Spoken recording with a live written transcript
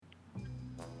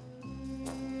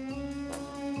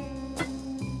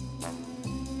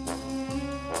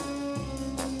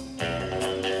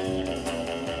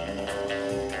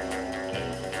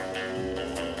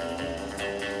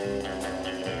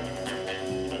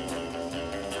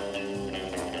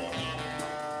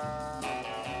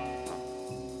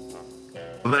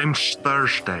Them's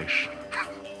Thursdays.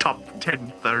 Top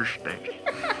 10 Thursdays.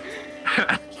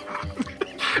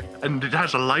 And it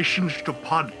has a license to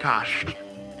podcast.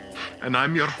 And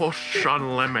I'm your host,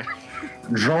 Sean Lemmy.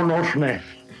 John Osney.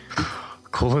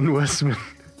 Colin Westman.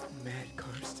 Matt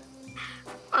Karsten.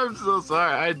 I'm so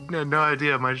sorry. I had no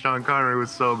idea my Sean Connery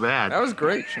was so bad. That was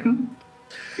great, Sean.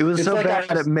 It was It's so like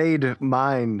bad it made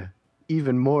mine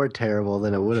even more terrible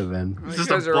than it would have been. It's You just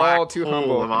guys a are black all too hole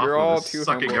humble. of You're all awfulness too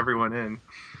sucking humble. everyone in.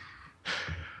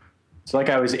 It's like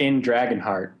I was in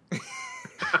Dragonheart.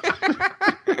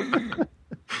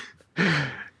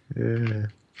 Yeah.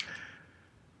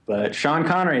 But Sean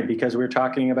Connery, because we're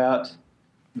talking about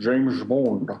James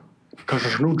Bond. Because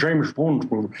there's no James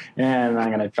Bond movie. And I'm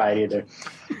going to try it either.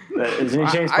 But is any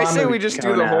James I Bond say we movie just do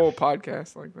coming the out? whole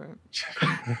podcast like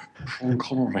that. Sean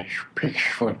Connery,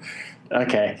 Bigfoot.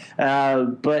 Okay.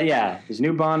 But yeah, there's a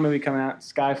new Bond movie coming out,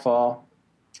 Skyfall.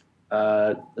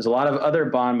 There's a lot of other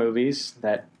Bond movies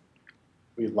that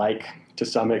we like to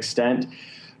some extent.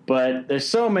 But there's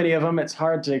so many of them, it's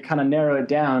hard to kind of narrow it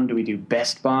down. Do we do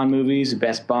best Bond movies,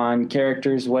 best Bond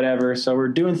characters, whatever? So we're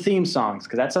doing theme songs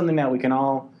because that's something that we can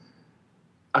all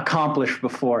accomplish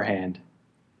beforehand.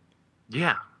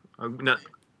 Yeah. None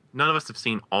of us have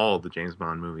seen all the James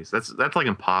Bond movies. That's like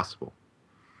impossible.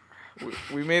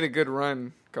 We made a good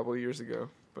run a couple of years ago,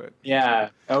 but Yeah,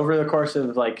 over the course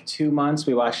of like 2 months,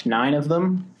 we watched 9 of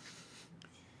them.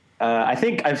 I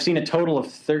think I've seen a total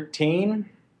of 13.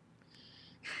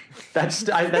 I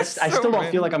still don't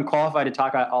many. feel like I'm qualified to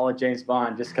talk about all of James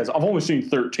Bond just because I've only seen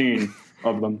 13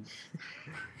 of them.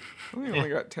 we only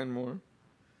got 10 more.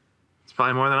 It's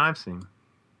probably more than I've seen.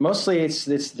 Mostly it's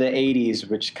the 80s,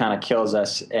 which kind of kills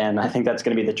us, and I think that's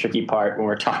going to be the tricky part when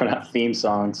we're talking about theme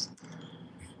songs.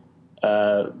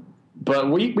 But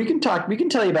we can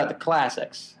tell you about the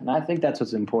classics, and I think that's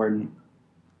what's important.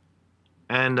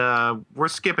 And we're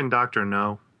skipping Dr.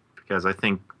 No because I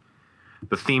think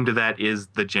the theme to that is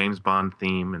the James Bond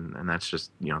theme, and that's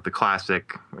just, the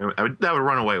classic. That would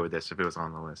run away with this if it was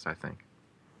on the list, I think.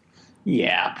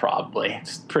 Yeah, probably.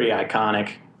 It's pretty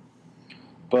iconic.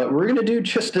 But we're going to do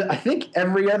just, I think,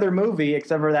 every other movie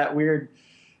except for that weird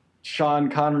Sean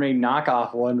Connery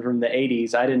knockoff one from the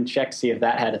 80s. I didn't check to see if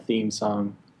that had a theme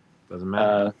song. Doesn't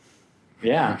matter.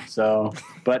 Yeah, so,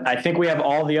 but I think we have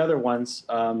all the other ones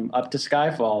up to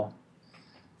Skyfall.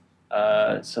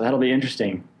 So that'll be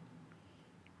interesting.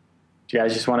 Do you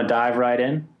guys just want to dive right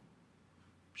in?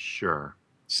 Sure.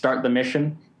 Start the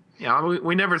mission? Yeah,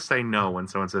 we never say no when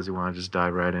someone says you want to just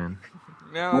dive right in.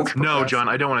 No, that's No, progressive. John,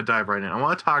 I don't want to dive right in. I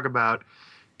want to talk about,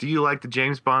 do you like the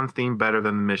James Bond theme better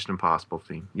than the Mission Impossible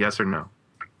theme? Yes or no?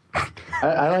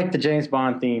 I like the James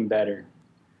Bond theme better.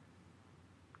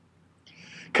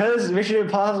 Because Mission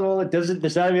Impossible,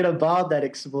 there's not even a bomb that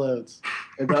explodes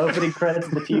in the opening credits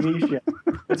of the TV show.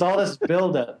 It's all this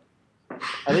buildup.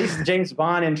 At least the James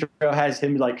Bond intro has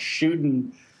him like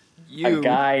shooting a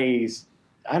guy's.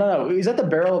 I don't know. Is that the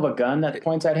barrel of a gun that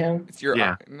points at him? It's your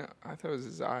Yeah. eye. No, I thought it was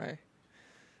his eye.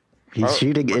 He's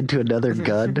shooting into another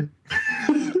gun.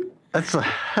 That's a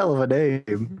hell of a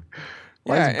name.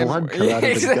 Why is blood come out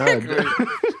of the gun?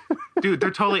 Dude,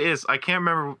 there totally is. I can't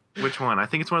remember which one. I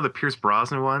think it's one of the Pierce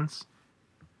Brosnan ones.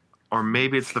 Or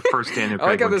maybe it's the first Daniel Craig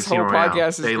I like how one, this Casino whole Royale. podcast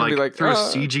is They gonna be like, threw a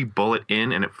CG bullet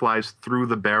in and it flies through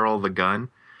the barrel of the gun.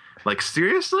 Like,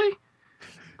 seriously?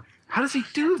 How does he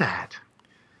do that?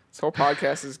 This whole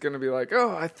podcast is going to be like,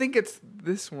 oh, I think it's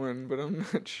this one, but I'm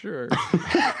not sure.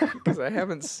 Because I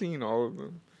haven't seen all of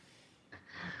them.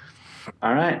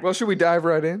 All right. Well, should we dive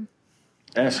right in?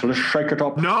 Yes, let's shake it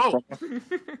up. No!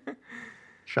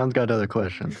 Sean's got another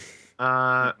question.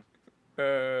 How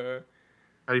Uh,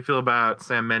 do you feel about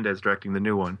Sam Mendes directing the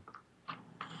new one?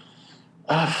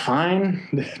 Fine.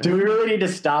 Do we really need to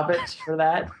stop it for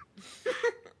that?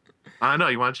 I don't know.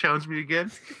 You want to challenge me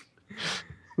again?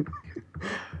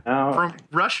 No. From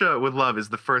Russia with Love is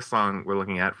the first song we're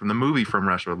looking at from the movie From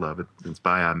Russia with Love. It's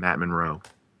by Matt Monro.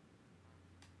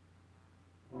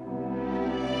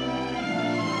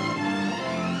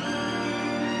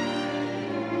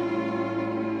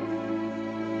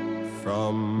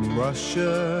 From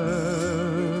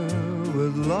Russia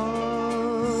with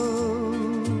love,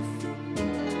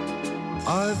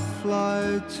 I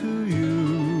fly to you,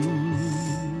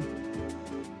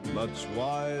 much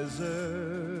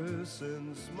wiser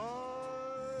since my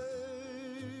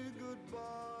goodbye.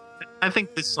 I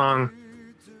think this song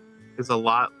is a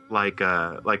lot like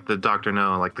the Dr.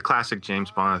 No, like the classic James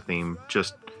Bond theme,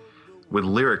 just with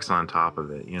lyrics on top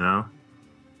of it, you know?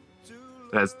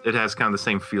 It has kind of the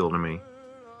same feel to me.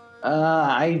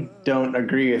 I don't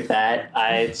agree with that.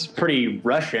 It's pretty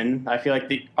Russian. I feel like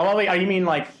the. Oh wait, you mean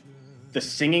like the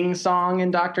singing song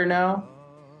in Dr. No,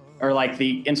 or like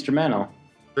the instrumental?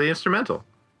 The instrumental.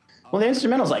 Well, the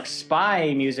instrumental's like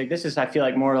spy music. This is, I feel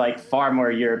like, more like far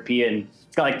more European.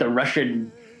 It's got like the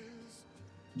Russian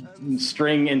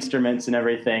string instruments and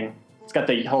everything. It's got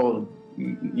the whole,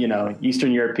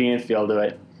 Eastern European feel to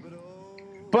it.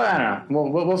 But I don't know.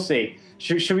 We'll see.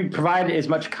 Should we provide as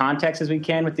much context as we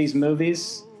can with these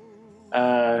movies?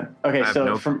 Okay,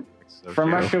 so from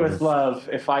Russia with Love,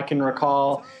 if I can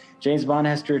recall, James Bond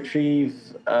has to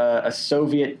retrieve a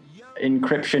Soviet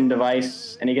encryption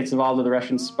device, and he gets involved with a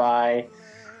Russian spy.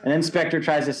 And then Spectre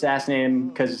tries to assassinate him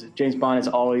because James Bond is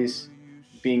always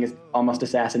being almost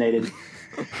assassinated.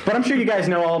 But I'm sure you guys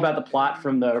know all about the plot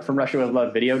from Russia with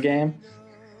Love video game.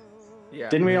 Yeah.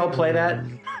 Didn't we all play that?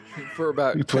 For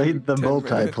about We played the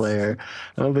multiplayer.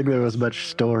 I don't think there was much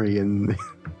story in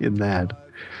that.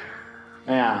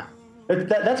 Yeah.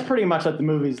 That's pretty much what the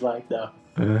movie's like, though.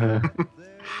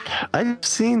 I've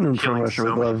seen From Killing Russia so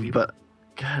with many Love, people. but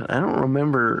God, I don't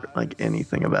remember like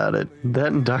anything about it.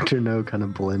 That and Dr. No kind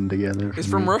of blend together. Is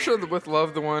for From me. Russia with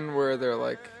Love the one where they're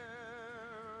like,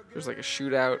 there's like a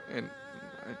shootout, and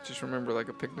I just remember like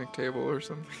a picnic table or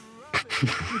something.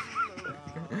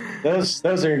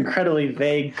 Those are incredibly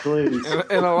vague clues.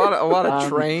 And a lot of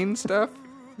train stuff.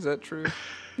 Is that true?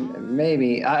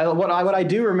 Maybe. What I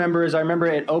do remember is I remember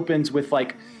it opens with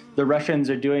like the Russians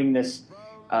are doing this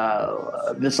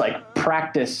like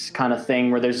practice kind of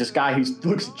thing where there's this guy who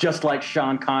looks just like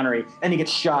Sean Connery and he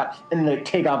gets shot and they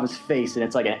take off his face and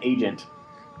it's like an agent.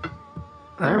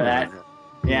 Remember that?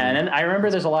 Yeah, and then I remember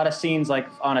there's a lot of scenes like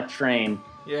on a train.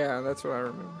 Yeah, that's what I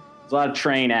remember. There's a lot of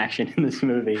train action in this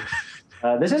movie.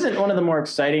 This isn't one of the more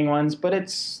exciting ones, but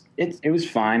it was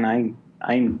fine.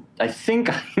 I think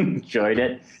I enjoyed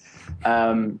it.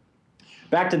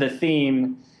 Back to the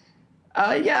theme.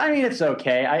 Yeah, I mean it's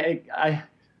okay.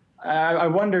 I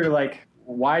wonder like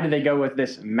why did they go with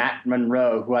this Matt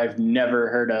Monroe, who I've never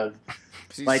heard of?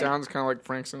 He Like- sounds kind of like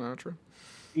Frank Sinatra.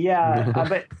 Yeah,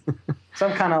 but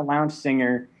some kind of lounge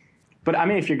singer. But I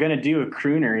mean, if you're gonna do a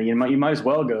crooner, you might as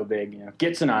well go big.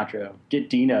 Get Sinatra, get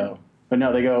Dino. But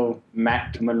no, they go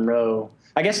Matt Monroe.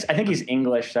 I think he's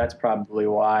English. That's probably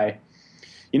why.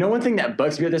 One thing that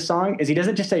bugs me with this song is he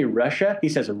doesn't just say Russia. He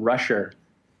says Rusher.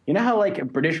 You know how like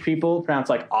British people pronounce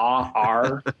like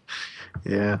R?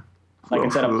 Yeah. Like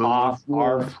instead of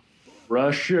R.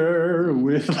 Russia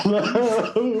with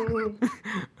love.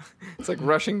 It's like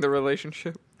rushing the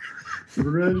relationship.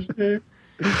 Russia.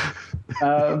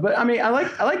 But I mean, I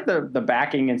like the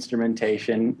backing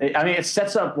instrumentation. I mean, it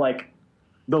sets up like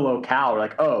the locale.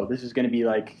 Like, oh, this is going to be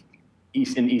like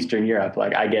in Eastern Europe.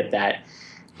 Like, I get that.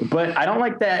 But I don't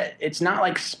like that it's not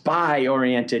like spy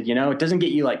oriented, It doesn't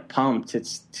get you like pumped.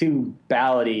 It's too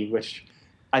ballady, which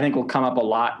I think will come up a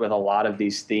lot with a lot of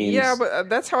these themes. Yeah, but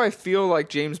that's how I feel like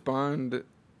James Bond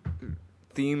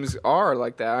themes are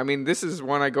like that. I mean, this is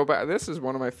one I go back. This is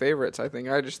one of my favorites. I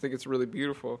just think it's really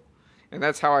beautiful, and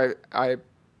that's how I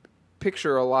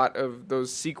picture a lot of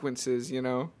those sequences.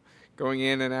 Going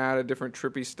in and out of different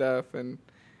trippy stuff, and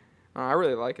I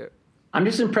really like it. I'm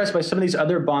just impressed by some of these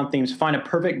other Bond themes find a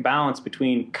perfect balance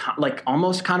between like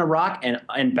almost kind of rock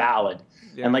and ballad.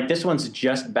 Yeah. And like this one's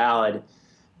just ballad.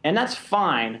 And that's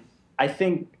fine. I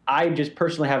think I just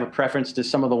personally have a preference to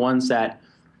some of the ones that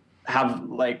have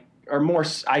like are more,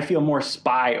 I feel more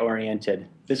spy oriented.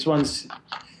 This one's,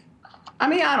 I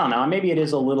mean, I don't know. Maybe it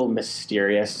is a little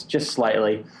mysterious, just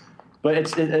slightly. But I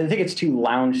think it's too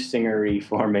lounge singery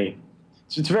for me.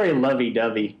 So it's very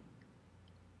lovey-dovey.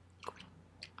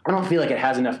 I don't feel like it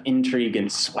has enough intrigue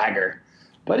and swagger,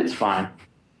 but it's fine.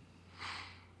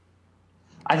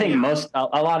 I think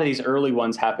a lot of these early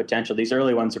ones have potential. These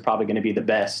early ones are probably going to be the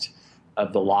best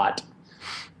of the lot.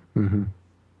 Mm-hmm.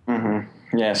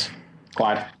 Mm-hmm. Yes.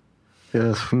 Clyde.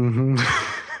 Yes. Mm-hmm.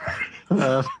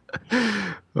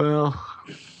 Well,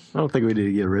 I don't think we need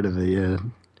to get rid of it yet.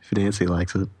 If Nancy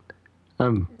likes it,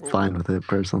 I'm fine with it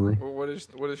personally. Well, what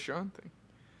does Sean think?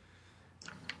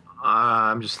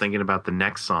 I'm just thinking about the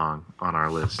next song on our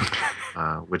list,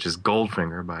 which is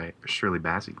Goldfinger by Shirley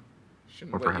Bassey.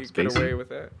 Shouldn't Or let you perhaps get Basie. away with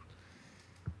that.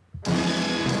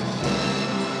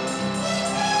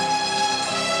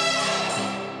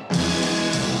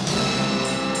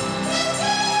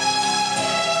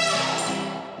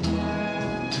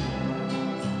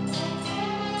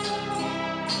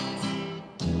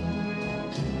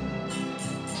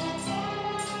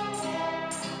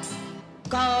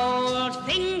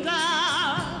 Goldfinger,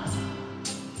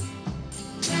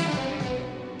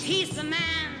 he's the man.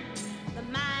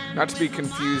 Not to be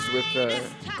confused with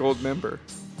Goldmember.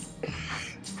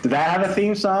 Did that have a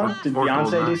theme song? Did Or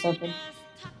Beyonce Goldeneye. do something?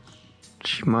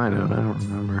 She might have. I don't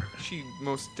remember. She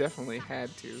most definitely had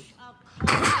to.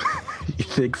 You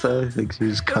think so? I think she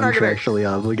was They're not gonna- contractually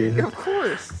obligated. Of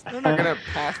course. They're not going to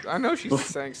pass. I know she's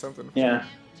saying something. Yeah.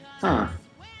 Huh.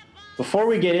 Before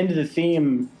we get into the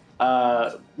theme,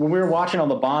 when we were watching all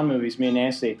the Bond movies, me and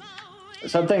Nancy,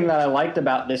 something that I liked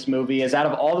about this movie is out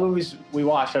of all the movies we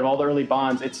watched, out of all the early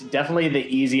Bonds, it's definitely the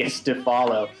easiest to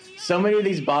follow. So many of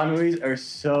these Bond movies are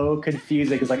so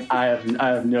confusing. It's like, I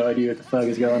have no idea what the fuck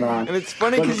is going on. And it's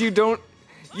funny because you don't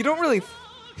really,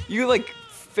 you like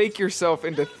fake yourself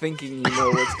into thinking you know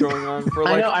what's going on for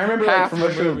like I know. I remember like half from the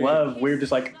Russia with movie. Love, we were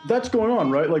just like, "That's going on,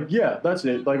 right?" Like, yeah, that's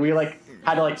it. Like we like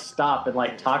had to like stop and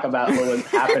like talk about what was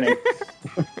happening.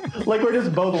 Like we're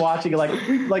just both watching,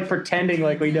 like pretending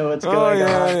like we know what's going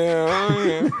on.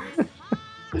 Yeah.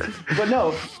 But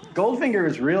no, Goldfinger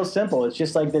is real simple. It's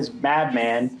just like this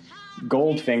madman,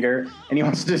 Goldfinger, and he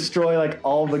wants to destroy like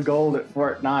all the gold at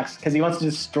Fort Knox because he wants to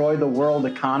destroy the world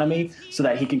economy so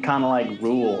that he can kind of like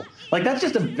rule. Like that's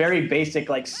just a very basic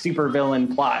like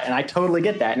supervillain plot, and I totally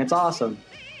get that, and it's awesome.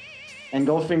 And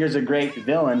Goldfinger's a great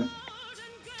villain.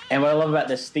 And what I love about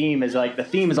this theme is like the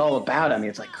theme is all about him.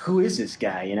 It's like, who is this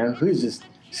guy? You know, who is this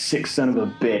sick son of a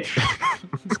bitch?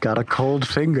 He's got a cold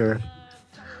finger.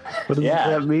 What does Yeah.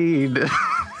 that mean?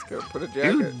 Just gotta put a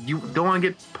jacket. Dude, you don't want to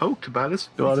get poked by this.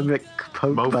 You want to get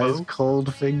poked by his Mofo?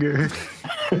 cold finger?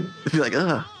 Be like,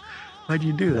 ugh, why'd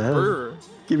you do that? Brr.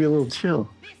 Give me a little chill.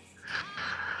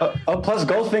 Plus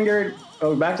Goldfinger,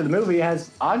 back to the movie, has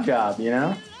Oddjob, you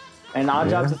know? And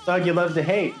Oddjob's a thug you love to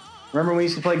hate. Remember we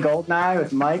used to play Goldeneye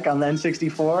with Mike on the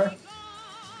N64?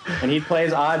 And he'd play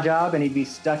his Oddjob and he'd be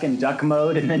stuck in duck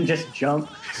mode and then just jump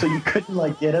so you couldn't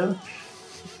like get him.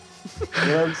 You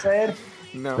know what I'm saying?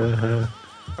 No, Uh-huh.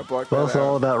 I blocked Well, that it's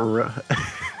all out. about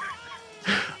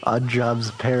Odd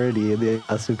Job's parody in the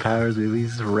Austin Powers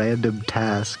movies, Random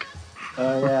Task.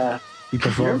 Oh yeah. He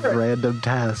performs Remember- random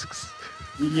tasks.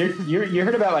 You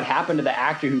heard about what happened to the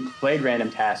actor who played Random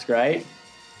Task, right?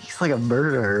 He's like a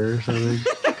murderer or something,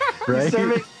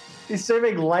 right? He's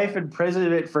serving life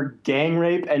imprisonment for gang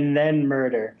rape and then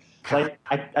murder. Like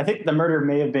I think the murder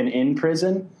may have been in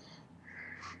prison.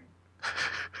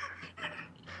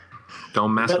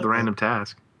 Don't mess with the random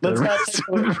task. Let's The not rest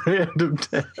take of random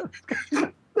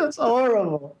task. That's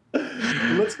horrible.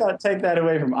 Let's not take that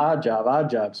away from Oddjob.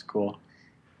 Oddjob's cool.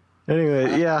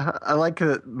 Anyway, yeah, I like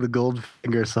the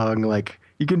Goldfinger song. Like,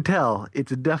 you can tell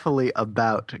it's definitely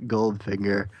about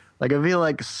Goldfinger. Like, I feel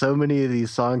like so many of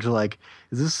these songs are like,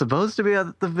 is this supposed to be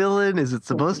about the villain? Is it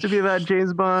supposed to be about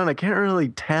James Bond? I can't really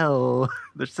tell.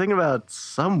 They're singing about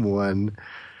someone.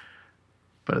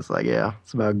 But it's like, yeah,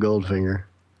 it's about Goldfinger.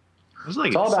 It's like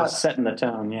It's all about so, setting the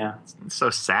tone, yeah. so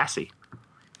sassy.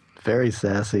 Very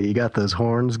sassy. You got those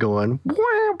horns going. Wah,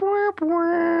 wah,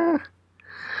 wah.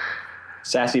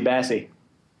 Sassy Bassy.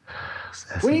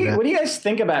 Sassy What do you guys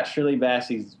think about Shirley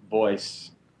Bassey's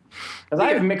voice? Because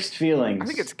I have mixed feelings. I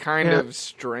think it's kind Yeah. of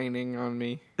straining on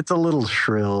me. It's a little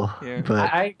shrill, Yeah.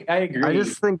 but I agree. I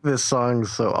just think this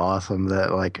song's so awesome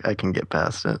that like I can get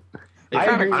past it. It I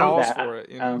kind agree of with calls that. for it.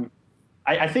 You know?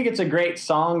 I think it's a great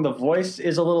song. The voice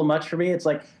is a little much for me. It's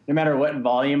like no matter what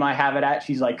volume I have it at,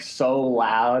 she's like so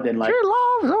loud and like. Your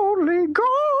love's only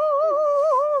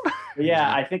gold. But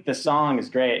yeah, I think the song is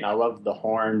great, and I love the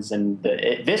horns. And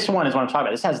this one is what I'm talking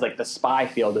about. This has like the spy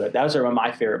feel to it. Those are what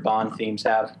my favorite Bond themes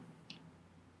have.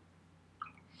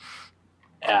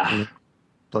 Yeah,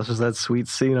 Plus, there's that sweet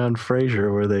scene on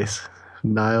Frasier where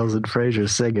Niles and Frasier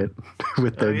sing it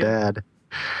with their yeah. dad.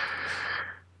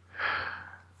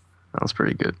 That was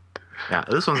pretty good. Yeah,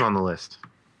 this one's on the list.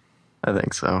 I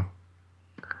think so.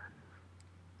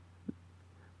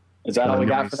 is that all we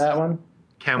got for that one?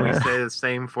 Can we say the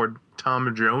same for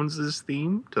Tom Jones's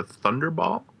theme to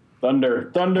Thunderball?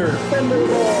 Thunderball.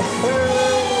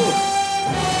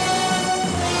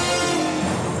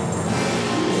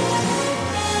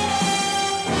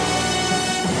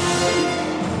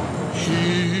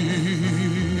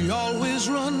 He always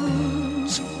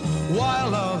runs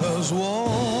while others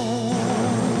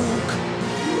walk.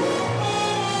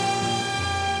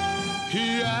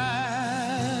 He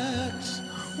acts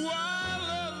while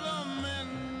other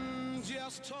men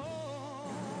just talk.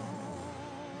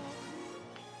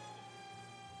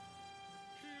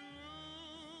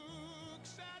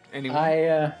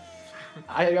 Anyway,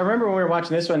 I remember when we were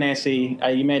watching this one, Nancy,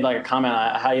 you made like a comment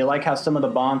on how you like how some of the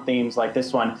Bond themes, like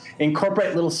this one,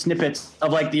 incorporate little snippets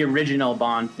of like the original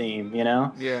Bond theme, you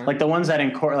know? Yeah. Like the ones that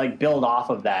like build off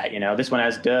of that, you know? This one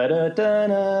has da da da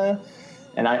da.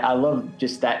 And I love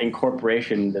just that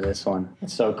incorporation to this one.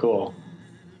 It's so cool.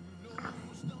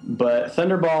 But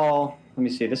Thunderball, let me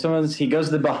see. This one's he goes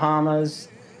to the Bahamas.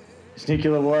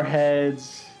 nuclear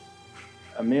warheads.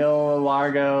 Emil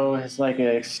Largo has like an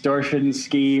extortion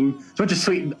scheme. It's a bunch of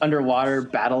sweet underwater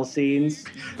battle scenes.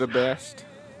 The best.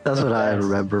 That's what I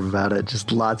remember about it.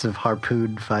 Just lots of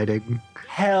harpoon fighting.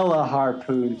 Hella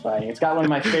harpoon fighting. It's got one of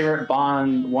my favorite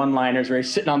Bond one-liners where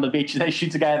he's sitting on the beach and then he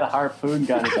shoots a guy with a harpoon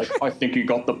gun. He's like, I think you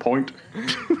got the point.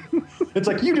 It's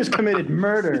like, you just committed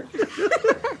murder.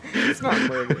 It's not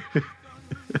murder.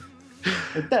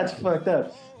 Like, that's fucked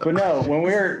up. But no, when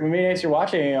me and Ace were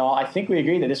watching it all, I think we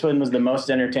agreed that this one was the most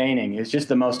entertaining. It was just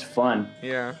the most fun.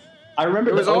 Yeah. I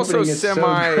remember It was the also opening is so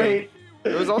great.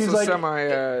 It was also He's like-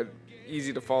 semi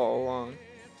easy to follow along.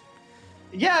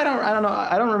 Yeah, I don't know.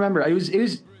 I don't remember. It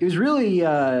was really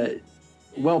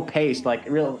well paced, like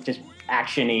real just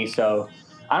actiony. So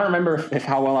I don't remember if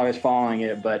how well I was following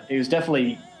it, but it was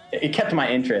definitely it kept my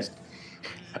interest.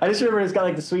 I just remember it's got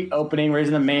like the sweet opening where he's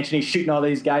in the mansion, he's shooting all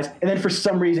these guys, and then for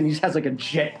some reason he just has like a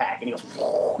jetpack and he goes,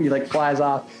 he like flies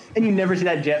off, and you never see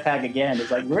that jetpack again.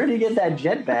 It's like, where did he get that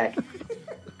jetpack?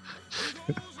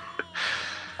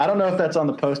 I don't know if that's on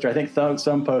the poster. I think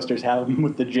some posters have him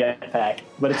with the jetpack,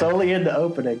 but it's only in the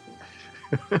opening.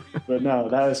 But no,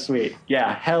 that was sweet.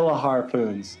 Yeah, hella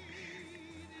harpoons.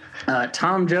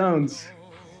 Tom Jones,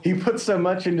 he put so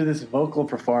much into this vocal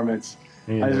performance.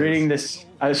 He I was does. reading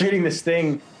this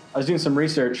thing. I was doing some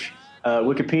research,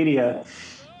 Wikipedia,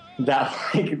 that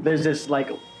like there's this like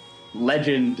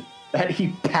legend that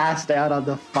he passed out on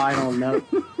the final note.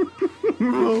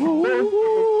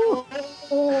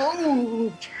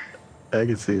 I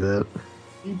can see that.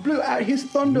 He blew out his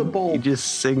thunderbolt. He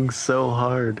just sings so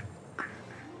hard.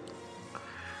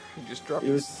 He just dropped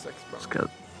It was- his sex bomb. It's got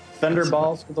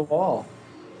Thunderballs for the wall.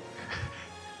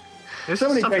 There's So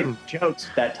many something- great jokes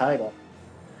with that title.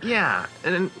 Yeah,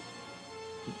 and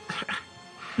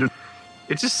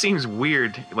it just seems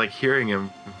weird, like hearing him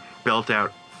belt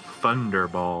out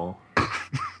Thunderball.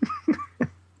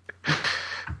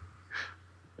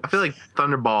 I feel like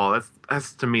Thunderball.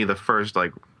 That's to me the first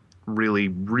like really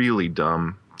really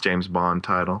dumb James Bond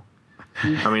title.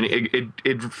 I mean,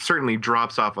 it certainly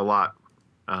drops off a lot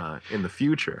in the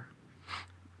future,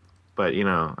 but you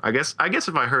know, I guess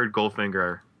if I heard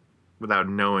Goldfinger without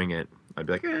knowing it, I'd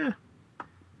be like,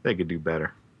 they could do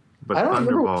better. But I don't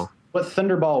remember Thunderball. what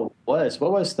Thunderball was.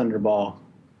 What was Thunderball?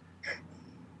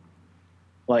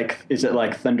 Like, is it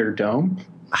like Thunderdome?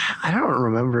 I don't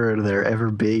remember there ever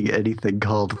being anything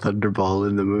called Thunderball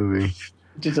in the movie.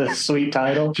 Just a sweet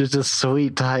title. Just a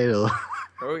sweet title.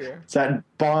 Oh yeah. Is that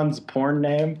Bond's porn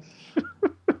name?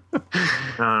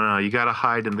 No, you gotta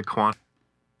hide in the quantum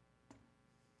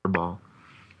ball.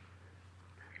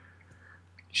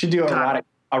 Should do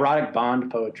erotic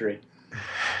Bond poetry.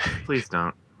 Please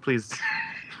don't. Please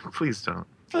don't.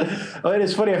 Oh, it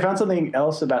is funny. I found something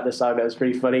else about this saga that was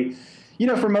pretty funny. You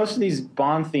know, for most of these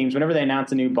Bond themes, whenever they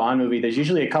announce a new Bond movie, there's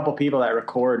usually a couple people that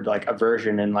record like a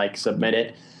version and like submit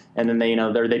it, and then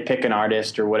they pick an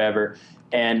artist or whatever.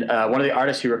 And one of the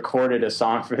artists who recorded a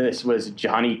song for this was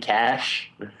Johnny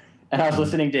Cash. And I was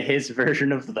listening to his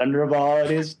version of Thunderball,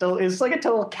 and it's like a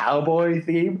total cowboy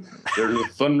theme. There's a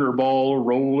Thunderball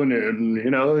rolling in, you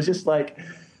know. It was just like,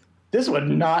 this would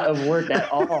not have worked at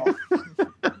all.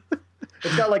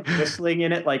 It's got like whistling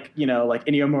in it, like, you know, like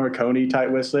Ennio Morricone type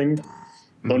whistling.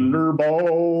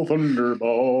 Thunderball,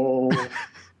 Thunderball.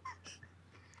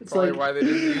 It's Probably like, why they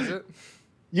didn't use it.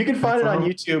 you can find it on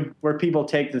YouTube where people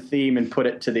take the theme and put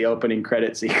it to the opening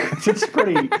credit sequence. It's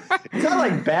it's not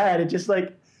like bad.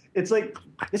 It's like,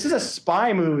 this is a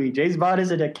spy movie. James Bond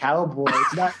isn't a cowboy.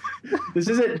 This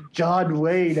isn't John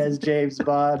Wayne as James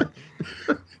Bond.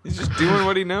 He's just doing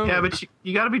what he knows. Yeah, but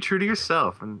you gotta be true to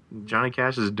yourself, and Johnny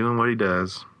Cash is doing what he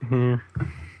does.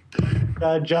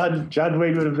 John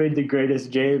Wayne would have made the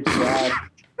greatest James Bond.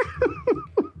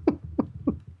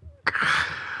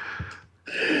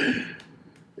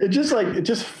 It's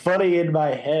just funny in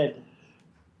my head.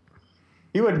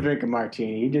 He wouldn't drink a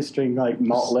martini. He'd just drink like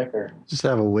malt liquor. Just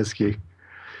have a whiskey.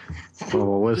 Well,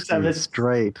 a whiskey have is this-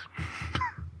 straight.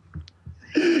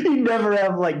 He'd never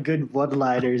have like good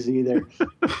one-liners either.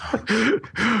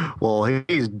 Well,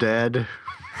 he's dead.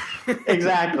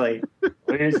 Exactly.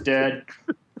 He's dead.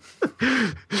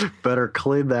 Better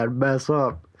clean that mess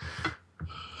up.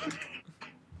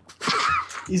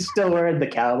 He's still wearing the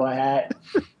cowboy hat.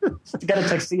 He's got a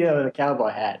tuxedo and a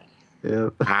cowboy hat.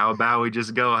 Yep. How about we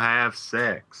just go have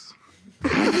sex?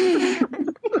 It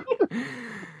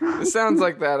sounds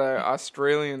like that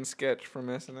Australian sketch from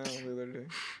SNL the other day.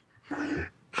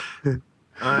 Oh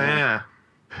yeah,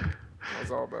 I was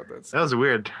all about that. that was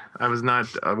weird. I was not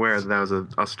aware that was an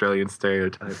Australian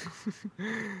stereotype.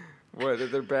 What?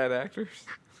 That they're bad actors?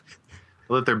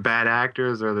 Well, that they're bad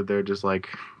actors, or that they're just like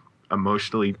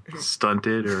emotionally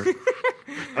stunted, or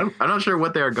I'm not sure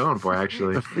what they are going for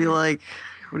actually. I feel like,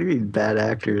 what do you mean bad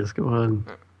actors? Come on,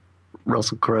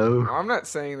 Russell Crowe, I'm not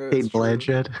saying that. Kate It's true.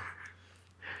 Blanchett.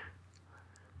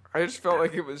 I just felt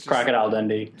like it was just Crocodile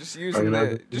Dundee. just using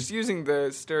the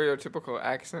stereotypical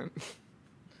accent.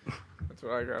 That's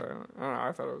what I got. I don't know.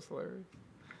 I thought it was hilarious.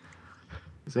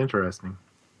 It's interesting.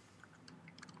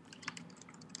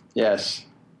 Yes.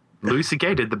 Louis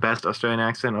C.K. did the best Australian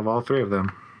accent of all three of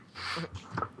them.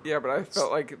 Yeah, but I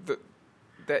felt like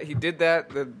that he did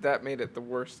that made it the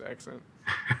worst accent.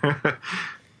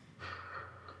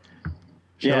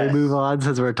 Shall Yes. we move on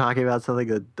since we're talking about something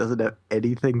that doesn't have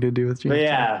anything to do with James But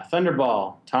yeah,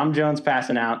 Thunderball. Tom Jones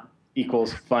passing out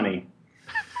equals funny.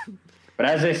 But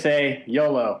as they say,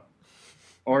 YOLO.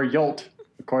 Or YOLT,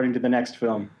 according to the next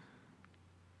film.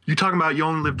 You talking about You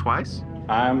Only Live Twice?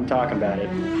 I'm talking about it.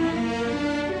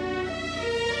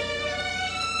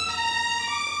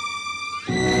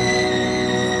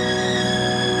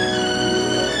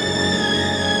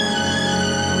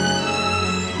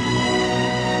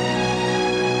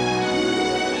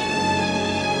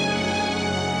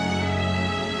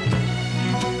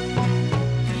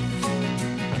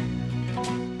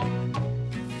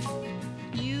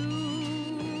 You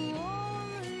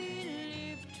only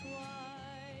live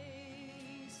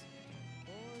twice,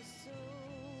 or so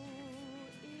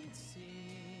it seems.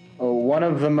 Oh, one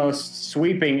of the most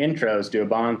sweeping intros to a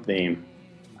Bond theme.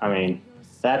 I mean,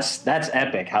 that's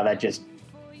epic how that just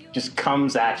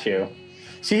comes at you.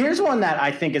 See, here's one that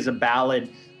I think is a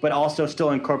ballad, but also still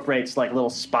incorporates like little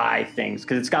spy things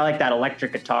because it's got like that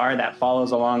electric guitar that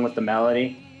follows along with the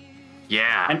melody.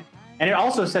 Yeah. And it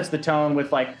also sets the tone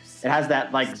with like it has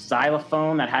that like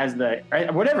xylophone that has the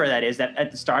or whatever that is that at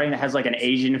the starting that has like an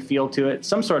Asian feel to it,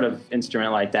 some sort of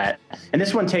instrument like that. And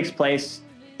this one takes place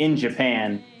in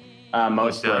Japan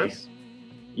mostly. does?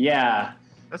 Yeah,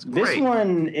 That's this great.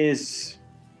 one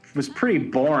was pretty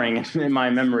boring in my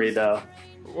memory though.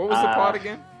 What was the plot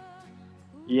again?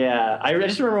 Yeah, I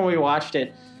just remember when we watched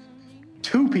it,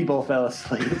 2 people fell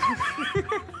asleep.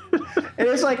 It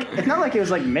was like, it's not like it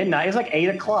was like midnight, it was like 8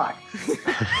 o'clock.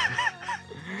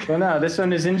 But no, this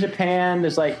one is in Japan.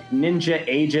 There's like ninja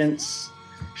agents.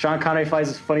 Sean Connery flies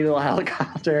this funny little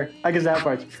helicopter. I guess that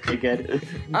part's pretty good.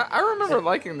 I remember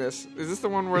liking this. Is this the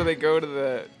one where they go to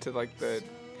the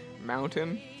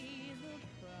mountain?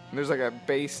 And there's like a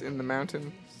base in the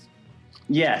mountain.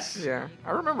 Yes. Yeah,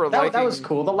 I remember liking. That was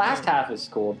cool. The last half is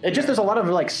cool. It just, there's a lot of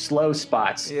like slow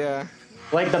spots. Yeah.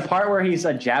 Like the part where he's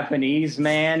a Japanese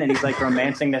man and he's like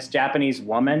romancing this Japanese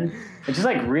woman. It's just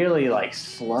like really like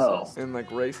slow And like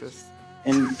racist.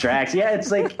 and drags. Yeah,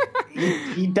 it's like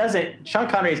he does it. Sean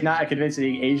Connery is not a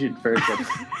convincing Asian person.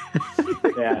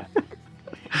 Yeah.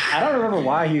 I don't remember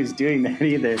why he was doing that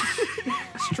either.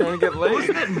 Just trying to get What was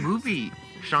laid. that movie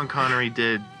Sean Connery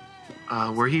did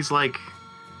where he's like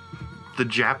the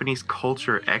Japanese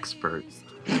culture expert?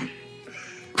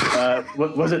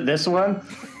 Was it this one?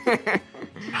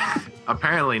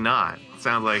 Apparently not.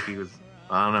 Sounds like he was.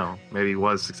 I don't know. Maybe he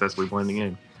was successfully blending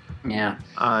in. Yeah.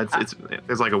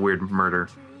 It's like a weird murder,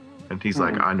 and he's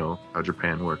like, I know how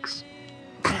Japan works.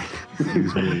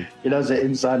 Excuse me. He does it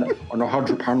inside. I know how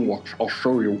Japan works. I'll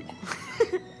show you.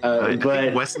 I But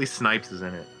think Wesley Snipes is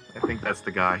in it. I think that's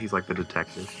the guy. He's like the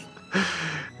detective.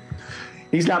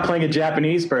 he's not playing a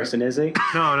Japanese person, is he?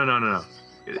 No.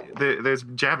 There's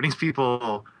Japanese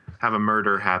people have a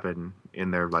murder happen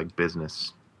in their like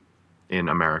business in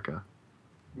America.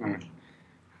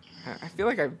 I feel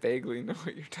like I vaguely know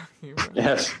what you're talking about.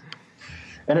 Yes.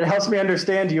 And it helps me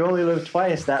understand You Only Live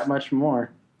Twice that much more.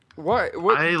 What?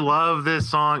 I love this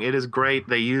song. It is great.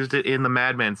 They used it in the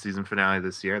Mad Men season finale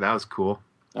this year. That was cool.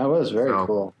 That was very So-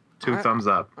 cool. 2 thumbs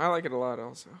up. I like it a lot.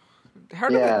 Also, how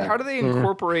do they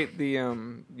incorporate the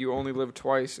 "You Only Live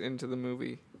Twice" into the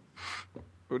movie?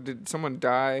 Or did someone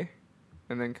die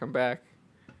and then come back?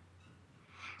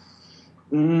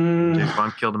 James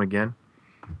Bond killed him again.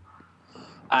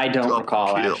 I don't Double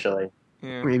recall, kill. actually.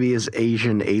 Yeah. Maybe his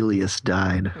Asian alias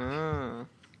died. Ah.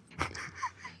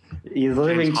 He's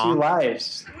living James 2 Hong?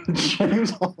 lives. James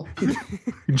Hong.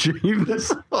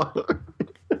 James.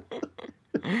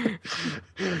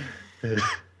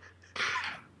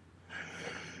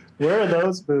 Where are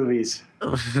those movies?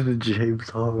 James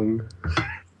Hong.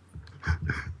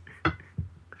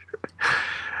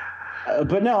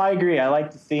 But no, I agree. I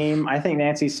like the theme. I think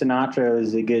Nancy Sinatra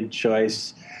is a good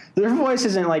choice. Their voice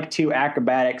isn't like too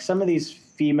acrobatic. Some of these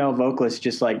female vocalists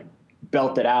just like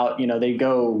belt it out. You know,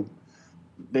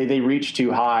 they reach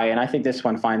too high, and I think this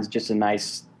one finds just a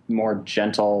nice, more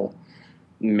gentle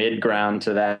mid ground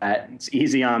to that. It's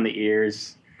easy on the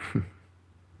ears.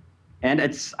 And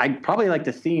I probably like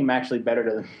the theme actually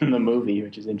better than the movie,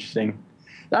 which is interesting.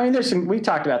 I mean, we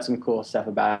talked about some cool stuff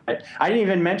about it. I didn't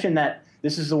even mention that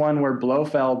this is the one where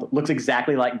Blofeld looks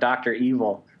exactly like Dr.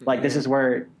 Evil. Like, this is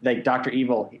where like Dr.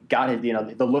 Evil got his,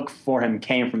 the look for him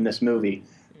came from this movie.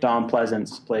 Don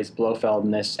Pleasance plays Blofeld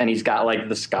in this, and he's got like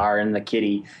the scar and the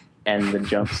kitty and the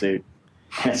jumpsuit.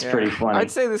 It's pretty funny.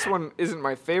 I'd say this one isn't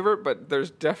my favorite, but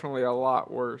there's definitely a lot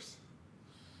worse.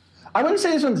 I wouldn't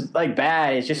say this one's like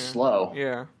bad. It's just slow.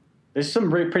 Yeah. There's some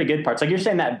pretty good parts. Like you're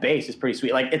saying, that bass is pretty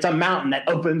sweet. Like it's a mountain that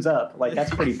opens up. Like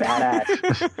that's pretty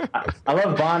badass. I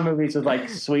love Bond movies with like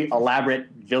sweet, elaborate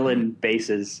villain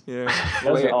bases. Yeah.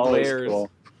 Those are always Layers. cool.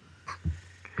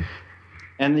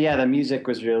 And yeah, the music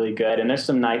was really good. And there's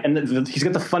some nice. And he's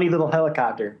got the funny little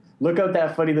helicopter. Look at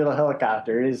that funny little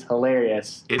helicopter. It is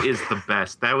hilarious. It is the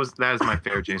best. That is my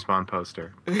favorite James Bond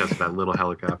poster because of that little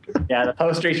helicopter. Yeah, the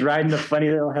poster, he's riding the funny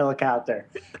little helicopter.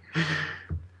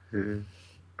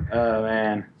 Oh,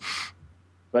 man.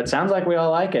 But it sounds like we all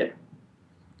like it.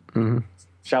 Mm-hmm.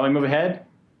 Shall we move ahead?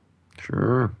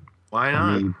 Sure. Why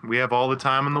not? We have all the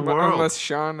time in the world. Unless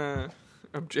Sean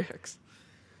objects.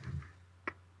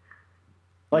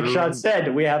 Like Sean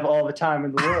said, we have all the time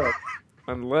in the world.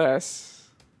 Unless.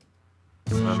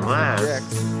 Unless.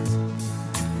 Objects.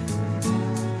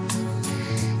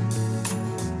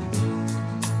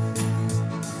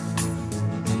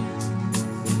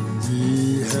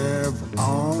 We have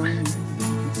all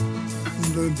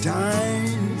the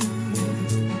time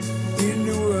in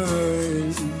the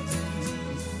world.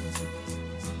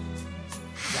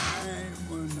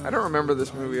 I don't remember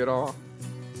this movie at all.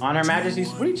 On Her Majesty's.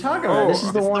 What are you talking about? Oh, This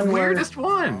is the It's one the where. weirdest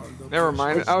one. Never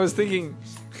mind. I was thinking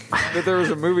that there was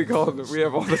a movie called We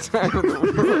Have All the Time in the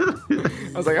World.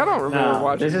 I was like, I don't remember No,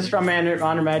 watching this is from On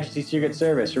Her Majesty's Secret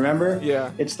Service. Remember?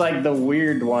 Yeah. It's like the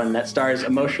weird one that stars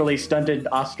emotionally stunted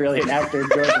Australian actor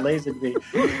George Lazenby.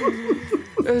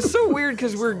 It was so weird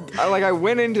because I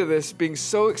went into this being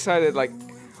so excited, like,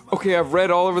 okay, I've read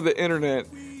all over the internet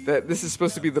that this is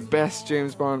supposed to be the best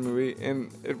James Bond movie,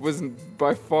 and it wasn't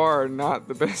by far not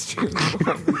the best James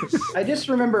Bond movie. I just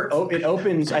remember it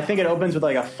opens. I think it opens with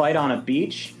like a fight on a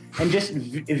beach, and just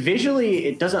visually,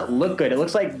 it doesn't look good. It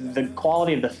looks like the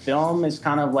quality of the film is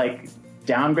kind of like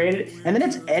downgraded, and then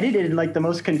it's edited in like the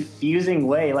most confusing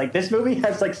way. Like this movie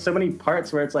has like so many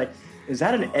parts where it's like, is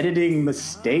that an editing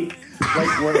mistake?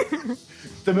 Like where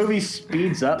the movie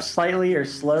speeds up slightly or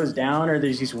slows down, or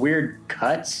there's these weird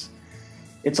cuts.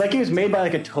 It's like it was made by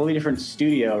like a totally different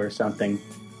studio or something.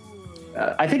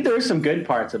 I think there are some good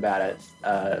parts about it.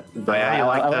 But I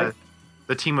like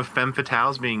the team of femme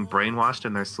fatales being brainwashed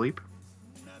in their sleep.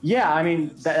 Yeah, I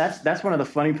mean that's one of the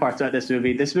funny parts about this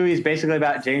movie. This movie is basically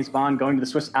about James Bond going to the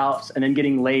Swiss Alps and then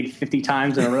getting laid 50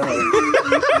 times in a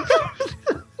row.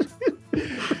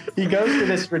 He goes to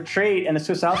this retreat in the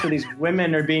Swiss Alps where these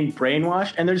women are being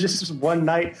brainwashed, and there's just this one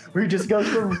night where he just goes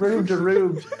from room to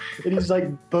room, and he's like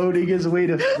boating his way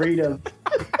to freedom.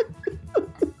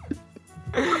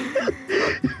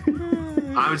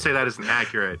 I would say that is an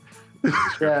accurate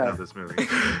description Yeah. of this movie.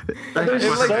 There's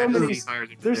What so Disney many. hires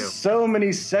him to There's do. so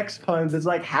many sex puns. It's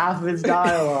like half of his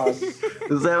dialogue.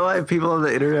 Is that why people on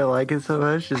the internet like it so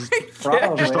much?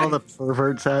 Probably. Just all the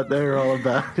perverts out there all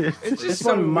about it. It's just This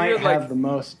so one might weird, have like, the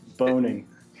most boning.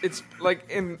 it's like,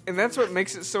 and that's what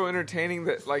makes it so entertaining,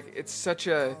 that like it's such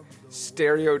a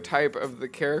stereotype of the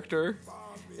character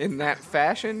in that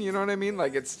fashion. You know what I mean?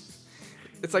 Like it's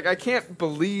like I can't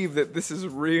believe that this is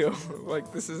real.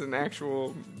 Like this is an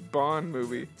actual Bond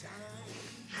movie.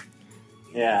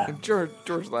 Yeah. And George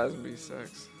Lazenby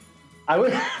sucks. I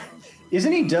would.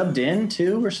 Isn't he dubbed in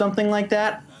too, or something like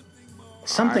that?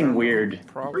 Something weird.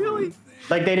 Probably. Really?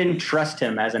 Like they didn't trust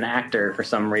him as an actor for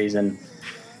some reason.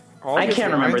 All I his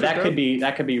can't remember. lines are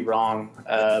That could be wrong.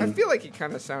 I feel like he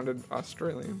kind of sounded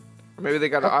Australian. Or maybe they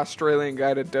got an Australian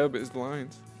guy to dub his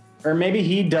lines. Or maybe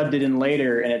he dubbed it in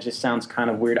later, and it just sounds kind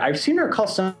of weird. I've seen her call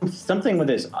something with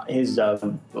his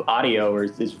audio or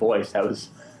his voice that was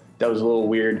a little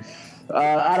weird.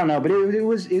 I don't know, but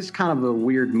it's kind of a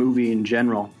weird movie in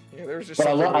general. Yeah, there's just But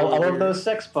I something really love weird. those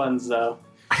sex puns though.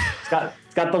 It's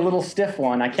got the little stiff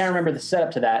one. I can't remember the setup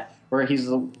to that, where he's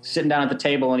sitting down at the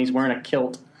table and he's wearing a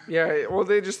kilt. Yeah, well,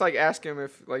 they just like ask him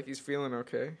if like he's feeling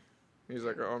okay. He's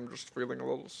like, "Oh, I'm just feeling a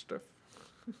little stiff."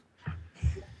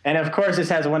 And of course, this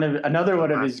has another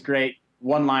one of his great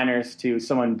one-liners to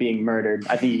someone being murdered.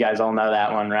 I think you guys all know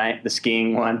that one, right? The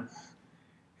skiing one.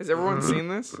 Has everyone seen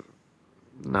this?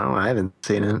 No, I haven't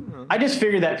seen it. I just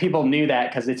figured that people knew that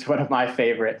because it's one of my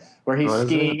favorite, where he's Oh, is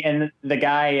skiing and the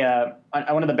guy,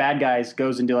 one of the bad guys,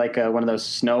 goes into like one of those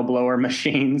snowblower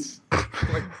machines.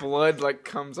 Like blood like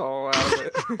comes all out of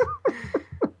it.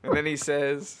 And then he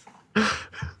says,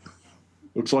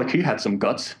 Looks like he had some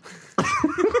guts.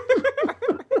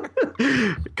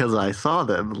 Because I saw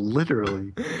them,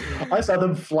 literally. I saw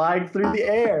them flying through the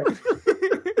air.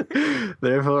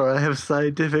 Therefore, I have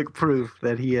scientific proof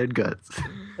that he had guts.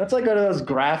 That's like one of those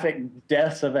graphic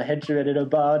deaths of a henchman in a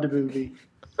Bond movie.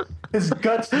 His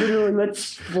guts literally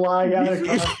let's flying out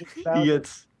across his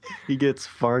mouth. He gets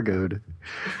Fargoed.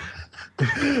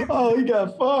 Oh, he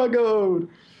got Fargoed.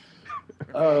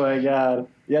 Oh my god.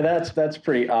 Yeah, that's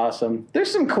pretty awesome.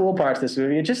 There's some cool parts of this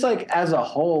movie. It's just like as a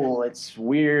whole, it's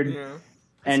weird. yeah.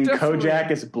 And definitely- Kojak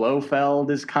as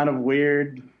Blofeld is kind of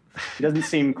weird. He doesn't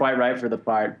seem quite right for the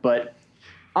part. But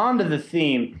on to the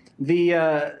theme.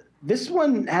 This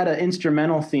one had an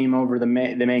instrumental theme over the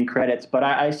main credits, but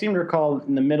I seem to recall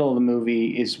in the middle of the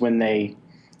movie is when they...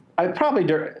 I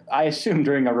assume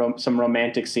during some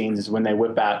romantic scenes is when they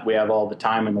whip out "We Have All the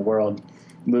Time in the World,"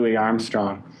 Louis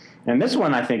Armstrong. And this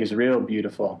one I think is real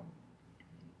beautiful.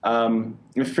 For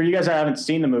you guys that haven't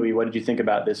seen the movie, what did you think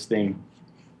about this theme?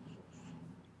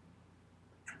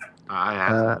 I have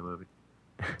seen the movie.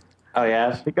 Oh, yeah?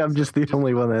 I think I'm just the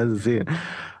only one that hasn't seen it.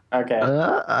 Okay.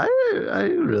 I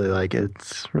really like it.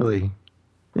 It's really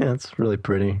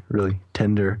pretty, really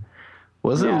tender.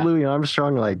 Wasn't Yeah. Louis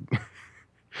Armstrong like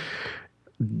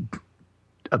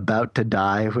about to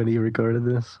die when he recorded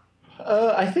this?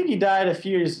 I think he died a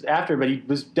few years after, but he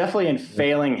was definitely in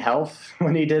failing health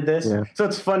when he did this. Yeah. So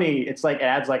it's funny. It's like it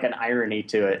adds like an irony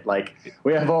to it. Like,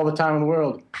 we have all the time in the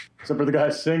world, except for the guy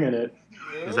singing it.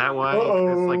 Is that why Uh-oh.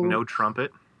 it's like no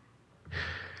trumpet?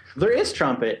 There is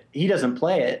trumpet. He doesn't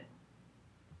play it.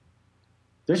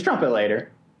 There's trumpet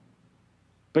later.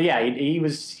 But yeah, he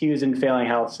was in failing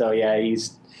health, so yeah,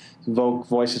 his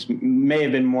voices may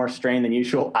have been more strained than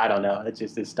usual. I don't know. It's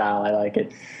just his style. I like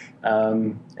it.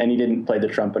 And he didn't play the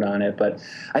trumpet on it. But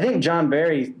I think John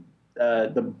Barry,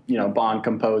 the Bond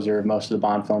composer of most of the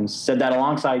Bond films, said that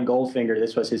alongside Goldfinger,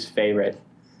 this was his favorite.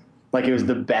 Like, it was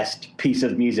the best piece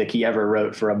of music he ever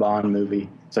wrote for a Bond movie.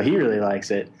 So he really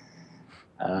likes it.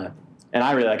 And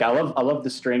I really like it. I love the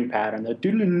string pattern. The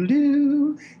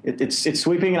doo-doo-doo-doo. It's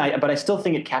sweeping, but I still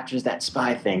think it captures that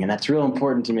spy thing, and that's real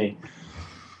important to me.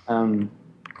 And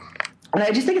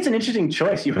I just think it's an interesting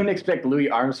choice. You wouldn't expect Louis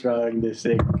Armstrong to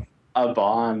sing a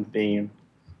Bond theme.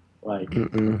 Like,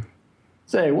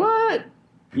 say what?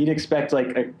 You'd expect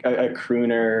like a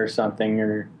crooner or something,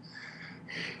 or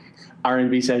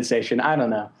R&B sensation. I don't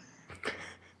know.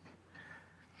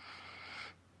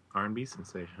 R&B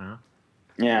sensation, huh?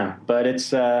 Yeah, but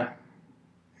it's about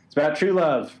true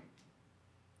love.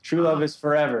 True love is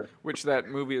forever. which that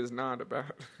movie is not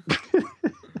about.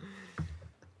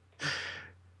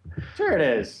 Sure it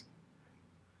is.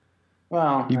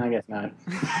 Well, I guess not.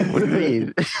 What do you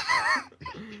mean?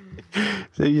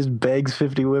 So he just begs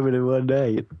 50 women in one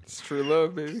night. It's true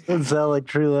love, baby. Doesn't sound like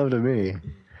true love to me.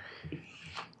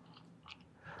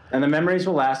 And the memories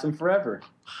will last him forever.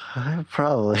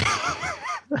 Probably.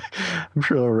 I'm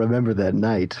sure I'll remember that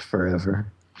night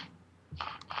forever.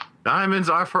 Diamonds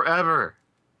are forever.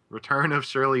 Return of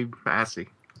Shirley Bassey.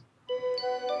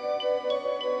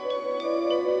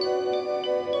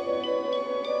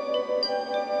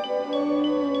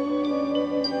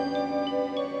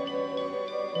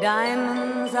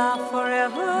 Diamonds are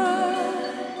forever.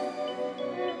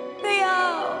 They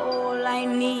are all I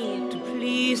need to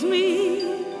please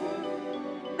me.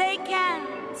 They can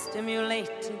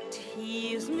stimulate and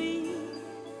tease me.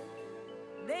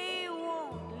 They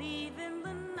won't leave in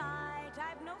the night.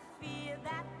 I've no fear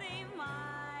that they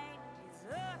might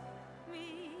desert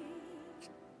me.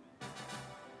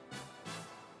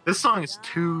 This song is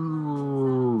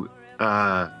too,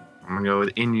 I'm gonna go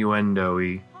with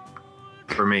innuendo-y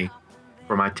for me,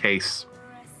 for my tastes.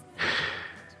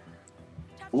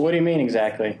 What do you mean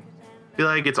exactly? I feel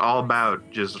like it's all about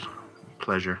just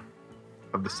pleasure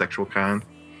of the sexual kind.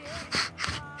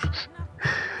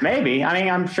 Maybe. I mean,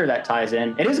 I'm sure that ties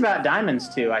in. It is about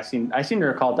diamonds too. I seem to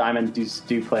recall diamonds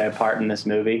do play a part in this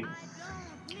movie.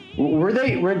 Were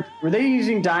they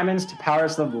using diamonds to power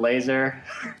some laser?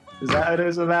 Is that what it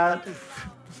was about?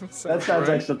 That sounds like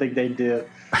right. something they do.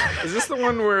 Is this the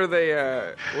one where they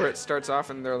where it starts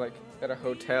off and they're like at a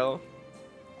hotel?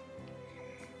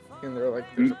 And they're like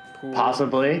there's a pool.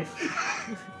 Possibly.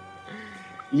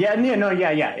 Yeah.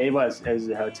 It was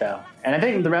a hotel, and I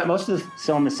think most of the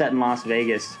film is set in Las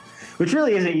Vegas, which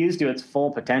really isn't used to its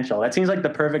full potential. That seems like the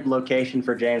perfect location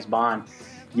for James Bond.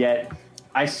 Yet,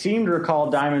 I seem to recall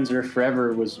Diamonds Are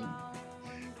Forever was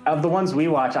of the ones we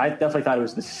watched. I definitely thought it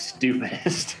was the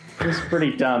stupidest. It was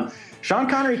pretty dumb. Sean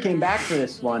Connery came back for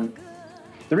this one,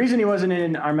 The reason he wasn't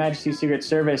in Our Majesty's Secret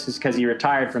Service is because he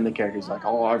retired from the character. He's like,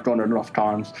 oh, I've done it enough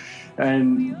times.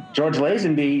 And George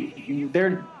Lazenby,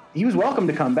 he was welcome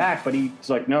to come back, but he's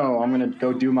like, no, I'm going to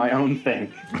go do my own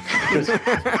thing. Just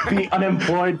be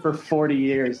unemployed for 40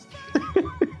 years.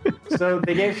 So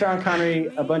they gave Sean Connery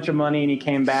a bunch of money, and he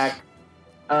came back.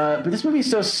 But this movie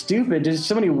is so stupid. There's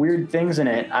so many weird things in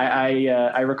it.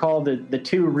 I recall the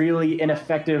two really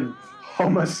ineffective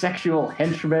homosexual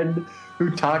henchmen who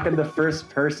talk in the first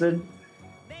person.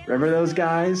 Remember those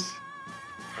guys?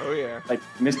 Oh yeah. Like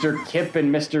Mr. Kip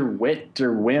and Mr. Wit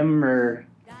or Wim or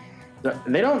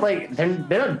they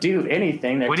don't do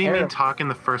anything. They're What do you mean terrible. talk in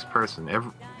the first person?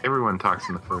 Everyone talks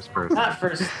in the first person. Not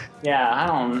first. Yeah, I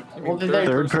don't. Well,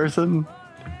 Third person?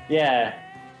 Yeah,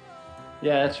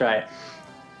 that's right.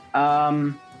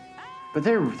 But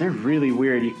they're really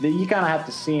weird. You kind of have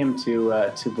to see them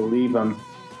to believe them.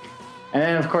 And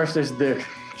then of course there's the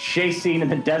chase scene in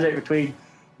the desert between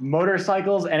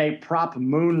motorcycles and a prop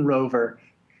moon rover.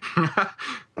 Go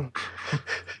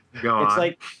on. It's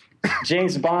like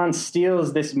James Bond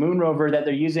steals this moon rover that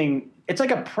they're using. It's like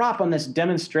a prop on this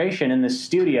demonstration in this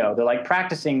studio. They're like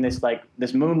practicing this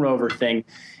moon rover thing,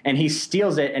 and he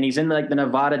steals it, and he's in like the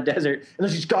Nevada desert. And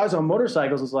there's these guys on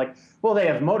motorcycles. It's like, well, they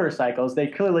have motorcycles. They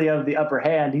clearly have the upper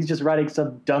hand. He's just riding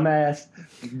some dumbass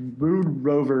moon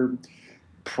rover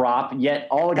prop. Yet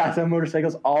all the guys on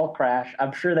motorcycles all crash.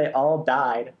 I'm sure they all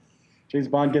died. James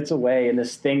Bond gets away in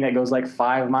this thing that goes like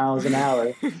 5 miles an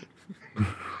hour.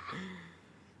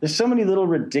 There's so many little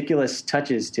ridiculous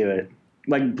touches to it.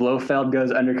 Like Blofeld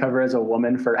goes undercover as a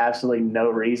woman for absolutely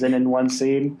no reason in one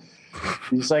scene.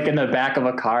 He's like in the back of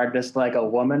a car, just like a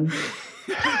woman.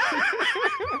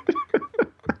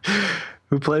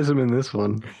 Who plays him in this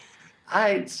one?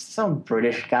 Some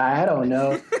British guy. I don't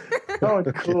know. Oh,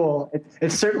 cool.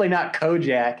 It's certainly not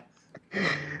Kojak.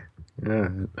 Yeah.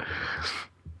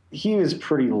 He was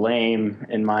pretty lame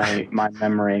in my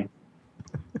memory.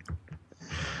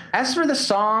 As for the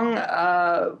song,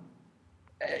 I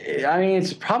mean,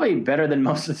 it's probably better than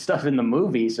most of the stuff in the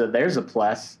movie, so there's a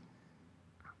plus.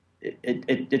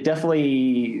 It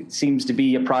definitely seems to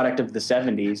be a product of the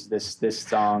 70s, this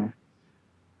song.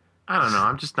 I don't know.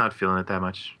 I'm just not feeling it that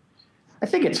much. I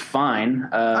think it's fine.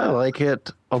 I like it,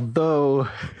 although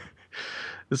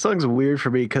the song's weird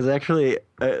for me because actually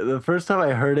the first time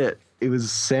I heard it, it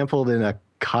was sampled in a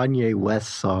Kanye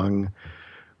West song,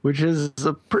 which is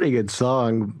a pretty good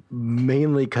song,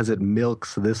 mainly because it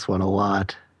milks this one a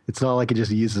lot. It's not like it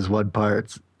just uses one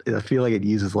part. I feel like it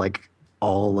uses like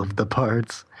all of the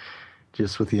parts,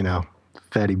 just with,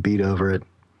 fatty beat over it.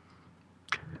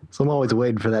 So I'm always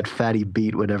waiting for that fatty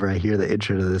beat whenever I hear the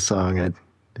intro to this song. It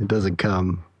doesn't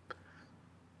come.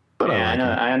 But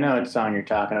yeah, I know what song you're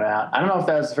talking about. I don't know if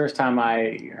that was the first time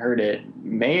I heard it.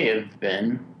 May have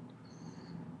been.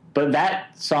 But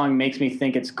that song makes me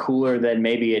think it's cooler than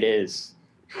maybe it is.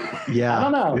 Yeah, I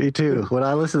don't know. Me too. When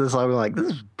I listen to this song, I'm like,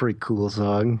 this is a pretty cool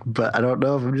song. But I don't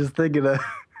know if I'm just thinking of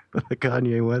the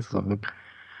Kanye West song.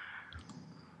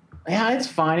 Yeah, it's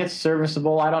fine. It's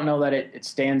serviceable. I don't know that it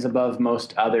stands above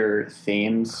most other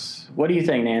themes. What do you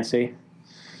think, Nancy?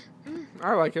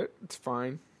 I like it. It's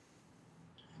fine.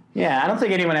 Yeah, I don't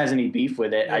think anyone has any beef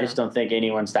with it. Yeah. I just don't think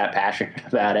anyone's that passionate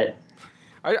about it.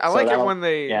 I So like it that'll- when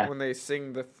they yeah. when they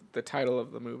sing the title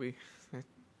of the movie.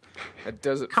 That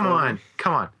does it. Come for on. me.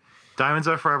 Come on. Diamonds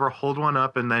Are Forever, hold one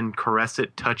up and then caress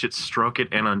it, touch it, stroke it,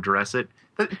 and undress it.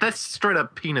 That's straight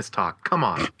up penis talk. Come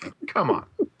on. Come on.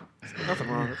 Nothing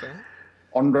wrong with that.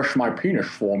 Undress my penis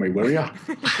for me, will ya?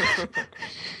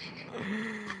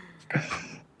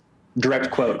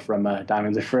 Direct quote from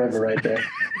Diamonds Are Forever right there.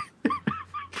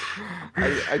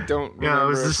 I don't. Yeah, it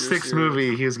was remember the if you're sixth serious.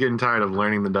 movie. He was getting tired of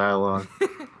learning the dialogue.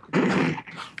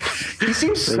 He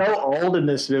seems so old in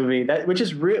this movie. Which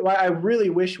is I really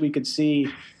wish we could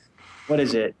see. What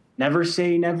is it? Never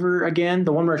Say Never Again.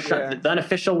 The one where Yeah. the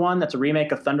unofficial one that's a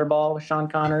remake of Thunderball with Sean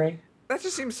Connery. That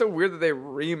just seems so weird that they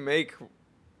remake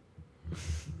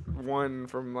one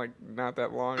from like not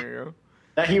that long ago.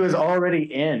 That he was already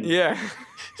in. Yeah.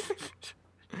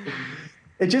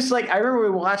 It just like I remember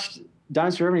we watched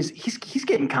Diamonds Forever. He's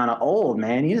getting kind of old,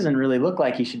 man. He doesn't really look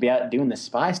like he should be out doing this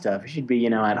spy stuff. He should be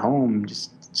at home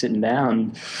just sitting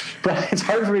down. But it's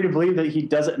hard for me to believe that he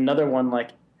does another one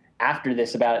like after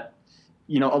this about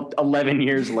 11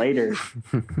 years later.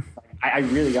 I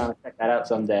really gotta check that out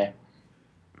someday.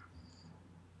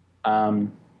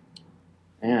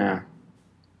 Yeah,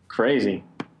 crazy.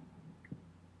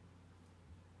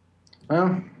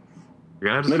 Well, We're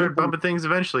gonna have to start bumping things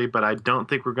eventually, but I don't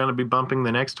think we're gonna be bumping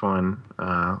the next one,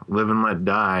 "Live and Let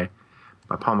Die"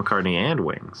 by Paul McCartney and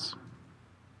Wings.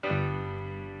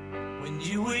 When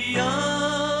you were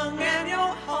young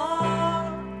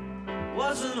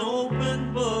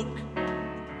open book.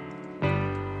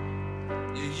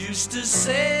 You used to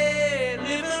say,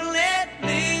 live and let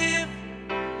live.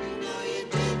 You know you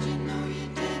did, you know you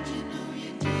did, you know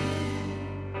you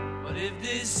did. But if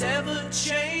this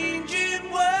ever-changing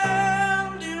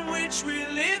world in which we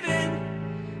live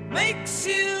in makes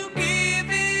you give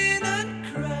in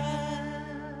and cry,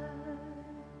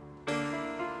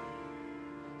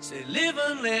 say live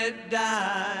and let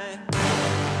die.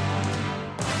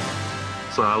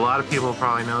 So a lot of people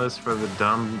probably know this for the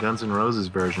dumb Guns N' Roses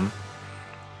version.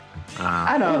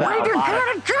 I know that. A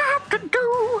lot of- job to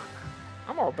do.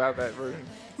 I'm all about that version.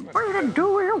 We're gonna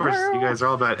do it Of course, well. you guys are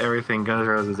all about everything Guns N'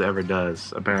 Roses ever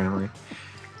does, apparently.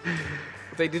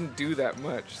 They didn't do that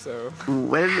much, so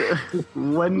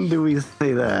When do we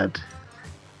say that?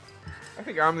 I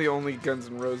think I'm the only Guns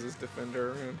N' Roses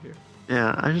defender around here.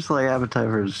 Yeah, I just like Appetite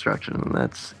for Destruction, and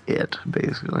that's it,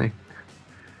 basically.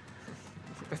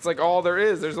 It's like all there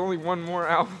is. There's only one more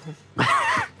album.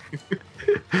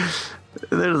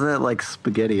 There's that, like,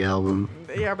 spaghetti album.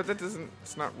 Yeah, but that doesn't.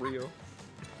 It's not real.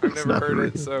 I've It's never not heard real.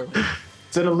 it, so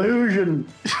It's an illusion.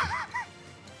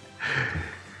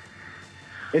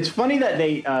 It's funny that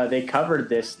they covered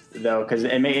this though, because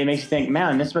it makes you think,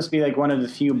 man, this must be like one of the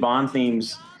few Bond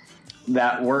themes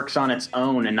that works on its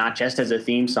own and not just as a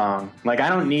theme song. Like, I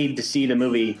don't need to see the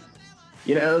movie.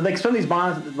 You know, like some of these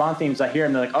Bond themes, I hear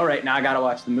them, they're like, all right, now I got to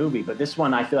watch the movie. But this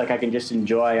one, I feel like I can just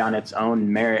enjoy on its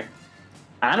own merit.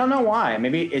 I don't know why.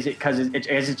 Maybe is it because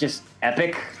it's just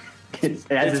epic? It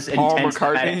has It's this Paul intense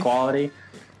McCartney. thematic quality.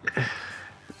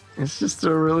 It's just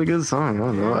a really good song. I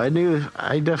don't know.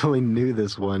 I definitely knew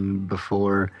this one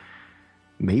before,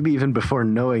 maybe even before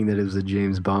knowing that it was a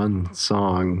James Bond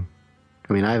song.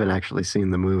 I mean, I haven't actually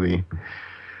seen the movie.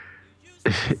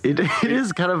 It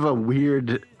is kind of a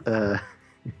weird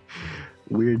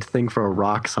thing for a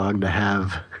rock song to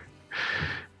have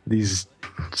these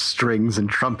strings and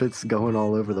trumpets going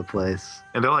all over the place.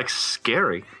 And they're like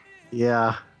scary.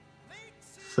 Yeah.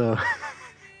 So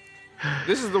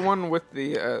this is the one with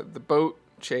the boat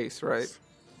chase, right?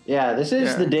 Yeah, this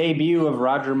is Yeah. the debut of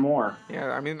Roger Moore.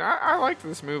 Yeah, I mean, I liked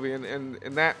this movie, and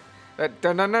that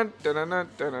dun dun dun dun dun dun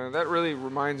dun, that really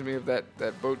reminds me of that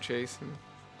boat chase. And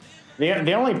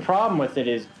The only problem with it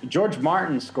is George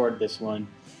Martin scored this one.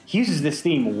 He uses this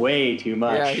theme way too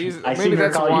much. Yeah, I maybe see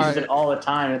that's Mercalli why. uses it all the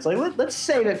time. It's like, let's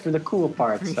save it for the cool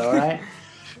parts, all right?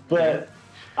 But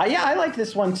yeah, I like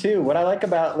this one too. What I like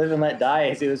about Live and Let Die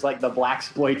is it was like the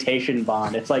blaxploitation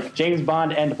Bond. It's like James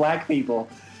Bond and black people.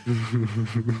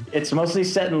 It's mostly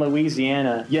set in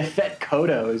Louisiana. Yafet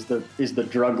Kodo is the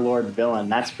drug lord villain.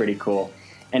 That's pretty cool.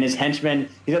 And his henchman,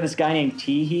 he's got this guy named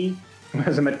Teehee who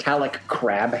has a metallic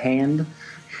crab hand.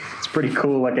 It's pretty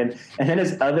cool looking. And then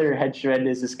his other henchman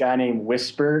is this guy named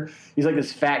Whisper. He's like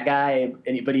this fat guy,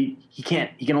 but he can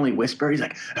only whisper. He's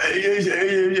like,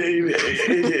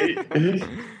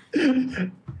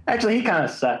 actually, he kind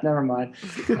of sucked. Never mind.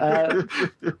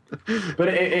 But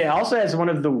it also has one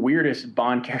of the weirdest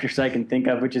Bond characters I can think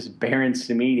of, which is Baron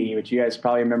Samedi, which you guys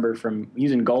probably remember from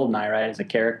using Goldeneye, right? As a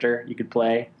character you could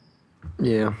play.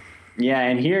 yeah. Yeah,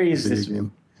 and here he's Video this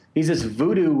game. he's this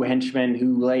voodoo henchman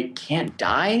who like can't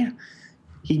die.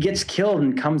 He gets killed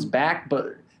and comes back,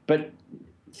 but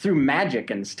through magic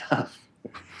and stuff.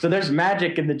 So there's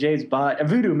magic in the James Bond,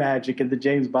 voodoo magic in the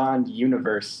James Bond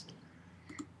universe,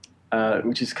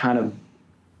 which is kind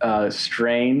of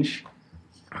strange.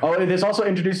 Oh, this also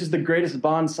introduces the greatest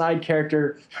Bond side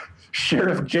character,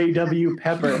 Sheriff J.W.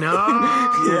 Pepper. No.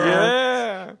 yeah.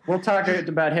 We'll talk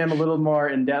about him a little more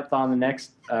in depth on the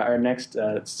next our next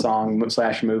song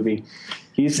 / movie.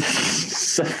 He's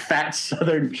a fat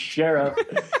Southern sheriff,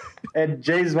 and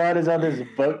James Bond is on this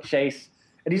boat chase,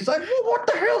 and he's like, well, "What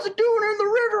the hell's he doing in the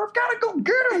river? I've got to go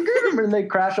get him!" And they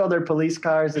crash all their police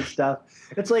cars and stuff.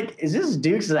 It's like, is this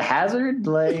Dukes of Hazzard?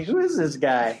 Like, who is this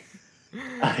guy?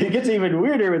 It gets even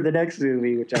weirder with the next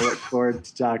movie, which I look forward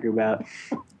to talking about.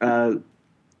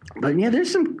 But yeah,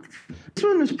 this one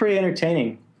was pretty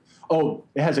entertaining. Oh,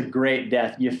 it has a great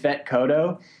death. Yafet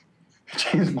Kodo.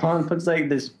 James Bond puts like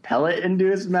this pellet into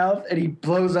his mouth and he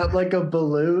blows up like a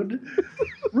balloon.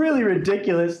 Really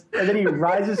ridiculous. And then he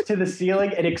rises to the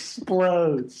ceiling and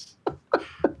explodes.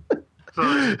 So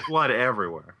there's blood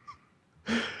everywhere.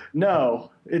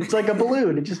 No, it's like a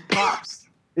balloon. It just pops.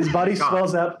 His body God.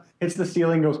 swells up, hits the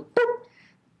ceiling, goes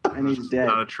boop, and he's dead.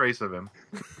 Not a trace of him.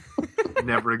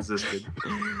 Never existed.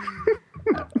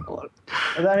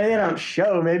 I mean, they don't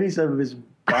show. Maybe some of his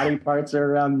body parts are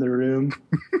around the room.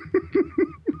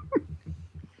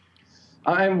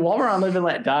 And while we're on Live and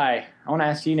Let Die, I want to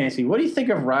ask you, Nancy, what do you think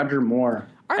of Roger Moore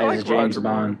I as like James Roger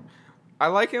Bond? Moore. I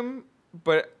like him,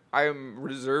 but I'm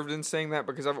reserved in saying that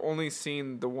because I've only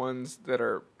seen the ones that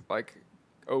are like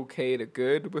okay to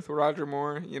good with Roger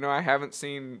Moore. You know, I haven't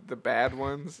seen the bad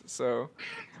ones, so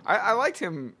I liked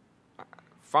him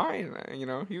fine. You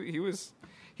know, he's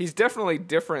definitely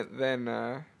different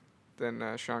than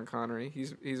Sean Connery.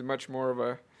 He's much more of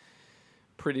a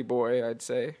pretty boy, I'd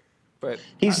say. But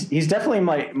he's definitely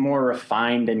like more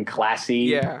refined and classy,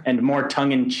 Yeah. and more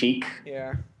tongue in cheek,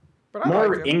 yeah, but I more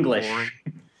liked him. English.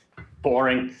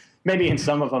 Boring. Maybe in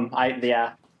some of them.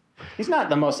 Yeah. He's not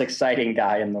the most exciting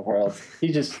guy in the world.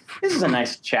 This is a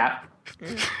nice chap.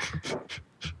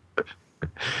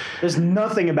 There's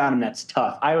nothing about him that's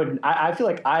tough. I feel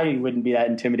like I wouldn't be that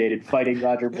intimidated fighting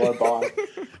Roger Moore Bond.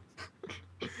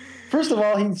 First of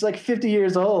all, he's like 50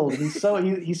 years old.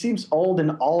 He seems old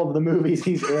in all of the movies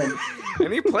he's in.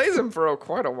 And he plays him for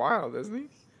quite a while, doesn't he?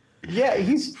 Yeah,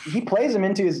 he plays him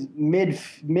into his mid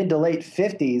to late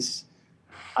 50s.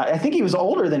 I think he was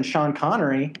older than Sean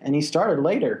Connery, and he started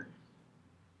later.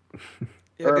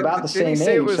 Yeah, Or about the same age.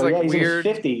 It was So like yeah, he's weird.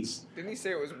 in his 50s. Didn't he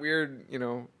say it was weird, you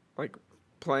know, like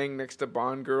playing next to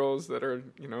Bond girls that are,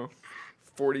 you know,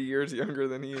 40 years younger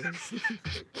than he is?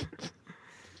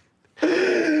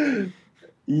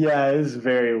 Yeah, it was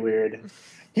very weird.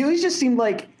 He always just seemed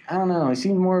like, I don't know, he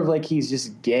seemed more of like he's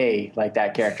just gay, like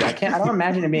that character. I don't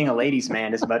imagine him being a ladies'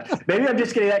 man as much. Maybe I'm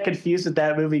just getting that confused with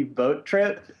that movie Boat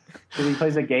Trip, because he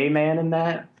plays a gay man in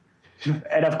that.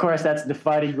 And of course, that's the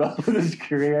defining role of his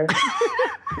career.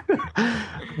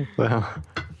 Well,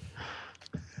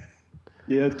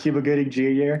 Yeah, Cuba Gooding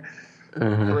Jr.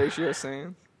 Horatio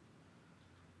Sands.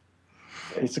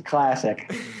 It's a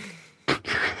classic.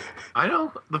 I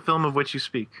know the film of which you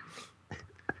speak.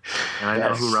 And I know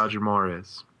Yes. who Roger Moore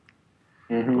is.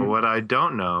 Mm-hmm. But what I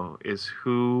don't know is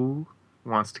who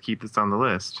wants to keep this on the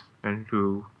list and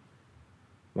who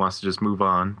wants to just move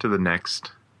on to the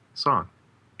next song.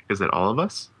 Is it all of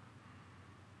us?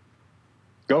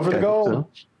 Go for the gold.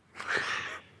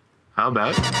 How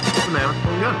about the Man with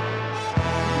the Gun?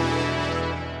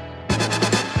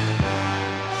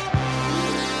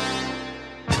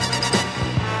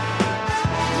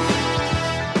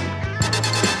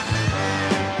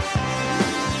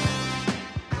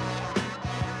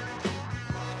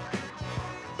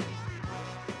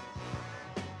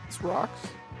 It's rocks.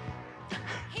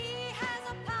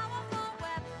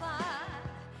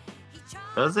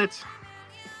 Does it?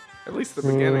 At least the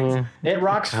beginning. It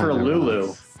rocks for Kinda Lulu.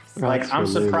 was. Like, Rocks I'm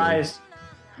for Lulu. surprised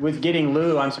with getting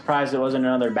Lulu. I'm surprised it wasn't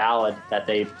another ballad that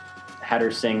they had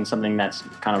her sing something that's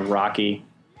kind of rocky.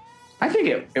 I think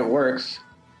it works.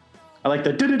 I like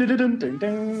the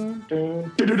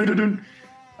dun-dun-dun-dun-dun-dun-dun-dun-dun.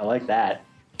 I like that.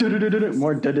 Dun-dun-dun-dun-dun.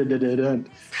 More dun-dun-dun-dun-dun.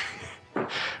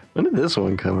 When did this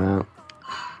one come out?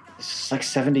 It's like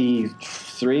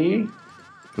 73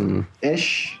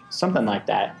 ish, something like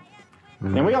that.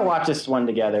 And we all watched this one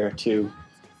together too.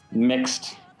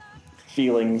 Mixed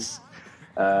feelings.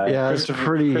 Yeah, I was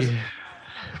pretty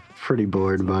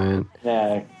bored by it.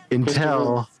 Yeah.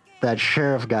 Until that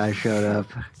sheriff guy showed up.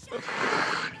 That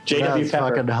J.W. was Pepper.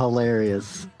 fucking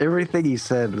hilarious. Everything he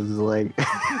said was like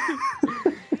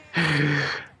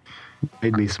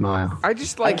made me smile. I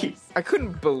just I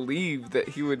couldn't believe that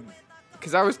he would,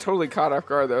 because I was totally caught off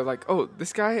guard. I was like, oh,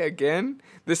 this guy again?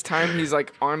 This time he's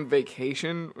like on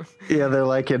vacation. Yeah, they're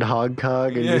like in Hong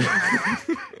Kong, and Yeah.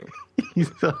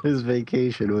 he's on his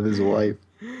vacation with his wife.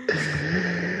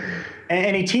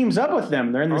 And he teams up with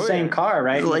them. They're in the Oh, same yeah. car,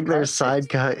 right? It's like their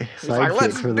sidekick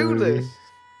Let's for the do movie. this.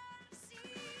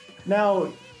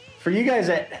 Now, for you guys,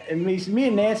 me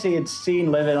and Nancy had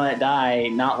seen Live and Let Die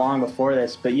not long before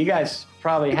this, but you guys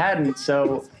probably hadn't.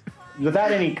 So,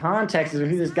 without any context of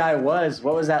who this guy was,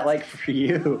 what was that like for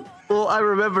you? Well, I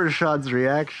remember Sean's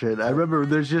reaction. I remember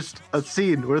there's just a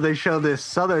scene where they show this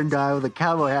southern guy with a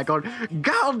cowboy hat going,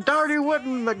 God darn it, what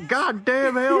in the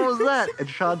goddamn hell was that? And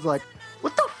Sean's like,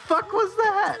 what the fuck was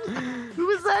that? Who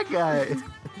was that guy?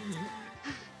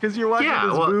 Because you're watching Yeah,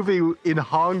 this well- movie in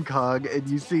Hong Kong and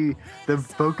you see them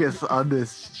focus on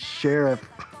this sheriff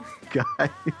guy. I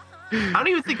don't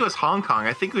even think it was Hong Kong.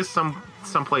 I think it was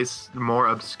someplace more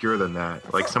obscure than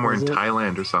that. Like somewhere in Was it?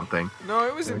 Thailand or something. No,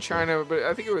 it was in China, but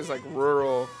I think it was like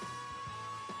rural,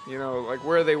 you know, like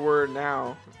where they were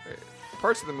now.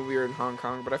 Parts of the movie are in Hong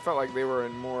Kong, but I felt like they were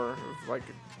in more of like,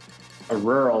 A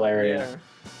rural area.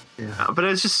 yeah. But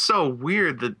it's just so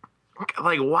weird that,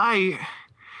 like, why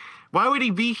would he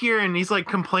be here? And he's like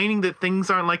complaining that things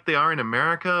aren't like they are in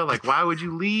America. Like, why would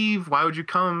you leave? Why would you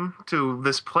come to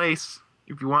this place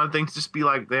if you wanted things to just be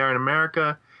like they are in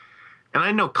America? And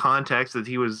I know context that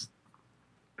he was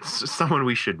someone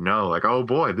we should know. Like, oh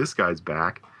boy, this guy's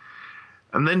back.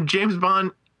 And then James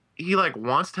Bond he like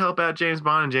wants to help out James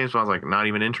Bond, and James Bond's like not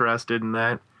even interested in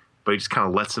that, but he just kind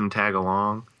of lets him tag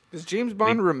along. Does James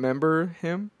Bond remember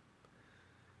him?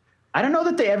 I don't know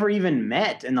that they ever even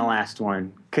met in the last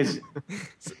one, because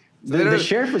the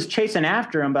sheriff was chasing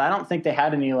after him, but I don't think they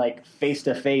had any like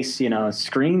face-to-face,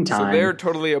 screen time. So they're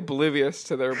totally oblivious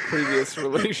to their previous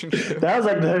relationship. That was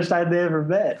like the first time they ever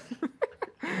met.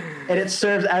 And it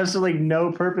serves absolutely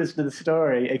no purpose to the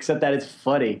story except that it's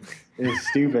funny. It's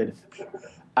stupid.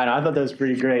 I know, I thought that was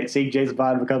pretty great. Seeing James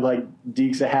Bond become like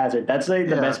Dukes of Hazzard. That's like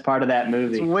the best part of that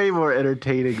movie. It's way more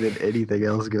entertaining than anything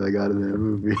else going on in that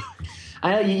movie.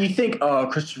 I know, you think, oh,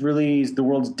 Christopher Lee's the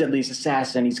world's deadliest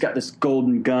assassin. He's got this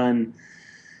golden gun.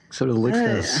 Sort of looks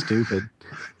kind of stupid.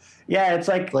 Yeah, it's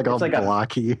like all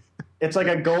blocky. It's like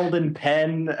a golden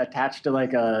pen attached to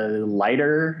like a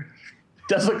lighter.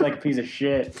 Does look like a piece of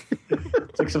shit.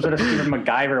 It's like some sort of stupid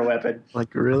MacGyver weapon.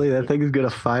 Like, really? That thing is going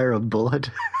to fire a bullet?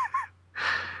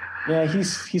 Yeah,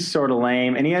 he's sort of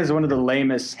lame. And he has one of the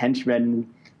lamest henchmen,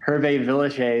 Hervé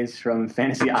Villechaize from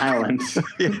Fantasy Islands.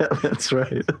 Yeah, that's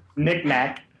right.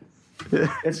 Knick-knack.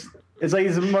 It's like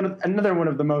he's another one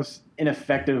of the most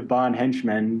ineffective Bond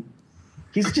henchmen.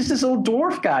 He's just this old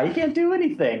dwarf guy. He can't do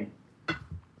anything.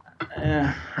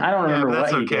 I don't remember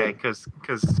what he did. That's okay,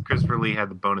 because Christopher Lee had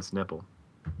the bonus nipple.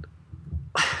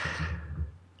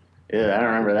 Yeah, I don't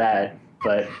remember that,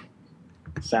 but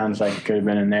it sounds like it could have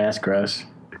been in there. That's gross.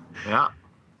 Yeah.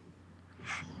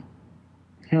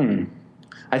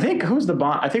 I think who's the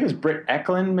Bond? I think it was Britt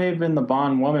Eklund may have been the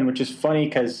Bond woman, which is funny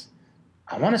because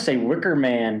I want to say Wicker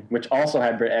Man, which also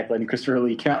had Britt Eklund and Christopher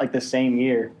Lee, came out like the same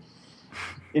year.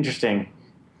 Interesting.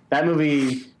 That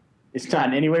movie is not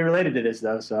in any way related to this,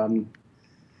 though, so I'm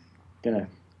going to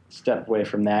step away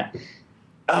from that.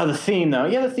 Oh, the theme, though.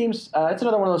 Yeah, the theme's it's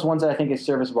another one of those ones that I think is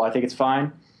serviceable. I think it's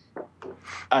fine.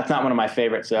 It's not one of my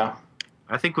favorites, though.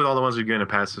 I think with all the ones we're going to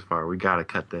pass so far, we got to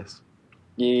cut this.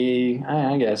 Yeah,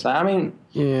 I guess. I mean...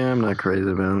 Yeah, I'm not crazy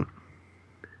about it.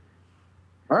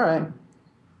 All right.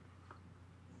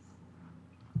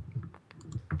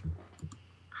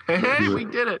 Hey, we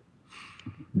did it.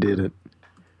 Did it.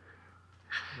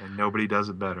 And nobody does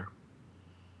it better.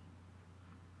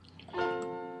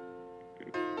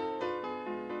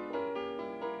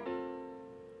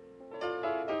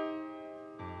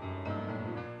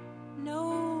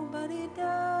 Nobody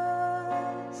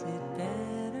does it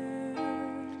better.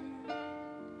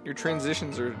 Your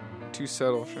transitions are too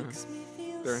subtle, Sean.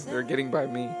 They're getting by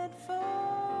me.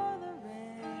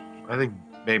 I think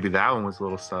maybe that one was a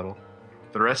little subtle.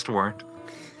 The rest weren't.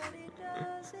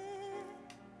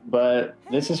 But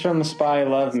this is from The Spy Who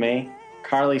Loved Me.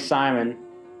 Carly Simon.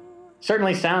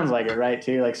 Certainly sounds like it, right,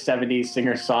 too? Like 70s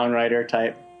singer-songwriter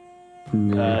type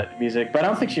music. But I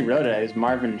don't think she wrote it. It was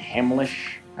Marvin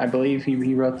Hamlish, I believe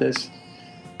he wrote this.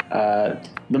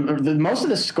 Most of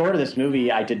the score to this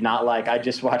movie I did not like. I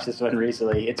just watched this one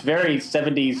recently. It's very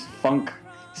 70s funk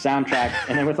soundtrack,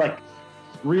 and then with like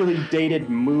really dated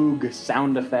Moog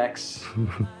sound effects.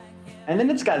 And then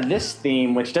it's got this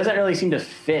theme, which doesn't really seem to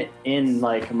fit in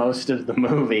like most of the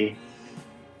movie.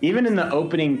 Even in the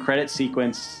opening credit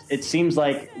sequence, it seems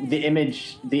like the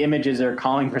images are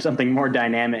calling for something more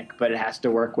dynamic, but it has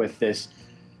to work with this.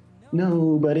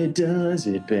 Nobody does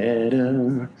it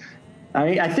better. I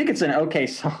mean, I think it's an okay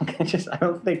song. I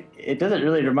don't think it doesn't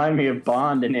really remind me of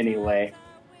Bond in any way.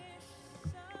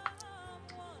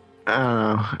 I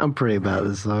don't know. I'm pretty about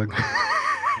this song.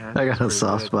 Yeah, I got a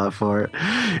soft spot for it.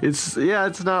 It's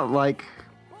not like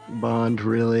Bond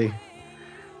really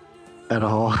at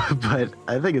all, but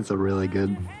I think it's a really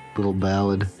good little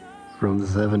ballad from the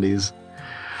 70s.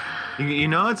 You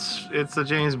know, it's a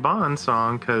James Bond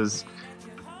song because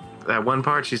that one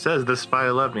part she says, "The Spy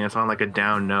Who Loved Me," it's on like a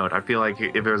down note. I feel like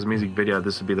if there was a music video,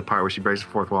 this would be the part where she breaks the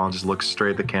fourth wall and just looks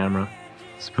straight at the camera.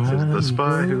 Says, "The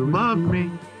spy who loved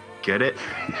me." Get it?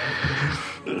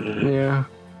 Yeah.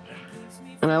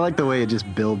 And I like the way it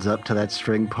just builds up to that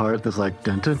string part that's like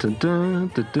dun dun dun dun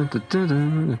dun dun dun dun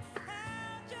dun.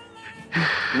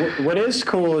 What is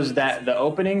cool is that the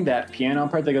opening, that piano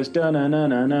part that goes dun dun dun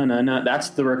dun dun dun dun,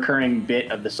 that's the recurring bit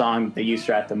of the song that they use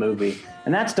throughout the movie,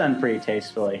 and that's done pretty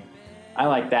tastefully. I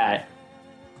like that.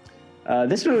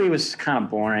 This movie was kind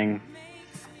of boring.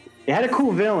 It had a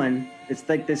cool villain. It's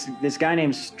like this guy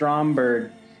named Stromberg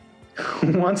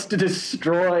who wants to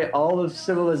destroy all of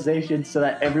civilization so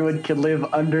that everyone can live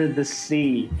under the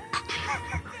sea.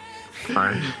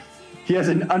 Fine. He has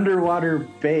an underwater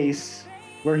base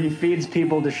where he feeds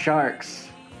people to sharks.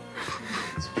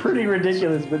 It's pretty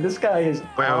ridiculous, but this guy is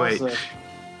awesome. Wait.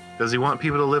 Does he want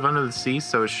people to live under the sea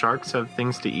so sharks have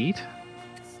things to eat?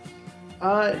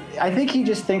 I think he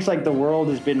just thinks like the world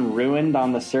has been ruined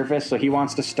on the surface, so he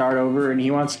wants to start over and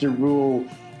he wants to rule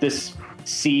this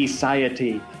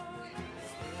society.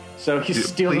 So he's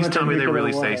stealing. Please the tell me they nuclear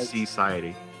really say warheads.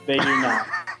 society. They do not.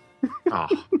 Oh,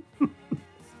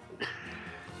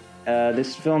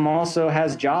 This film also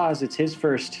has Jaws. It's his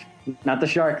first, not the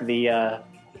shark, the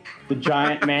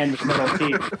giant man with metal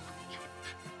teeth.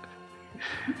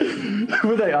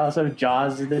 Would they also have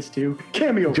Jaws in this too?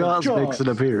 Cameo. Jaws makes an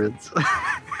appearance.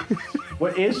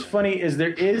 What is funny is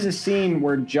there is a scene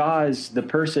where Jaws, the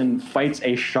person, fights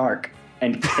a shark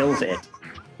and kills it.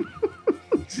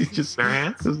 He just Bare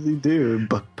hands? What does he do?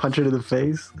 Punch it in the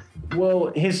face?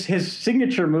 Well, his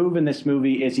signature move in this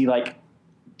movie is he like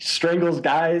strangles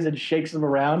guys and shakes them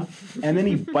around, and then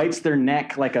he bites their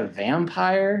neck like a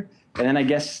vampire. And then I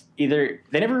guess either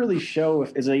they never really show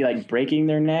if is he like breaking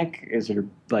their neck, is there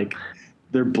like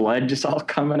their blood just all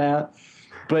coming out.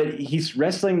 But he's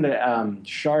wrestling the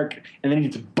shark, and then he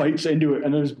just bites into it,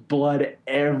 and there's blood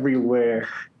everywhere,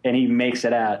 and he makes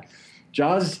it out.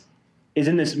 Jaws is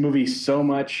in this movie so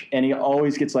much, and he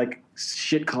always gets like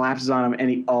shit collapses on him, and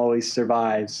he always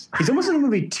survives. He's almost in the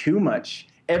movie too much.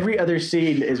 Every other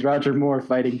scene is Roger Moore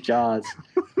fighting Jaws,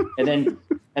 and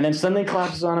then something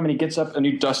collapses on him, and he gets up and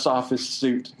he dusts off his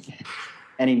suit,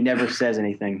 and he never says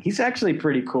anything. He's actually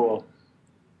pretty cool.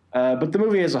 But the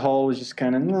movie as a whole was just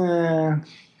kind of,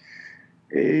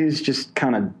 it's just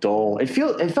kind of dull. It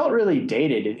felt really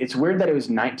dated. It's weird that it was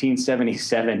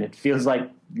 1977. It feels like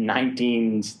mid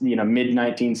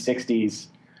 1960s.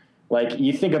 Like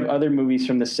you think of other movies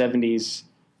from the 70s,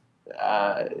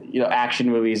 action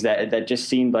movies that just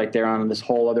seemed like they're on this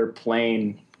whole other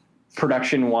plane,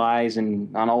 production wise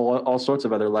and on all sorts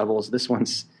of other levels. This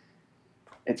one's,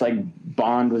 it's like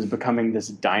Bond was becoming this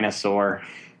dinosaur.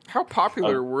 How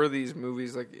popular were these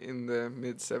movies like in the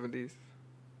mid 70s?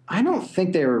 I don't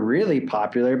think they were really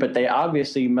popular, but they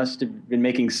obviously must have been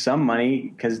making some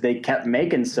money because they kept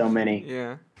making so many.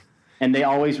 Yeah. And they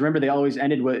always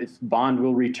ended with Bond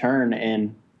will return.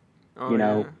 And, I mean, they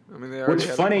already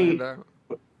had it planned out.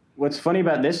 What's funny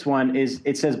about this one is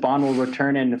it says Bond will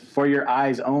return in For Your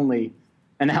Eyes Only.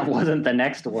 And that wasn't the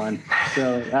next one.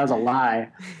 So that was a lie.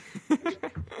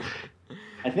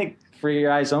 I think For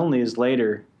Your Eyes Only is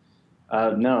later.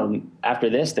 No, after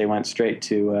this, they went straight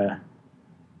to,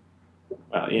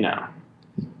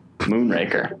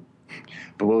 Moonraker.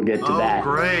 But we'll get to that. Oh,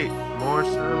 great. More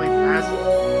Shirley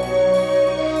Bassey.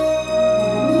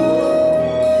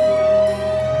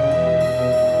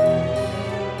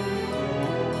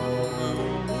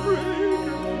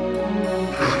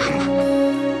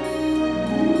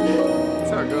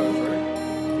 That's how it goes, right?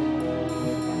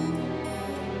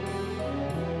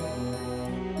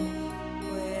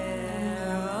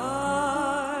 Where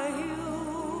are you?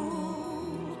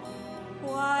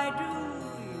 Why do you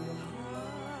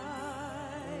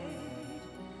hide?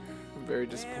 I'm very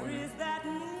disappointed. Is that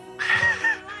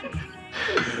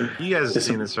You guys have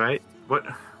seen this, right? What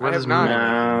I is have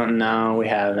not. No, we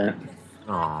haven't.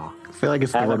 Aw. I feel like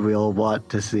it's the one we all want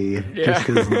to see. Just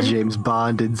because James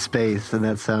Bond in space, and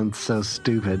that sounds so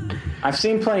stupid. I've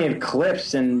seen plenty of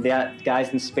clips and that guys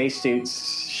in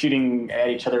spacesuits shooting at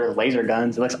each other with laser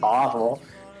guns. It looks awful.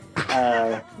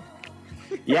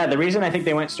 Yeah, the reason I think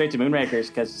they went straight to Moonraker is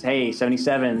because, hey,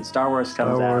 77, Star Wars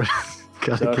comes out.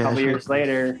 So a couple years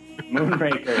later,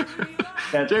 Moonraker.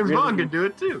 James Bond can do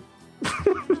it too.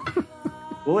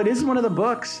 Well, it is one of the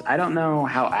books. I don't know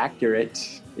how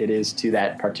accurate it is to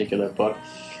that particular book.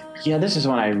 Yeah, this is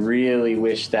one I really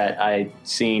wish that I'd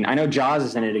seen. I know Jaws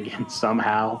is in it again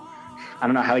somehow. I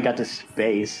don't know how he got to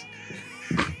space.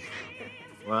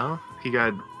 Well, he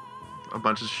got a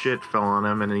bunch of shit fell on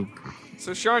him, and he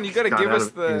So Sean, you got to got give out us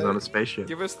of, he was on a spaceship.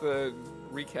 give us the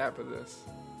recap of this.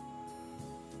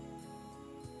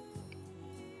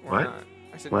 Or What?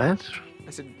 not? What?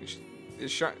 I said,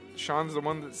 is Sean's the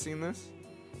one that's seen this?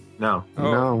 No.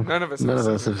 Oh, No, none of us. none of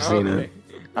us have seen it.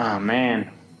 Oh,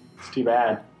 man. It's too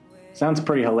bad. Sounds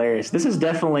pretty hilarious. This is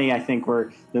definitely, I think,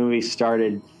 where the movie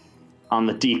started on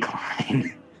the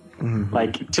decline.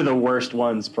 Like, to the worst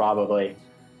ones, probably.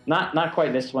 Not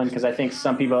quite this one, because I think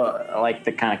some people like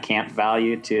the kind of camp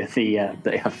value to the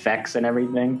effects and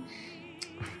everything.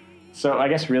 So I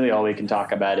guess really all we can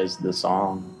talk about is the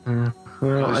song.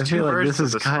 Well, I There's two feel like versions this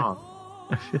is of the kind.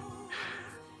 song.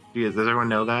 Does everyone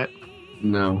know that?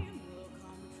 No.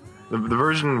 The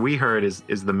version we heard is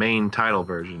the main title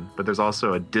version, but there's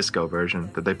also a disco version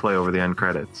that they play over the end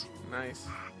credits. Nice.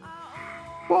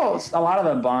 Well, a lot of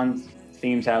the Bond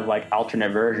themes have, like,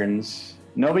 alternate versions.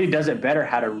 Nobody does it better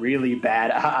had a really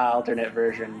bad alternate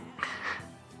version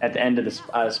at the end of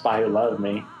the Spy Who Loved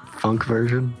Me. Funk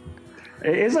version?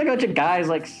 It's like a bunch of guys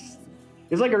like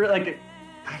it's like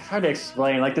it's hard to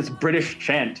explain, like this British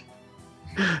chant.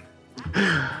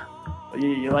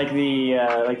 You like the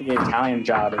Italian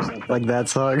Job or something. Like that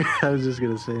song. I was just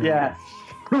gonna say. Yeah.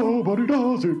 Nobody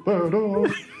does it better.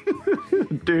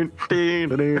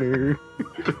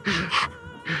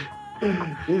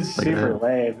 It's super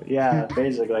lame. Yeah,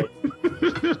 basically.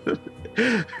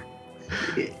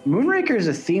 Moonraker is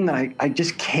a theme that I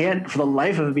just can't for the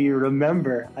life of me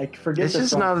remember. I forget. It's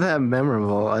just not that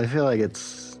memorable. I feel like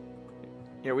it's.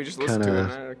 Yeah, we just listened to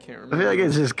it. And I can't remember. I feel like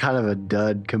it's just kind of a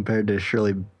dud compared to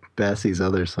Shirley Bassey's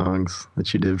other songs that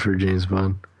she did for James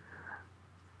Bond.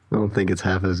 I don't think it's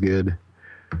half as good.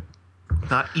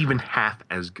 Not even half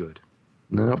as good.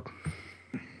 Nope.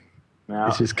 No.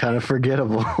 It's just kind of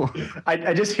forgettable.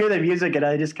 I just hear the music and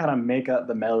I just kind of make up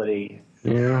the melody.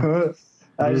 Yeah.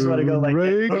 I just want to go like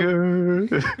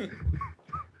Moonraker.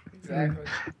 Exactly.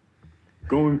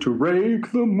 Going to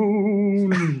rake the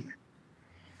moon,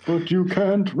 but you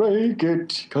can't rake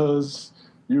it because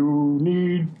you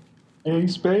need a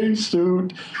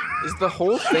spacesuit. Is the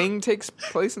whole thing takes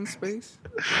place in space?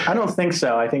 I don't think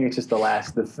so. I think it's just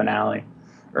the finale,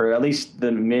 or at least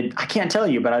the mid. I can't tell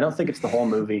you, but I don't think it's the whole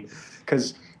movie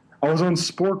because I was on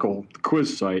Sporkle, the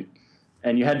quiz site,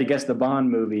 and you had to guess the Bond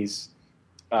movies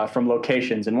from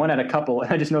locations, and one had a couple.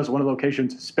 And I just noticed one of the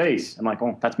locations, space. I'm like,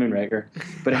 oh, that's Moonraker,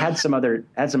 but it had some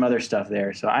other stuff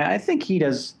there. So I think he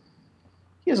has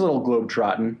a little globe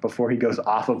trotting before he goes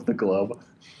off of the globe.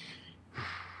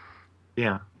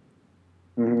 Yeah.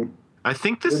 Mm-hmm. I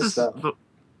think this is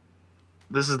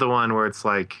the one where it's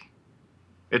like,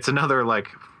 it's another like,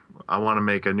 I want to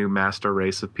make a new master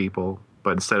race of people,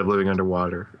 but instead of living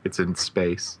underwater, it's in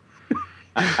space.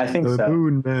 I think The so.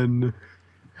 Moon Men.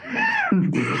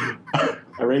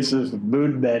 A race of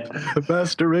moon men. The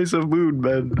master race of Moon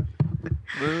Men.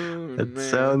 Moon That Man.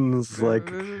 sounds like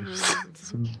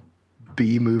some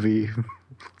B-movie,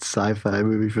 sci-fi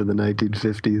movie for the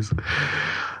 1950s.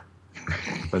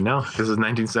 But no, this is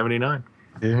 1979.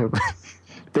 Yeah.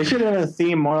 They should have a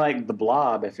theme more like The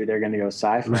Blob if they're going to go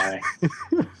sci-fi.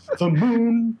 The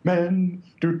Moon Men,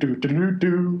 do do do do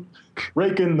do,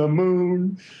 raking the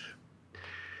moon.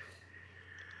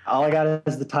 All I got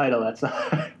is the title. That's all.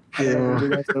 Yeah.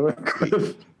 That's to work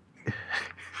with.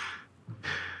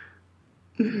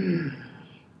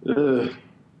 Ugh.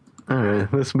 All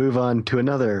right, let's move on to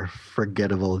another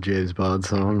forgettable James Bond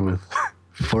song with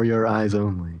 "For Your Eyes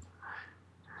Only."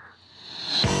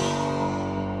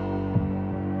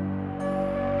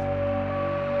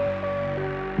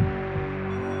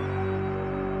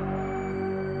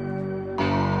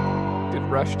 Did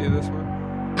Rush do this one?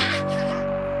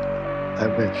 I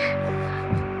wish.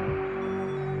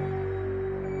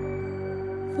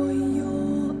 For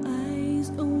your eyes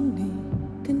only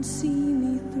can see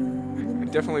me through I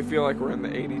definitely feel like we're in the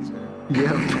 80s now.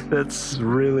 Yep, that's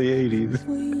really 80s.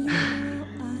 For your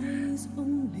eyes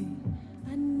only,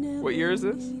 I never What year is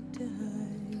this? need to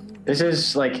hide. This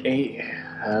is like 80s.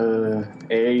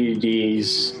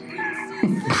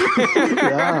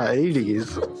 Yeah,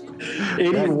 80s.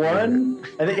 81?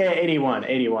 I think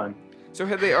 81. So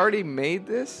had they already made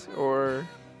this, or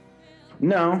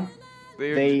No,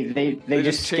 they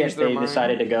just changed their they mind?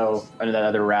 decided to go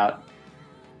another route.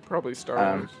 Probably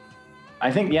Star Wars?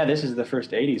 I think, yeah, this is the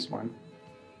first 80s one.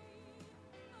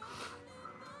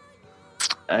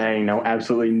 I know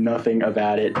absolutely nothing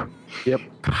about it. Yep,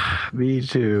 me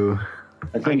too.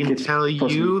 I think can it's tell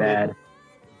supposed to you be that- bad.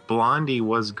 Blondie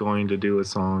was going to do a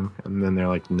song, and then they're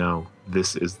like, no,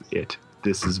 this is it.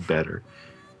 This is better.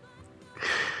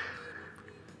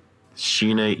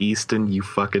 Sheena Easton, you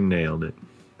fucking nailed it.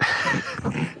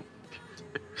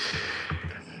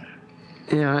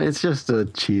 Yeah, it's just a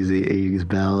cheesy 80s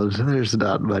ballad. There's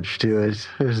not much to it.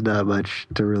 There's not much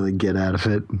to really get out of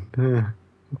it.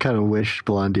 Kind of wish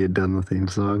Blondie had done the theme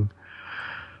song.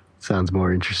 Sounds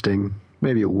more interesting.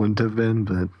 Maybe it wouldn't have been,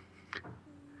 but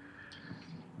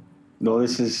No,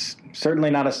 this is certainly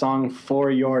not a song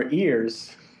for your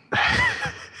ears.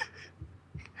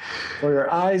 For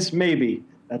your eyes, maybe.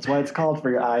 That's why it's called For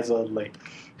Your Eyes Only.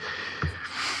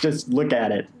 Just look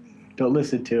at it. Don't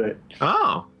listen to it.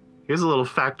 Oh, here's a little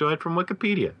factoid from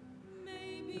Wikipedia.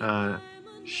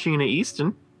 Sheena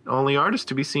Easton, only artist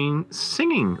to be seen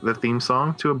singing the theme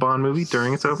song to a Bond movie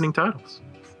during its opening titles.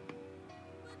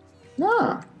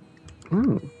 Ah.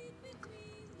 Now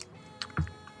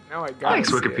I got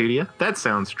Thanks, Wikipedia. That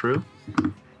sounds true.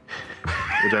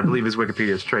 Which I believe is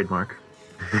Wikipedia's trademark.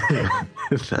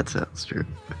 that sounds true.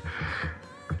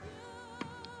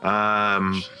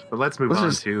 But let's move Let's on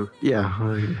just- to Yeah.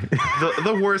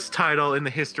 the worst title in the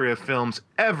history of films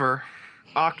ever,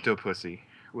 Octopussy,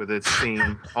 with its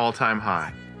theme All Time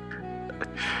High.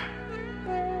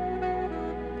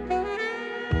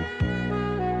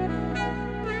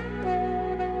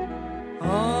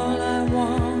 All I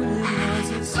wanted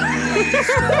was a sweet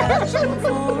distraction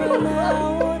for an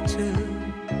hour or two.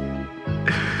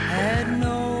 Had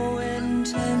no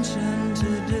intention to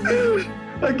do.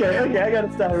 Okay, I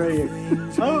gotta stop right here.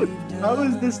 How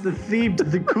is this the theme to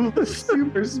the coolest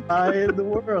super spy in the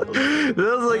world? It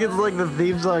sounds like it's like the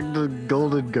theme song to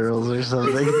Golden Girls or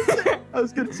something. I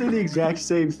was gonna say the exact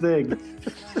same thing.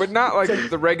 But not like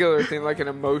the regular thing, like an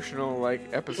emotional like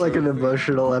episode. Like an thing.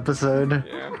 emotional episode.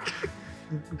 Yeah.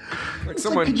 Like It's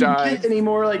someone like, could you died. get any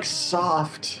more like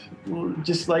soft,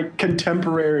 just like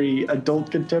contemporary,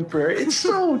 adult contemporary? It's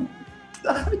so.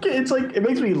 It's like it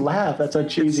makes me laugh. That's how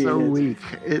It's cheesy so it is. weak.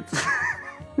 It's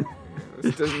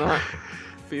This does not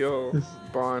feel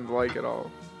Bond-like at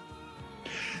all.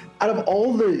 Out of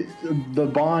all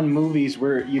the Bond movies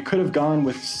where you could have gone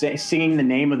with singing the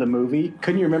name of the movie,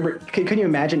 couldn't you remember? Couldn't you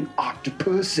imagine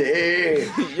Octopussy?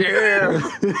 Yeah.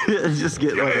 just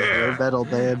get like a hair metal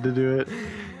band to do it.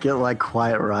 Get like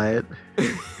Quiet Riot.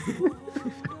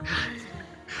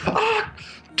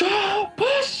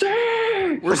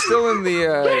 Octopussy! We're still in the.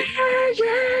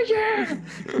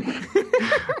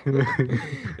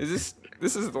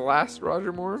 This is the last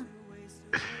Roger Moore?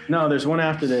 No, there's one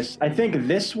after this. I think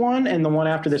this one and the one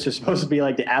after this are supposed to be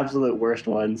like the absolute worst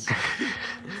ones.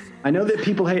 I know that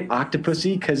people hate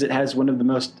Octopussy because it has one of the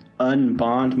most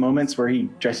un-Bond moments where he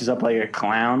dresses up like a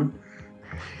clown.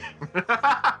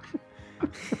 I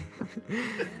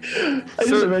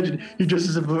just imagine he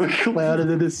dresses up like a clown and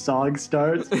then this song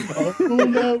starts.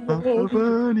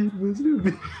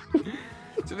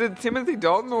 So did Timothy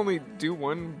Dalton only do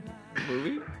one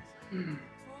movie?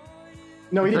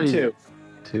 No, he did two.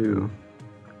 Two.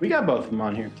 We got both of them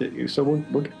on here too, so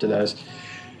we'll get to those.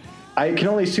 I can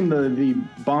only assume the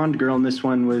Bond girl in this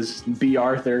one was B.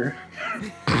 Arthur.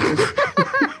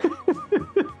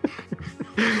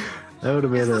 That would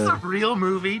have been Is this a real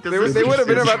movie? They would have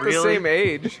been about the same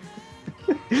age.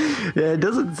 Yeah, it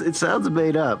doesn't. It sounds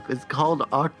made up. It's called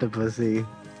Octopussy.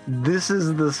 This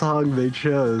is the song they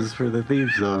chose for the theme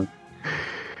song.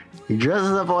 He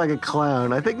dresses up like a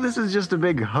clown. I think this is just a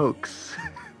big hoax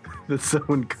that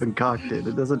someone concocted.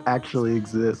 It doesn't actually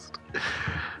exist.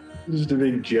 Just a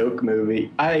big joke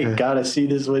movie. I gotta see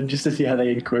this one just to see how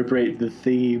they incorporate the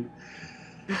theme.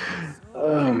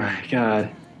 Oh my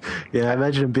god. Yeah, I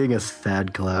imagine him being a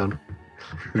sad clown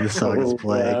when the song is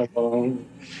playing. Wow.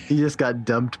 He just got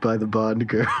dumped by the Bond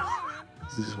girl.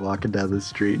 He's just walking down the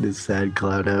street in his sad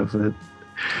clown outfit.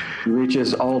 He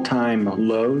reaches all-time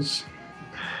lows.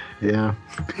 Yeah.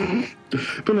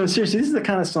 But no, seriously, this is the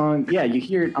kind of song, yeah, you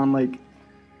hear it on like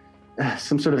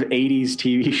some sort of 80s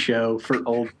TV show for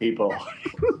old people.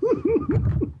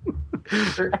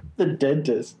 Or at the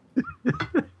dentist.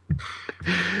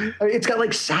 I mean, it's got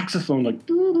like saxophone, like.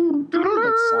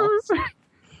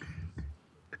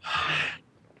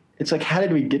 It's like, how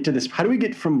did we get to this? How do we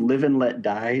get from Live and Let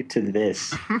Die to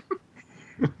this?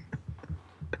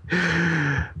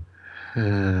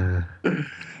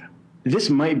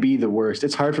 This might be the worst.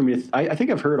 It's hard for me to. I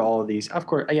think I've heard all of these. Of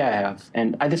course, yeah, I have,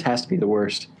 and this has to be the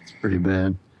worst. It's pretty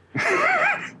bad.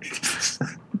 It's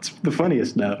the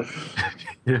funniest now.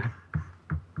 Yeah.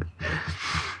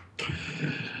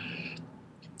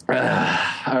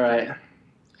 All right.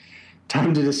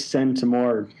 Time to descend to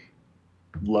more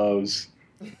lows.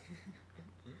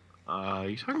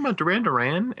 You talking about Duran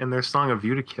Duran and their song "A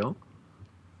View to Kill"?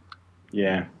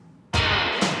 Yeah.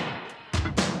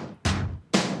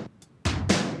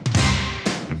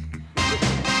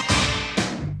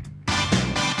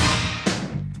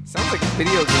 Sounds like a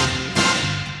video game.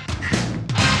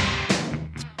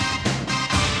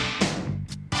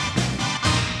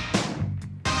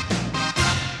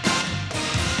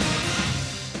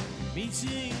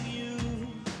 Meeting you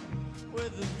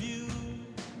with a view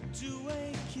to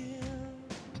a kill.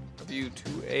 A View to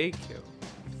a Kill.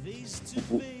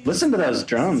 Listen to those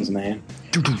drums, man.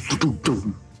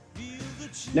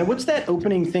 Now, what's that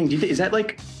opening thing? Do you think is that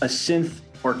like a synth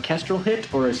orchestral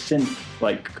hit or a synth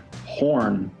like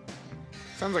horn?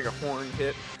 Sounds like a horn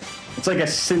hit. It's like a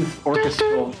synth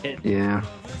orchestral hit. Yeah.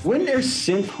 When are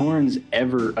synth horns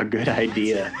ever a good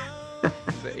idea? The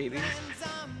 80s.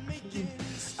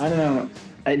 I don't know.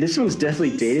 This one's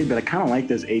definitely dated, but I kind of like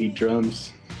those 80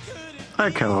 drums. I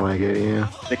kind of like it,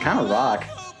 yeah. They kind of rock.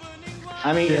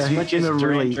 I mean, Yeah, as much in as a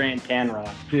Duran really- Duran can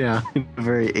rock. Yeah, in a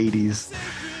very 80s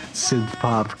synth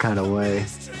pop kind of way.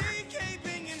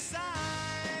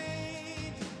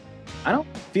 I don't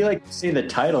feel like you say the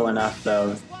title enough,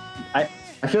 though.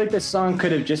 I feel like this song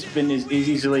could have just been as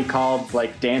easily called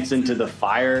like "Dance into the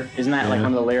Fire." Isn't that like Yeah.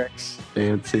 one of the lyrics?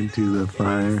 Dance into the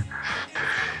fire.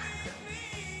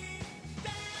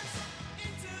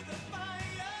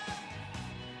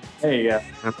 There you go.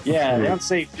 Yeah, they don't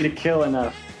say "to kill"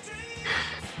 enough.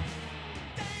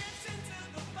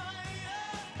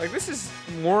 Like, this is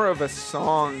more of a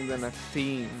song than a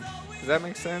theme. Does that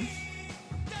make sense?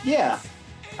 Yeah,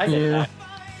 I get Yeah. that.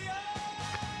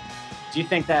 Do you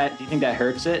think that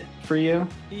hurts it for you?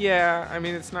 Yeah, I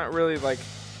mean, it's not really like...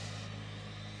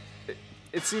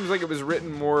 It seems like it was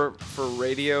written more for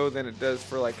radio than it does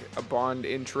for, like, a Bond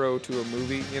intro to a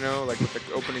movie, you know? Like, with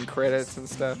the opening credits and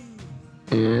stuff.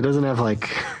 Yeah, it doesn't have like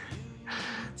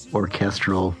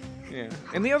orchestral Yeah.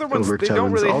 And the other ones, they overtones.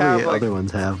 don't really All have, the like... other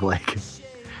ones have like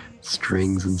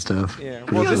strings and stuff. Yeah,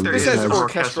 But well, this this, one this just has has-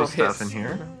 orchestral stuff hits in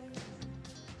here.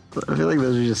 I feel like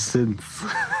those are just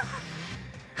synths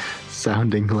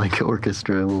sounding like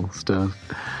orchestral stuff.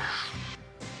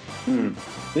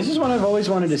 This is one I've always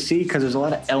wanted to see because there's a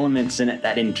lot of elements in it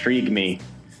that intrigue me.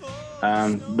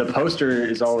 The poster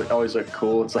is always look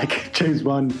cool. It's like James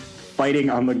Bond fighting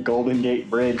on the Golden Gate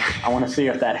Bridge. I want to see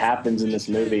if that happens in this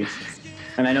movie.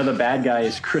 And I know the bad guy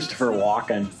is Christopher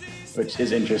Walken, which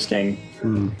is interesting.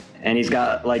 And he's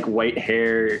got like white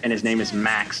hair, and his name is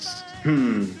Max.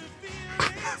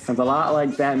 Sounds a lot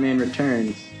like Batman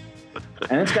Returns.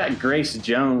 And it's got Grace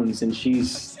Jones, and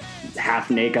she's half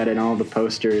naked in all the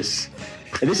posters.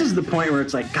 And this is the point where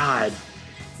it's like, God,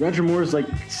 Roger Moore's like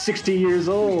 60 years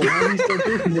old. How is he still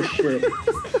doing this shit?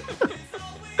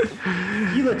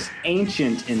 He looks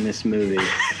ancient in this movie.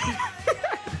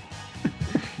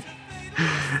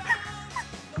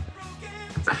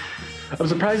 I'm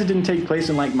surprised it didn't take place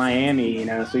in like Miami, you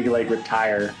know, so he could like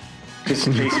retire, just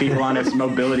chase people on his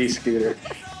mobility scooter.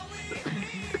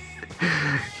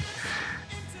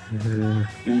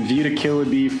 View to Kill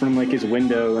would be from like his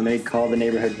window, and they'd call the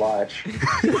neighborhood watch.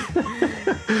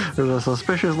 There's a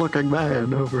suspicious looking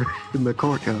man over in the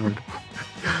courtyard.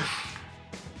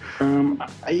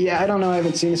 Yeah, I don't know. I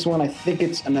haven't seen this one. I think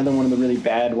it's another one of the really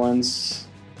bad ones.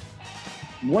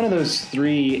 One of those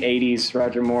 3 80s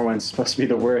Roger Moore ones is supposed to be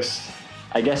the worst.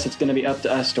 I guess it's going to be up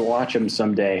to us to watch them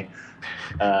someday.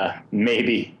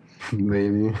 Maybe.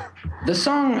 Maybe. The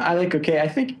song I like. Okay, I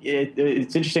think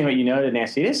it's interesting what you noted,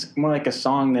 Nancy. It is more like a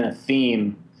song than a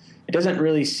theme. It doesn't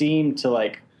really seem to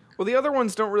like. Well, the other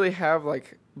ones don't really have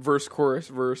like verse,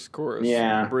 chorus,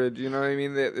 Yeah. bridge. You know what I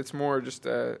mean? It's more just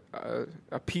a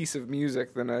piece of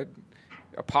music than a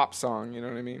pop song. You know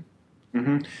what I mean?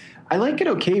 Mm-hmm. I like it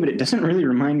okay, but it doesn't really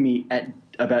remind me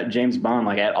about James Bond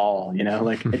like at all. You know,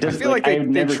 like it doesn't. I feel like they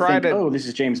never try think, to. oh, this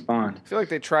is James Bond. I feel like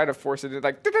they try to force it in,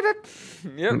 like, da-da-da.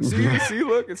 Yep, see,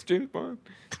 look, it's James Bond.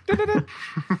 Da-da-da.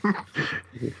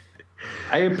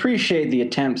 I appreciate the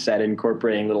attempts at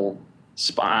incorporating little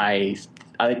spy,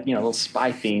 little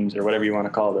spy themes or whatever you want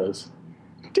to call those.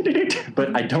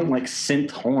 But I don't like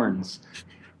synth horns.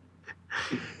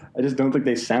 I just don't think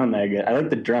they sound that good. I like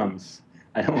the drums.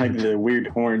 I don't like the weird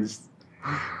horns.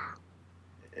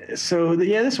 So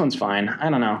yeah, this one's fine. I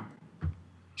don't know.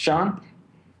 Sean?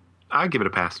 I'd give it a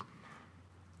pass.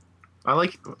 I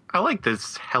like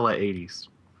this hella 80s.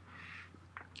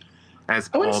 As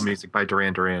all music by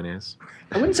Duran Duran is.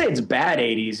 I wouldn't say it's bad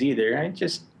 80s either. It's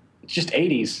just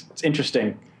 80s. It's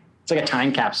interesting. It's like a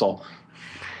time capsule.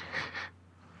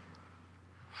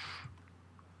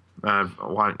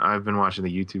 I've been watching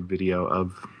the YouTube video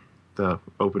of the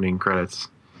opening credits.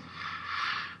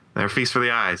 They're a feast for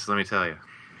the eyes, let me tell you.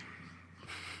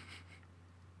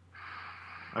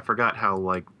 I forgot how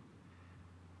like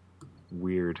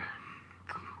weird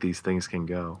these things can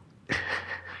go.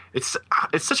 It's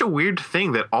such a weird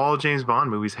thing that all James Bond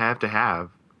movies have to have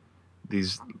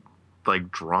these like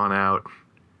drawn out,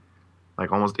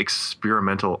 like almost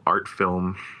experimental art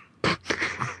film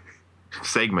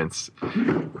segments.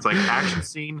 It's like action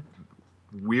scene,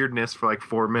 weirdness for like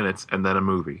 4 minutes, and then a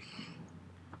movie.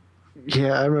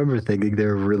 Yeah, I remember thinking they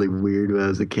were really weird when I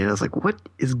was a kid. I was like, what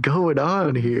is going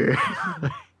on here?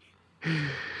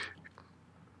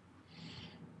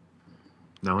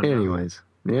 No one knows. Anyways,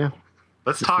 yeah.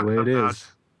 Let's Just talk the way it about is.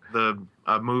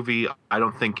 a movie I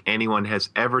don't think anyone has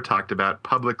ever talked about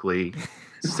publicly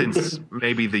since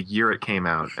maybe the year it came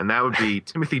out, and that would be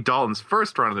Timothy Dalton's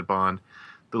first run at Bond,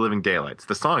 The Living Daylights.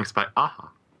 The song's by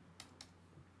Aha.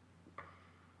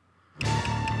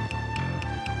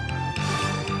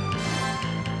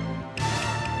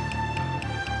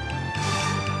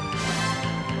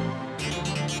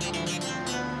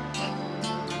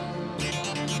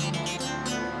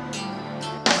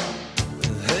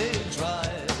 Hey,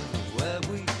 drive where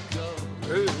we go.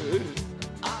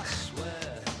 I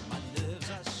swear my nerves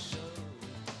are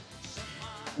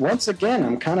once again,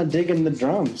 I'm kind of digging the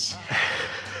drums.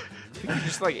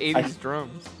 Just like 80s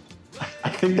drums. I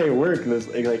think they work. This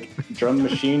like drum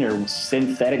machine or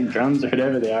synthetic drums or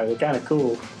whatever they are. They're kind of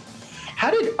cool. How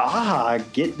did Aha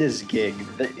get this gig?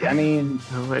 I mean,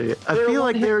 I feel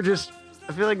like they were just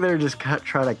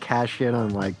trying to cash in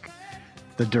on like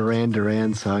the Duran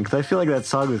Duran song, because I feel like that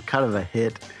song was kind of a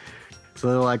hit. So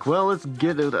they're like, well, let's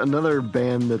get another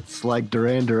band that's like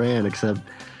Duran Duran, except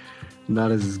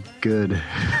not as good.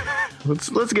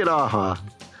 let's get Aha.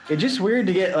 It's just weird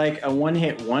to get like a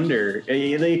one-hit wonder.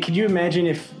 Like, could you imagine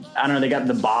if, I don't know, they got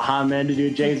the Baja Men to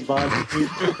do James Bond?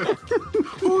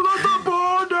 Who let the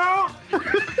ball down?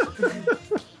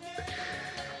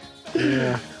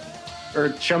 Yeah. Or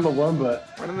Chumbawamba.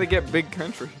 Why don't they get Big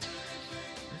Country?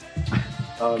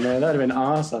 Oh man, that'd have been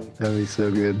awesome. That'd be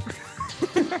so good.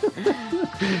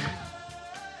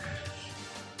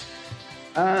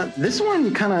 This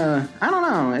one kind of, I don't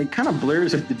know, it kind of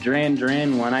blurs with the Duran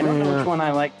Duran one. I don't know which one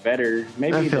I like better.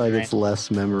 Maybe I feel like Duran. it's less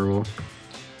memorable.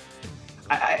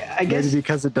 I guess maybe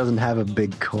because it doesn't have a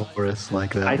big chorus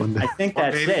like that one. I think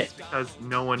that's Maybe it. it's because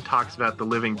no one talks about the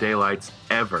Living Daylights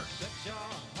ever.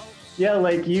 Yeah,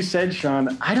 like you said,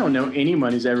 Sean, I don't know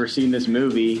anyone who's ever seen this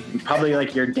movie. Probably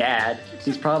like your dad.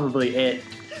 He's probably it.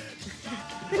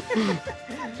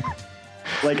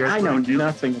 Like, I know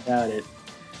nothing about it.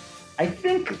 I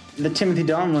think the Timothy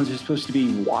Dalton ones are supposed to be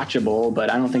watchable, but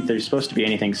I don't think they're supposed to be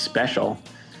anything special.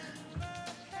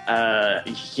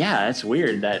 Yeah, it's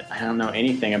weird that I don't know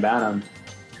anything about him.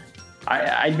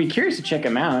 I'd be curious to check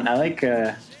him out. I like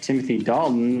Timothy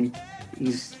Dalton.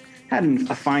 He's had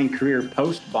a fine career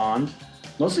post-Bond,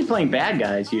 mostly playing bad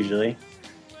guys usually,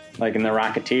 like in The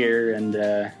Rocketeer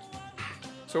and.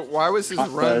 So why was his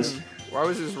Hot run? Fuzz. Why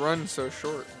was his run so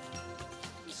short?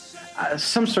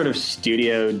 Some sort of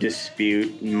studio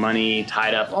dispute, money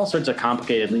tied up, all sorts of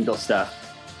complicated legal stuff.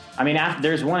 I mean,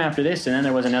 there's one after this, and then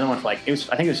there was another one for like I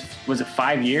think it was it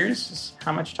 5 years?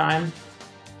 How much time?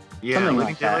 Yeah, Something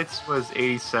Living like that. Daylights was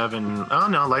 87. Oh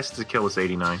no, License to Kill was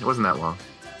 89. It wasn't that long.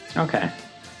 Okay.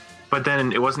 But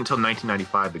then it wasn't until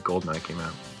 1995 that Goldeneye came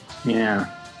out. Yeah.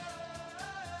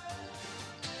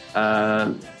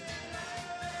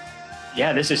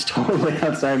 Yeah, this is totally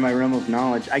outside my realm of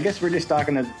knowledge. I guess we're just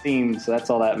talking to the theme, so that's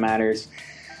all that matters.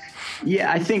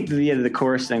 Yeah, I think the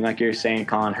chorus thing, like you're saying,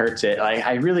 Colin, hurts it.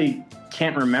 I really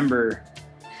can't remember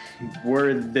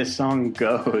where this song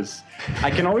goes.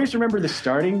 I can always remember the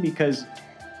starting because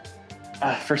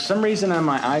for some reason on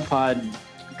my iPod,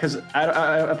 because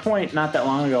at a point not that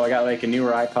long ago, I got like a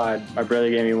newer iPod. My brother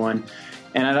gave me one.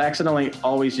 And I'd accidentally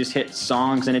always just hit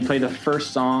songs, and it'd play the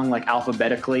first song like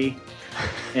alphabetically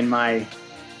in my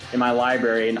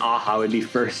library, and Aha would be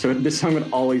first. So this song would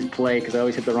always play because I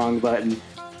always hit the wrong button.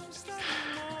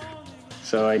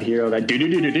 So I'd hear all that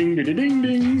do-do-do-do-ding,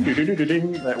 do-do-ding-ding,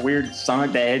 do-do-do-do-ding, that weird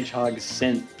Sonic the Hedgehog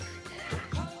synth.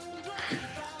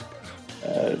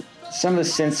 Some of the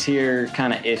synths here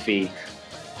kind of iffy.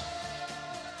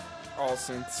 All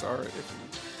synths are iffy.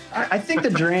 I think the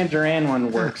Duran Duran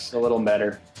one works a little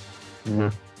better.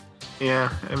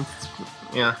 Yeah,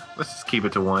 let's just keep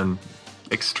it to one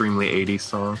extremely 80s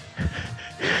song.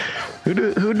 Who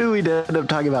do we end up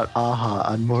talking about Aha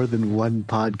on more than one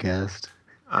podcast?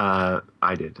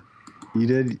 I did. You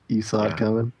did? You saw it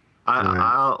coming?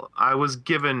 I was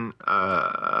given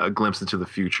a glimpse into the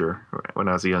future when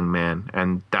I was a young man,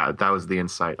 and that was the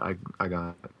insight I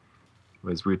got.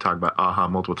 Was we would talk about Aha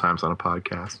multiple times on a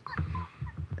podcast.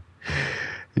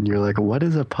 And you're like, what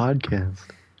is a podcast?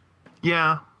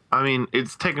 Yeah, I mean,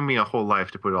 it's taken me a whole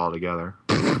life to put it all together.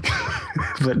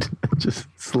 But just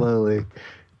slowly,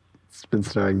 it's been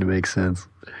starting to make sense.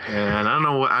 And I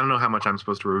don't know how much I'm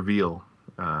supposed to reveal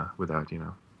without,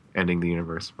 ending the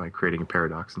universe by creating a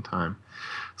paradox in time.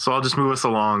 So I'll just move us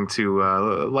along to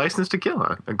License to Kill,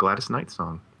 a Gladys Knight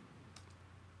song.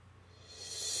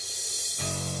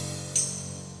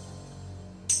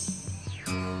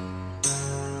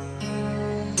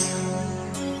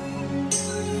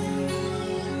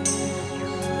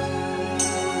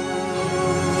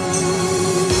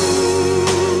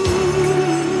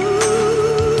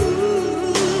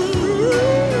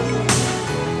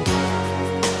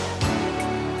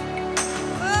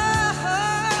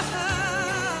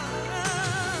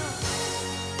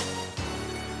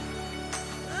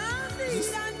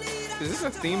 Is this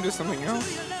a theme to something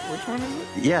else? Which one is it?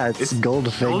 Yeah, it's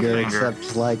Goldfinger, Goldfinger.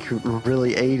 except like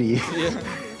really 80. Yeah.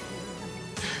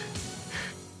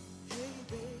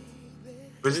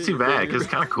 Which is too bad, because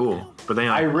it's kind of cool. But then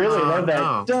you're I like, really oh, love that.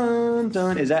 no. Dun,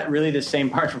 dun. Is that really the same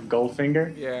part from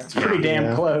Goldfinger? Yeah. It's pretty Yeah.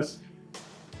 damn close.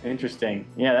 Interesting.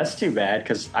 Yeah, that's too bad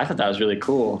because I thought that was really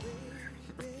cool.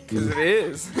 Because it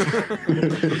is.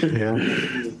 Yeah.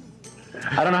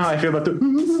 I don't know how I feel about the.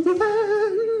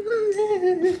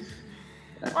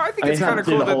 Well, I think I mean, it's kind not of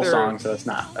through cool the that whole they're. song, so it's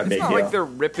not a It's big not deal. like they're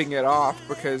ripping it off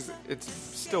because it's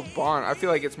still Bond. I feel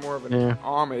like it's more of an Yeah.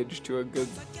 homage to a good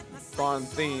Bond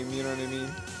theme. You know what I mean?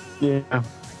 Yeah.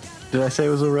 Did I say it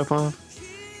was a ripoff?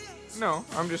 No,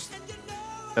 I'm just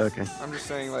Okay.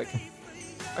 saying like,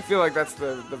 I feel like that's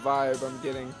the vibe I'm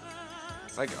getting.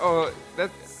 Like, oh,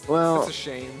 that's Well, a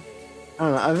shame. I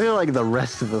don't know. I feel like the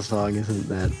rest of the song isn't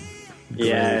that.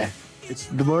 Yeah. great. It's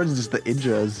the more just the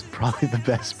intro is probably the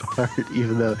best part,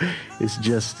 even though it's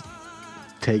just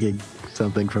taking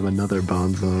something from another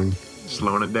Bond song,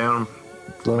 Slowing it down.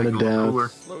 slowing Make it a little down, cooler.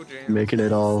 Slow jam. making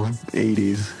it all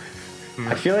 80s.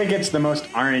 I feel like it's the most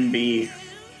R&B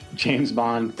James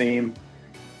Bond theme,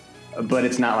 but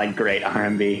it's not like great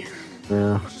R&B.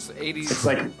 Yeah. It's just 80s. It's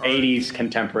like 80s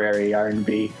contemporary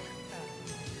R&B.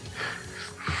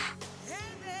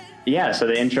 Yeah, so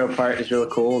the intro part is really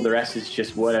cool. The rest is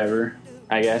just whatever,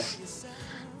 I guess.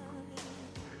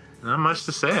 Not much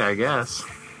to say, I guess.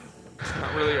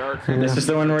 Not really art. This is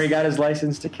the one where he got his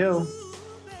license to kill.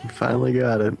 Finally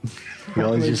got it. He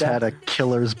always just got had a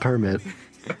killer's permit.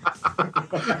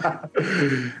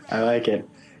 I like it.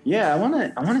 Yeah, I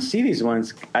want to see these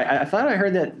ones. I thought I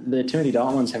heard that the Timothy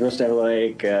Dalton ones have supposed to have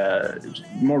like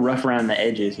more rough around the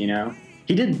edges. You know,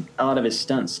 he did a lot of his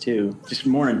stunts too, just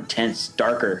more intense,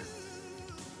 darker.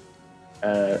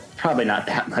 Probably not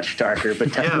that much darker, but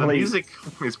Yeah, the definitely. music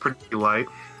is pretty light.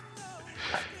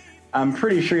 I'm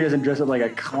pretty sure he doesn't dress up like a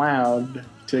clown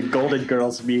to Golden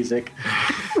Girls music.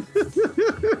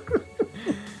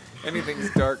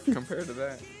 Anything's dark compared to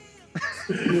that.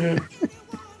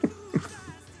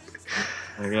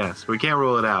 I guess. We can't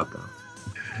rule it out,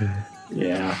 though.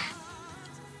 Yeah.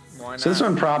 Why not? So this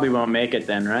one probably won't make it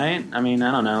then, right? I mean,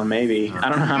 I don't know. Maybe. I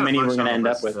don't know how many we're going to end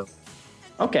up with.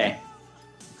 Okay.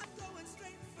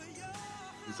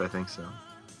 I think so.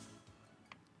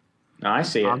 No, I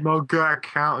see it. I'm no good at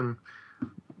counting.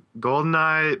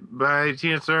 Goldeneye by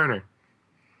Tina Turner.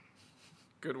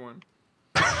 Good one.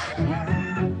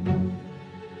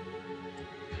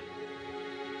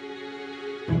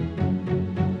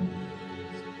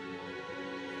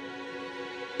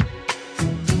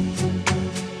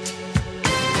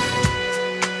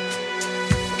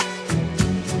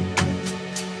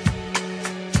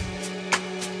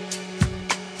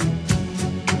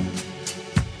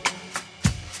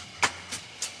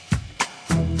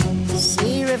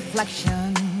 See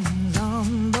reflections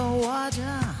on the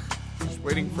water. Just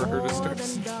waiting for her to start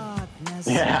singing.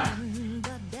 Yeah.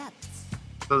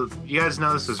 So you guys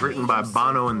know this was written by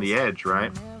Bono and The Edge,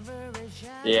 right?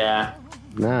 Yeah.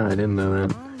 No, I didn't know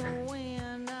that.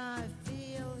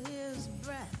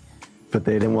 But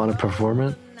they didn't want to perform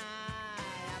it?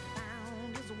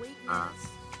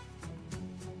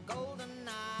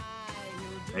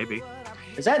 Maybe.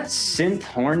 Is that synth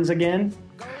horns again?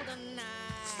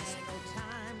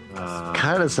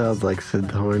 Kind of sounds like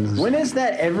synth horns. When is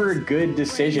that ever a good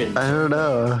decision? I don't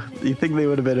know. You think they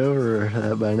would have been over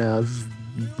that by now? This is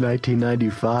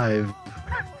 1995.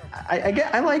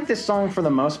 I like this song for the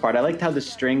most part. I liked how the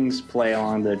strings play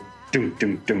along the doom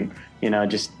doom doom. You know,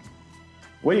 just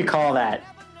what do you call that?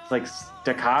 It's like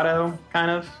staccato,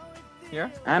 kind of. Yeah.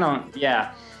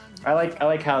 Yeah. I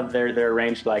like how they're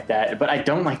arranged like that, but I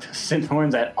don't like the synth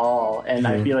horns at all, and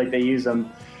I feel like they use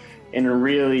them in a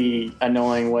really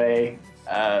annoying way.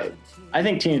 I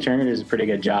think Tina Turner does a pretty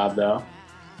good job, though.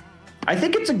 I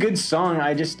think it's a good song.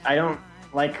 I don't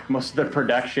like most of the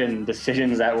production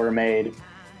decisions that were made.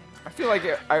 I feel like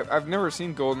I've never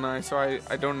seen Goldeneye, so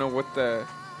I don't know what the.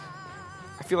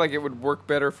 I feel like it would work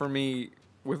better for me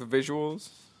with visuals.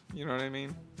 You know what I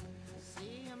mean?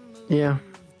 Yeah.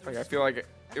 Like I feel like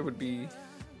it would be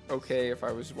okay if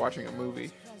I was watching a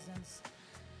movie,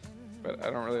 but I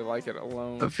don't really like it I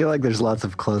alone. feel like there's lots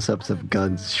of close-ups of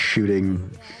guns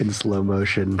shooting in slow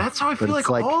motion. That's how I but feel it's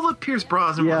like all the Pierce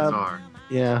Brosnan Yeah. ones are.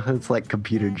 Yeah, it's like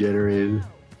computer generated.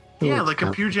 Yeah, Looks like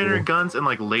computer kinda generated cool. guns and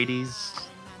like ladies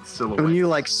silhouettes. When you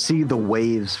like see the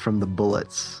waves from the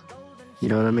bullets, you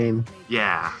know what I mean?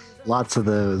 Yeah, Lots of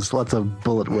those, lots of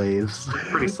bullet waves.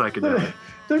 pretty psychedelic.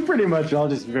 They're pretty much all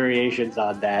just variations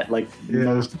on that, like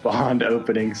most Bond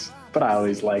openings. But I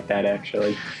always like that,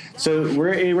 actually. So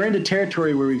we're into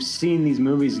territory where we've seen these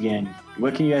movies again.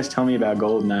 What can you guys tell me about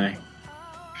Goldeneye?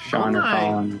 Sean or Goldeneye.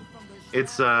 Colin?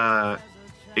 It's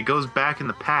it goes back in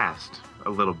the past a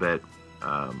little bit.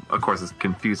 Of course, it's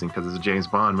confusing because it's a James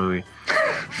Bond movie,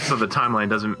 so the timeline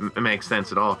doesn't make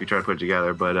sense at all if you try to put it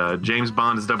together. But James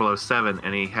Bond is 007,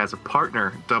 and he has a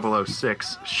partner,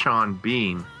 006, Sean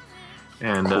Bean,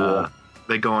 and Cool.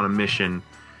 they go on a mission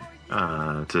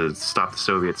to stop the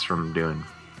Soviets from doing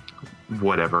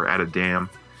whatever at a dam.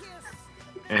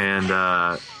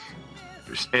 And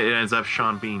it ends up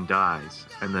Sean Bean dies.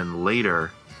 And then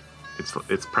later,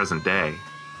 it's present day.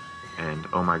 And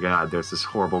oh my God, there's this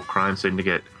horrible crime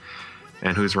syndicate.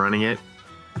 And who's running it?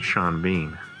 Sean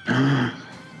Bean.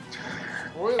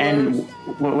 And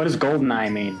what does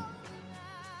GoldenEye mean?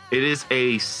 It is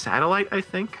a satellite, I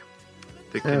think,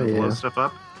 that can blow stuff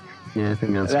up. Yeah, I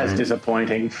think that's That's right.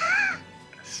 disappointing.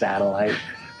 Satellite.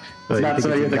 Oh, you not think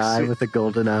somebody it's a with a guy suit? with a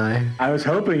golden eye? I was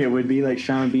hoping it would be like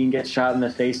Sean Bean gets shot in the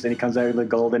face and he comes out with a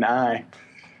golden eye.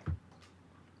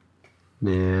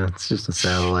 Yeah, it's just a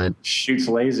satellite. Shoots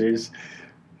lasers.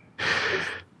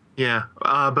 Yeah,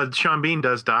 but Sean Bean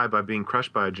does die by being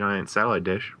crushed by a giant satellite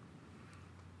dish.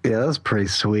 Yeah, that's pretty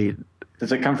sweet.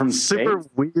 Does it come from Super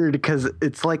space? weird because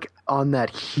it's like on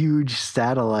that huge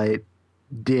satellite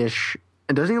dish,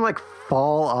 and doesn't he like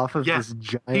fall off of this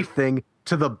giant thing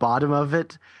to the bottom of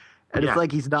it? And it's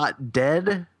like he's not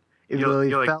dead, even though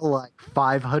he fell like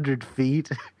 500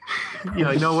 feet. You're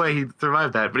like, no way he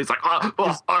survived that, but he's like,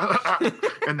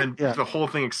 and then the whole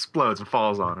thing explodes and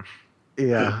falls on him.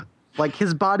 Yeah, like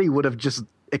his body would have just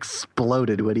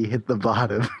exploded when he hit the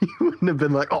bottom. He wouldn't have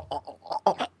been like,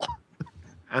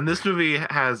 And this movie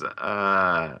has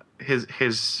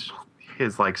his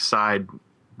like side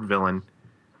villain,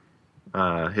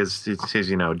 his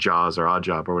Jaws or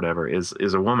Oddjob or whatever is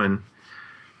a woman.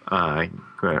 I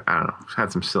don't know,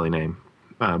 had some silly name,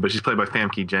 but she's played by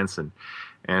Famke Jensen,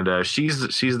 and she's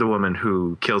the woman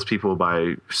who kills people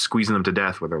by squeezing them to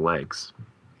death with her legs.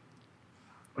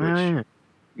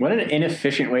 What an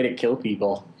inefficient way to kill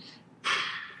people.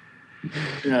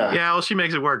 Yeah, well, she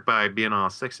makes it work by being all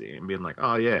sexy and being like,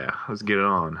 oh yeah, let's get it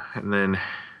on. And then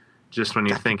just when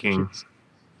you're thinking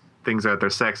things are at their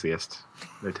sexiest,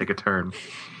 they take a turn.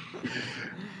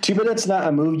 Too bad that's not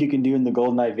a move you can do in the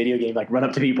GoldenEye video game, like run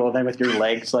up to people and then with your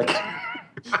legs, like...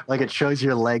 like it shows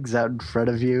your legs out in front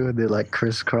of you and they're like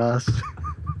crisscross.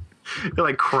 You're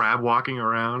like crab walking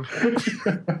around.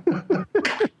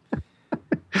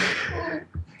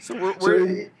 So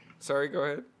we're sorry, go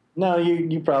ahead. No,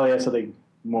 you probably have something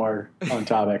more on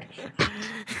topic.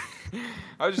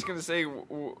 I was just gonna say,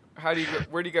 where do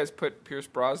you guys put Pierce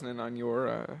Brosnan on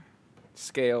your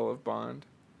scale of Bond?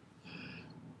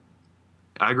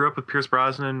 I grew up with Pierce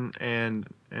Brosnan and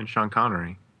Sean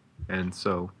Connery, and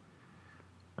so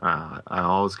I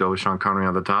always go with Sean Connery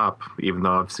on the top, even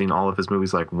though I've seen all of his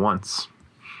movies like once.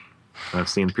 I've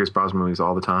seen Pierce Brosnan movies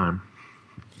all the time.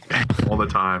 All the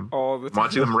time. All the time. I'm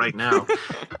watching them right now.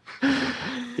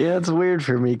 Yeah, it's weird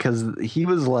for me because he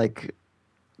was like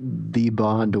the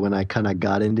Bond when I kind of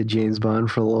got into James Bond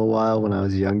for a little while when I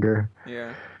was younger.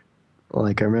 Yeah.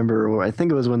 Like I remember, I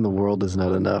think it was when The World Is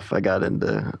Not Enough. I got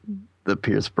into the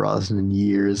Pierce Brosnan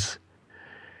years,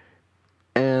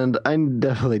 and I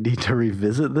definitely need to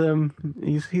revisit them.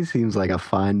 He seems like a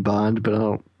fine Bond, but I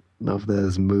don't know if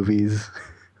those movies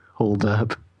hold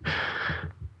up.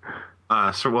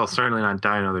 Certainly not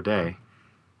Die Another Day.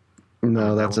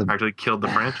 No, that's actually killed the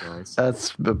franchise.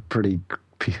 That's a pretty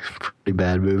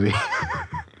bad movie.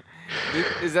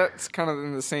 Is that kind of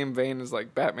in the same vein as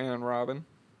like Batman and Robin,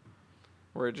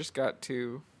 where it just got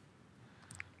too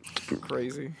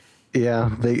crazy?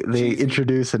 Yeah, they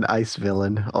introduce an ice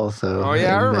villain also. Oh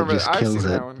yeah, I and remember. That just I've kills seen it.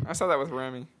 that one. I saw that with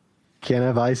Remy. Can't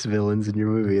have ice villains in your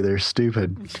movie. They're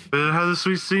stupid. But it has a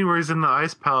sweet scene where he's in the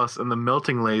ice palace and the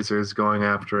melting laser is going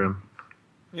after him.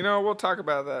 You know, we'll talk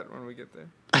about that when we get there.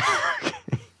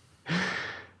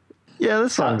 Yeah,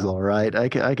 this song's all right. I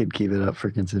could keep it up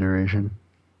for consideration.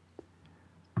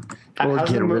 Or How's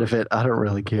get the rid of it. I don't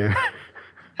really care.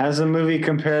 How's the movie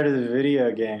compare to the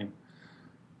video game?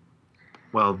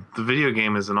 Well, the video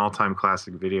game is an all-time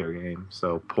classic video game,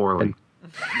 so poorly.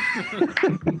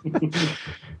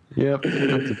 Yep,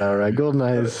 that's about right.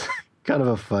 GoldenEye is kind of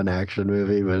a fun action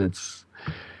movie, but it's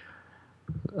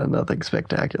nothing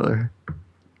spectacular.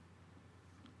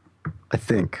 I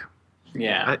think.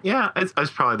 Yeah.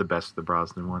 It's probably the best of the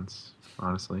Brosnan ones,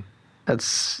 honestly.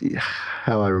 That's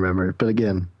how I remember it. But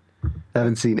again, I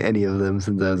haven't seen any of them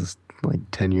since I was like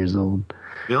 10 years old.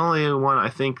 The only one I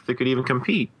think that could even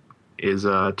compete is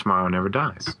Tomorrow Never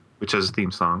Dies, which has a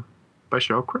theme song by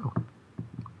Sheryl Crow.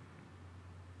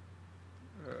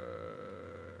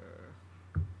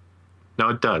 No,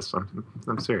 it does.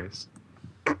 I'm serious.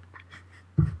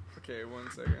 Okay,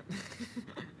 1 second.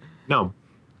 No.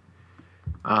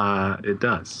 It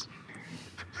does.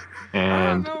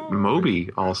 And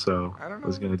Moby also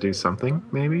was going to do something,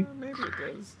 maybe? Maybe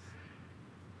it does.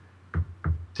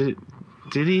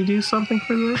 Did he do something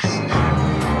for this?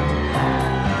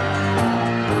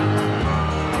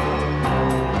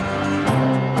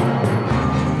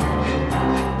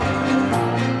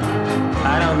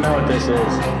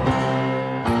 is.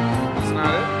 It's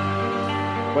not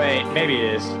it? Wait, maybe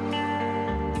it is.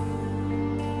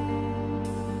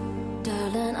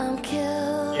 Darling, I'm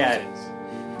killed. Yeah, it is.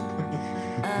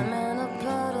 I'm in a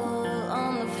puddle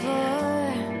on the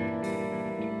floor,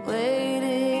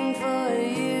 waiting for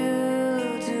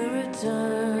you to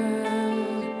return.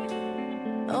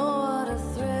 Oh, what a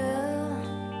thrill.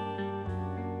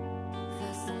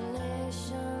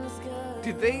 Fascination's good.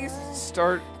 Did they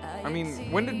start? I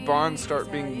mean, when did Bond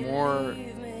start being more?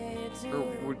 Or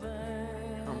would,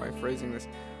 how am I phrasing this?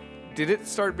 Did it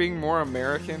start being more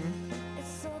American?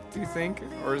 Do you think,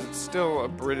 or is it still a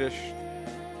British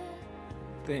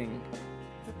thing?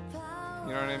 You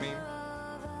know what I mean?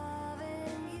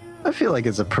 I feel like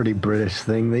it's a pretty British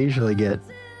thing. They usually get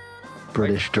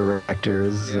British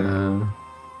directors, Yeah.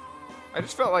 I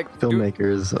just felt like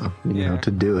filmmakers, you know, Yeah.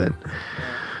 to do it.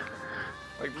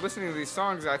 like listening to these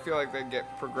songs, I feel like they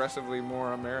get progressively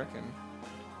more American.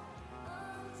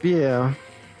 Yeah.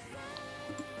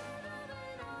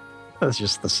 That's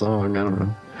just the song. I don't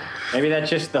know. Maybe that's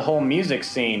just the whole music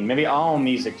scene. Maybe all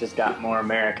music just got more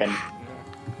American.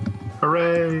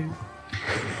 Hooray!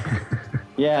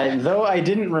 Yeah, though I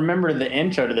didn't remember the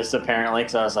intro to this apparently,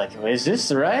 because I was like, is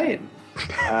this right?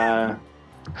 I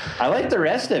like the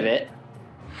rest of it.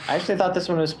 I actually thought this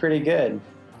one was pretty good.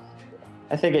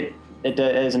 I think it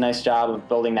does a nice job of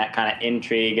building that kind of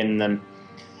intrigue and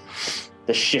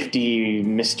the shifty,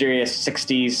 mysterious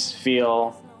 60s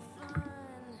feel.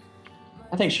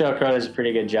 I think Sheryl Crow does a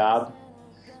pretty good job.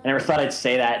 I never thought I'd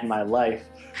say that in my life.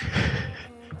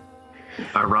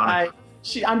 Ironic.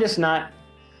 I'm just not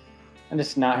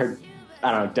her,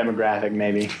 I don't know, demographic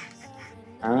maybe.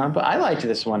 But I liked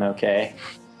this one okay.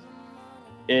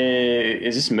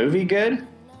 Is this movie good?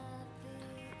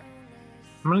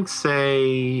 I'm gonna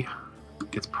say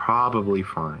it's probably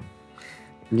fine.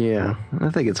 Yeah, I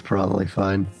think it's probably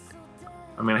fine.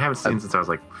 I mean, I haven't seen it since I was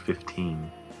like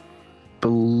 15.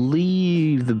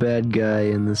 Believe the bad guy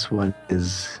in this one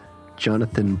is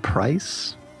Jonathan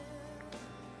Pryce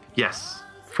Yes.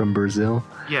 from Brazil.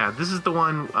 Yeah, this is the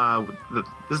one.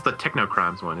 This is the Techno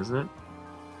Crimes one, isn't it?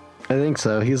 I think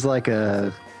so. He's like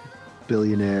a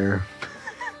billionaire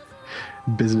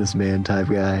businessman type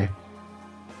guy.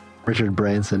 Richard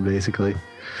Branson, basically.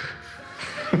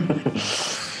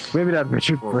 Maybe not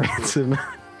Richard Branson.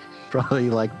 Probably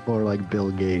like more like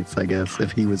Bill Gates, I guess,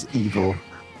 if he was evil.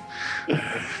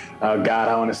 Oh God,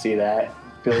 I want to see that.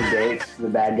 Bill Gates, the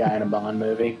bad guy in a Bond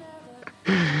movie.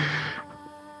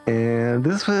 And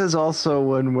this was also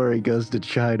one where he goes to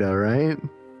China, right?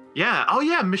 Yeah. Oh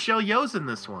yeah, Michelle Yeoh's in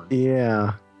this one.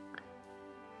 Yeah.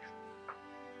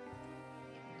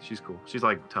 She's cool. She's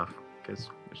like tough because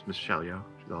Michelle Yeoh.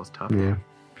 She's always tough. Yeah.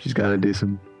 She's got to do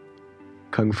some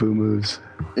kung fu moves.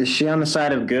 Is she on the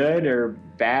side of good or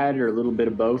bad or a little bit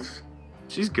of both?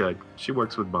 She's good. She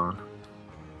works with Bond.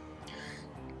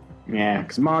 Yeah,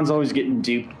 because Bond's always getting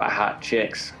duped by hot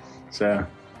chicks. So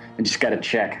I just got to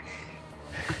check.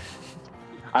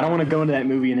 I don't want to go into that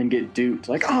movie and then get duped.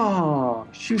 Like, oh,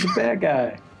 she was a bad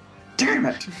guy. Damn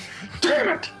it. Damn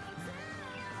it.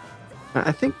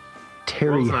 I think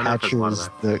Terry World's Not Enough has a lot Hatcher's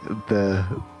of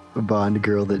the Bond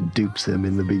girl that dupes him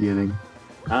in the beginning.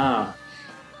 Ah,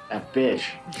 that bitch.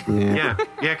 Yeah.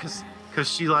 Yeah, because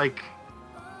she like,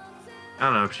 I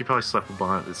don't know. She probably slept with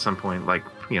Bond at some point. Like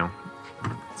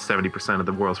 70% of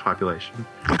the world's population.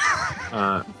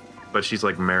 But she's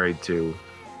like married to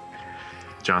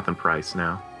Jonathan Pryce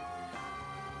now.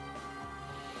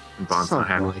 And Bond's not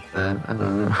happy. Something like that. I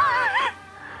don't know. I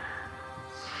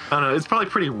don't know. It's probably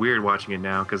pretty weird watching it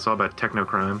now because it's all about techno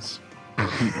crimes.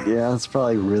 Yeah, it's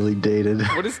probably really dated.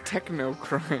 What is Techno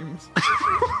Crimes?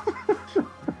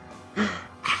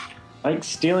 Like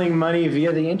stealing money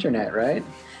via the internet, right?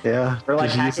 Yeah. Or like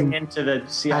Just hacking using- into the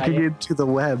CIA. hacking into the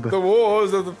web. The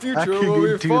wars of the future Hacking will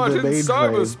be into fought the in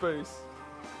mainframe. cyberspace.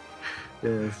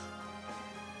 Yes.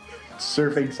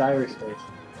 Surfing cyberspace.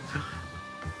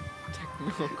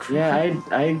 Techno Crimes.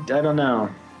 Yeah, I don't know.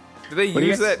 Do they What do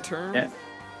you use guys- that term? Yeah.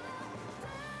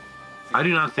 I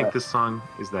do not think this song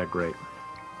is that great.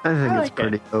 I think I it's like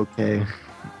pretty okay.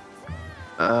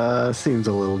 Seems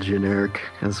a little generic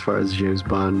as far as James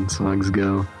Bond songs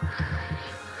go.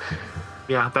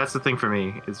 Yeah, that's the thing for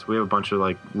me. Is we have a bunch of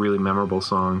like really memorable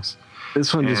songs.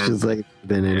 This one just And- feels like it's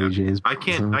been any Yeah. James I Bond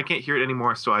can't song. I can't hear it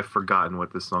anymore, so I've forgotten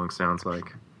what this song sounds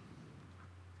like.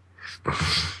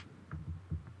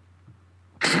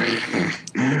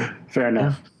 Fair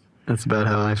enough. That's about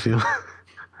how I feel.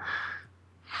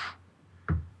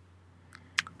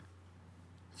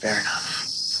 Fair enough.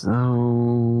 So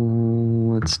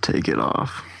let's take it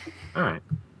off. All right.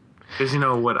 Because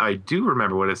what I do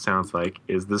remember what it sounds like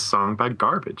is this song by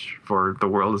Garbage for The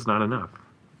World Is Not Enough.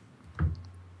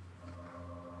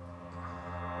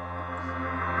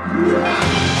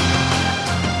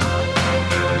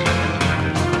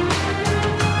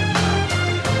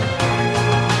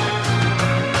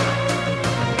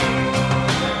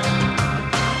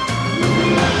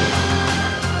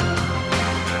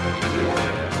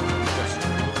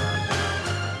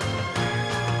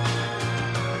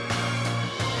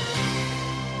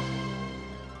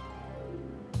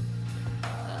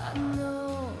 I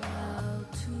know how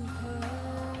to hurt.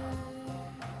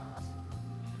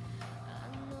 I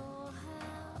know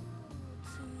how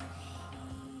to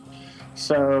heal.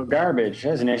 So Garbage,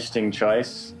 that's an interesting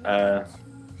choice. I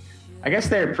guess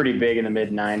they were pretty big in the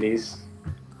mid '90s.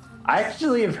 I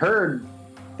actually have heard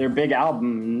their big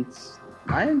albums.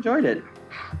 I enjoyed it.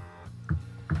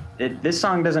 This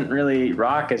song doesn't really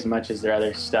rock as much as their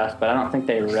other stuff, but I don't think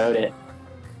they wrote it.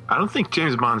 I don't think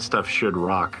James Bond stuff should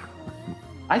rock.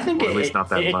 I think Or at least not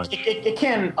that much. It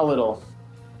can a little.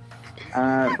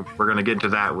 We're going to get into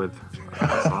that with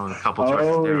a song a couple choices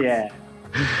Oh down. yeah.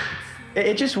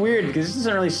 It's just weird because this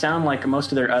doesn't really sound like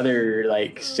most of their other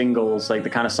like singles, like the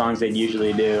kind of songs they'd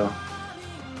usually do.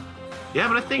 Yeah,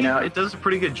 but I think You know, it does a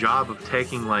pretty good job of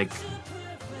taking like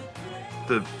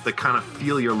the kind of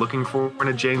feel you're looking for in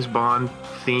a James Bond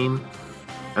theme,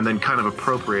 and then kind of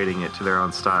appropriating it to their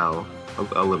own style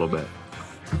a little bit.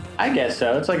 I guess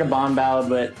so. It's like a Bond ballad,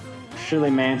 but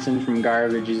Shirley Manson from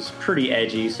Garbage is pretty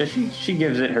edgy, so she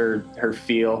gives it her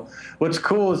feel. What's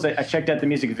cool is that I checked out the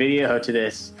music video to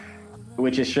this,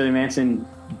 which is Shirley Manson,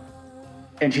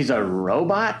 and she's a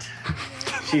robot.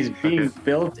 She's being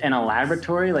built in a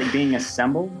laboratory, like being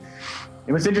assembled.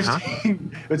 And what's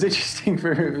interesting,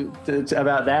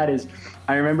 about that is,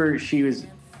 I remember she was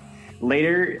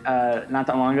later, not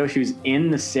that long ago, she was in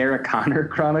the Sarah Connor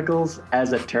Chronicles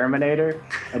as a Terminator.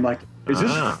 I'm like, is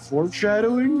this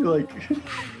foreshadowing? Like,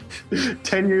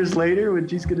 10 years later when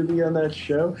she's going to be on that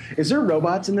show? Is there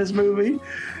robots in this movie?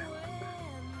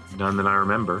 None that I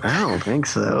remember. I don't think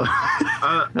so.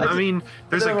 I mean,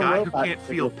 there's a There's a guy who robot. can't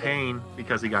feel pain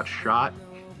because he got shot.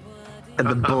 And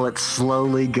the bullet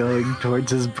slowly going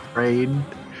towards his brain,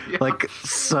 Yeah. like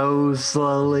so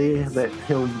slowly that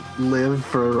he'll live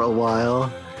for a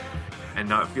while. And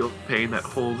not feel pain that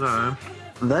whole time.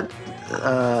 That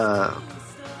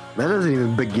doesn't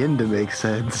even begin to make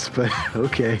sense, but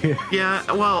okay. Yeah,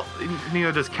 well,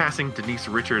 does casting Denise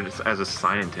Richards as a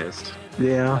scientist.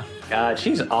 Yeah. God,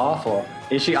 she's awful.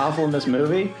 Is she awful in this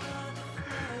movie?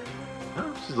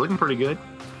 Oh, she's looking pretty good.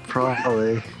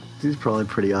 Probably. She's probably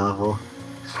pretty awful.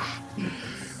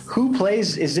 Who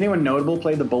plays, is anyone notable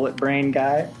play the bullet brain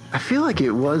guy? I feel like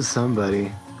it was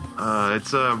somebody.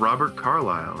 It's Robert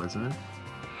Carlyle, isn't it?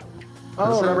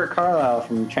 Oh, Is it? Robert Carlyle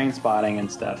from Trainspotting and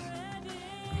stuff.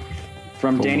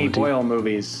 From Full Danny Monty. Boyle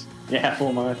movies. Yeah,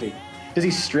 Full Monty. Does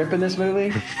he strip in this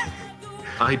movie?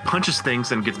 He punches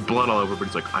things and gets blood all over, but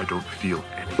he's like, I don't feel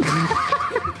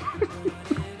anything.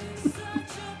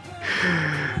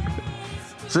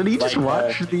 So do you just Like,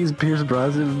 watch these Pierce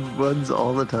Brosnan ones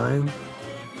all the time?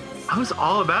 I was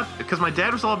all about, because my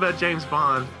dad was all about James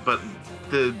Bond, but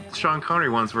the Sean Connery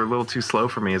ones were a little too slow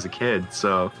for me as a kid,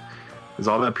 so it was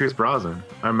all about Pierce Brosnan.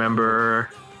 I remember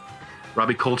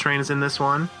Robbie Coltrane is in this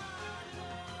one.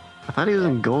 I thought he was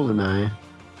in GoldenEye.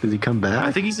 Does he come back?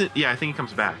 I think I think he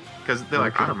comes back, because they're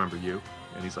like, Okay. I remember you.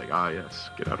 And he's like, yes,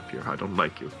 get out of here. I don't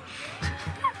like you.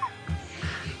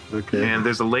 Okay. And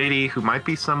there's a lady who might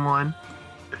be someone,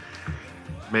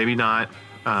 maybe not,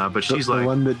 but she's the like,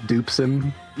 one that dupes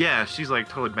him. yeah, she's like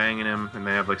totally banging him, and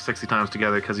they have like sexy times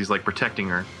together because he's like protecting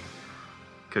her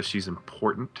because she's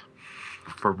important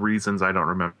for reasons I don't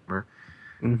remember.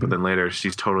 But then later,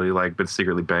 she's totally like been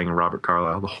secretly banging Robert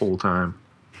Carlyle the whole time,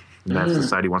 and that's the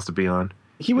side he wants to be on.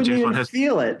 He wouldn't James even Bond has-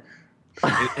 feel it.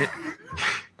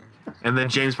 And then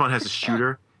James Bond has a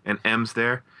shooter, and M's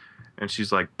there, and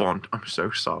she's like, Bond, I'm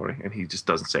so sorry, and he just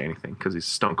doesn't say anything because he's a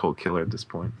stone cold killer at this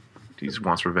point. He just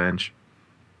wants revenge.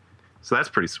 So that's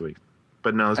pretty sweet.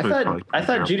 But no, this I movie's thought probably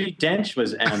terrible. Judi Dench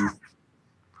was M.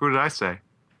 Who did I say?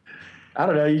 I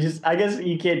don't know. I guess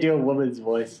you can't do a woman's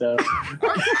voice, so.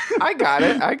 I got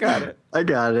it. I got it.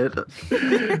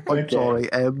 I'm Okay.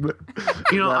 sorry, M.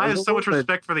 You know, That I was have so a much woman.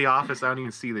 respect for The Office, I don't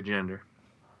even see the gender.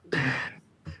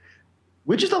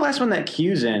 Which is the last one that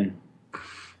Q's in?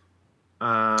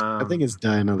 I think it's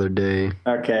Die Another Day.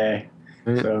 Okay.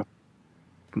 So.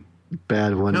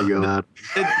 Bad one to go out.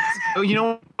 You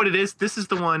know what it is? This is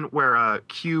the one where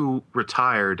Q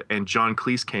retired and John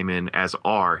Cleese came in as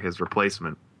R, his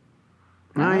replacement.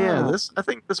 Oh yeah, I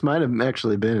think this might have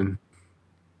actually been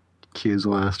Q's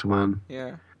last one.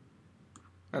 Yeah.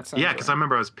 That sounds Yeah, because I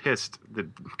remember I was pissed that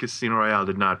Casino Royale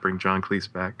did not bring John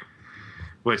Cleese back.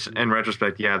 Which, in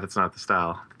retrospect, yeah, that's not the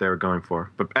style they were going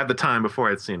for. But at the time,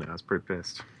 before I'd seen it, I was pretty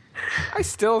pissed. I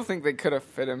still think they could have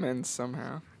fit him in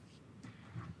somehow.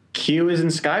 Q is in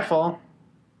Skyfall,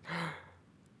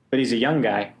 but he's a young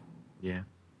guy. Yeah.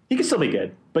 He can still be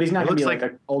good, but he's not It going to be looks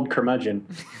like an old curmudgeon.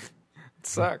 It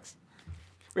sucks.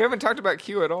 We haven't talked about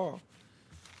Q at all.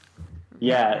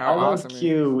 Yeah, How I love awesome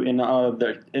Q in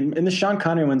the Sean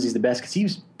Connery ones. He's the best because he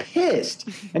was pissed,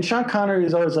 and Sean Connery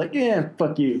is always like, "Yeah,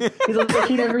 fuck you." He's like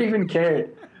he never even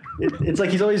cared. It's like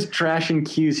he's always trashing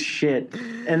Q's shit,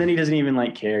 and then he doesn't even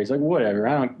like care. He's like, "Whatever,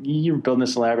 I don't. You're building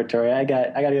this laboratory. I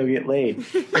got to go get laid."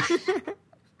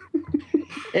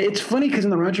 It's funny because in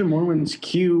the Roger Moore ones,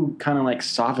 Q kind of like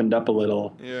softened up a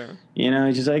little. Yeah. You know,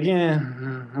 he's just like, "Yeah,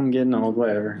 I'm getting old.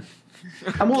 Whatever."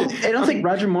 I don't think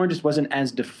Roger Moore just wasn't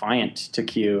as defiant to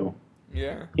Q.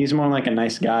 Yeah. He's more like a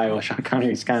nice guy, while Sean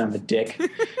Connery's kind of a dick.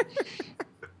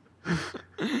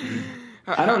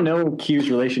 I don't know Q's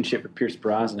relationship with Pierce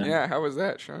Brosnan. Yeah, how was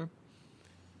that, Sean?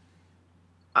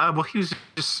 Well, he was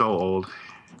just so old.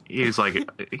 He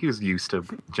was used to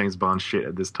James Bond shit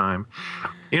at this time.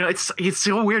 You know, it's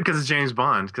so weird because it's James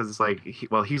Bond, because it's like,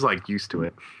 he's like used to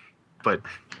it. But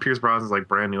Pierce Brosnan's like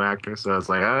brand new actor, so it's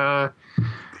like,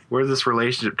 where does this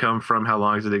relationship come from? How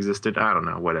long has it existed? I don't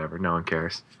know. Whatever. No one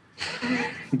cares.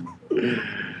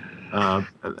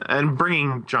 And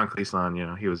bringing John Cleese on, you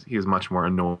know, he was much more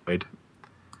annoyed.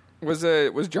 Was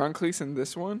John Cleese in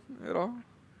this one at all?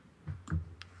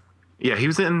 Yeah, he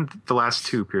was in the last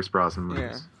two Pierce Brosnan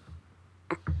movies.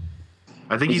 Yeah.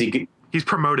 I think Was he he's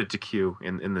promoted to Q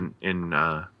in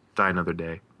Die Another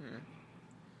Day.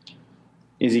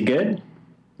 Is he good?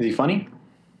 Is he funny?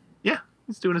 Yeah,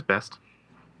 he's doing his best.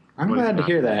 I'm What is glad to that?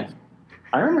 hear that.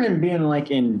 I remember him being like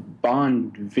in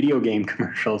Bond video game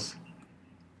commercials.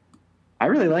 I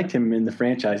really liked him in the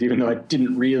franchise, even though I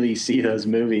didn't really see those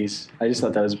movies. I just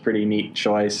thought that was a pretty neat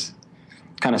choice.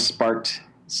 Kind of sparked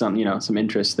some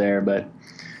interest there, but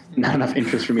not enough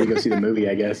interest for me to go see the movie,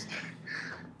 I guess.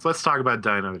 So let's talk about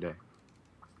Die Another Day.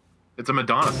 It's a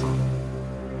Madonna song.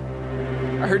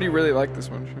 I heard you really liked this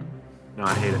one, Sean. No,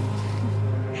 I hate it.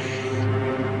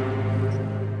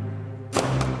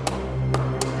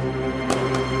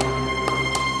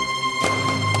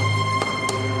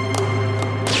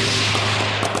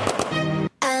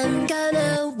 I'm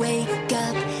gonna wake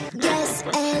up, yes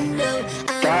and no.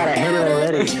 God, I hate it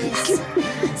already.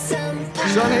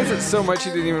 Sean hates it so much he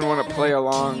didn't even want to play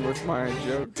along with my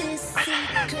joke.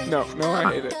 No,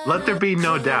 I hate it. Let there be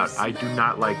no doubt, I do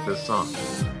not like this song.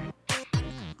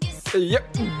 Yep.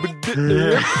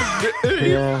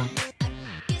 Yeah.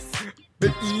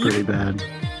 It's pretty bad.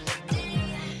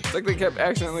 It's like they kept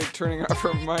accidentally turning off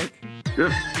her mic.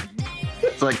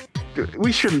 It's like,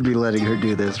 we shouldn't be letting her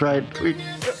do this, right?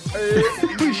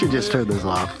 We should just turn this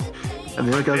off. And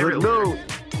the other guy's like, no,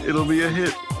 it'll be a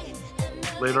hit.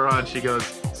 Later on, she goes,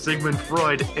 Sigmund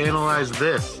Freud analyzed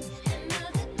this.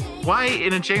 Why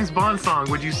in a James Bond song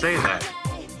would you say that?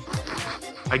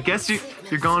 I guess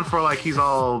you're going for like he's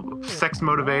all sex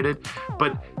motivated,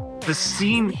 but the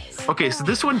scene... Okay, so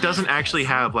this one doesn't actually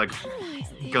have like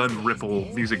gun ripple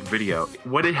music video.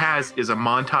 What it has is a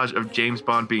montage of James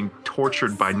Bond being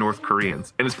tortured by North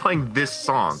Koreans, and it's playing this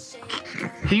song.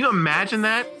 Can you imagine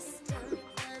that?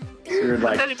 Weird, Let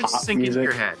like, that even pop sink into music.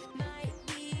 your head.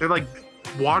 They're like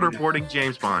waterboarding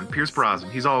James Bond, Pierce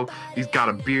Brosnan. He's got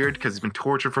a beard because he's been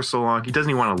tortured for so long. He doesn't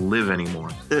even want to live anymore.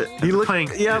 He looks playing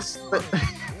yes.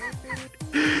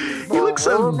 He looks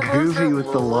so goofy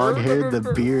with the long hair and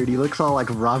the beard. He looks all like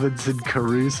Robinson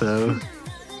Crusoe.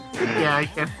 Yeah, I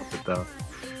can't help it though.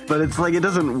 But it's like it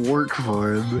doesn't work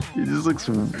for him. He just looks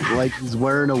like he's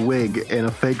wearing a wig and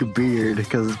a fake beard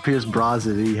because it's Pierce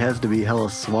Brosnan. He has to be hella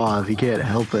suave. He can't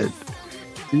help it.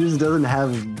 He just doesn't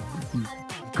have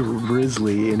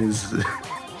grizzly in his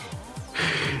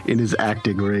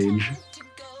acting range.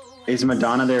 Is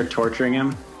Madonna there torturing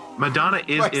him? Madonna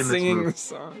is By in this singing movie. the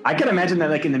song. I could imagine that,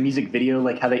 like in the music video,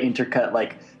 like how they intercut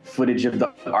like footage of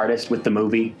the artist with the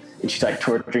movie, and she's like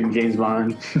torturing James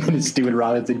Bond, and it's doing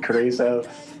Robinson Crusoe.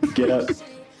 Get up.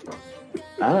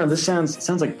 I don't know. This sounds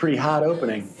like a pretty hot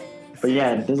opening, but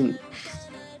yeah, it doesn't.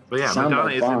 But yeah, sound Madonna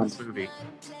like is in Bond. this movie,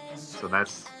 so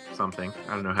that's something.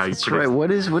 I don't know how you. That's predict- right.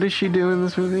 What does she do in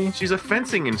this movie? She's a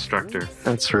fencing instructor.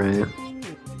 That's right.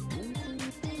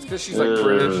 It's because she's like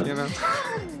British, you know?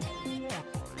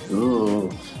 Ooh.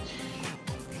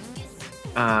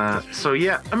 So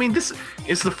yeah, I mean, this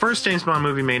is the first James Bond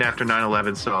movie made after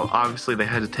 9/11, so obviously they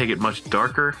had to take it much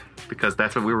darker because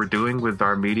that's what we were doing with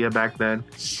our media back then.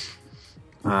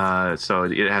 So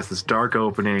it has this dark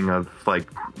opening of like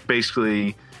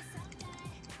basically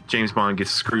James Bond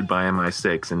gets screwed by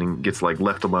MI6 and he gets like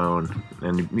left alone,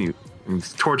 and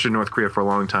he's tortured in North Korea for a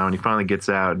long time, and he finally gets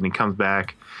out and he comes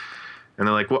back, and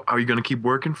they're like, "Well, are you going to keep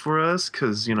working for us?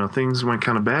 Because things went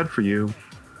kind of bad for you,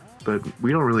 but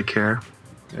we don't really care."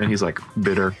 And he's like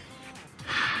bitter.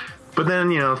 But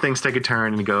then things take a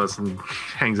turn, and he goes and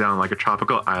hangs out on like a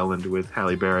tropical island with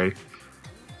Halle Berry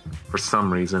for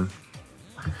some reason.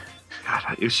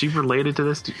 God, is she related to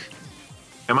this?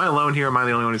 Am I alone here? Am I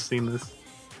the only one who's seen this?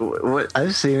 What?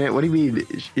 I've seen it. What do you mean?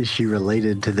 Is she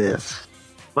related to this?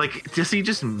 Like, does he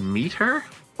just meet her,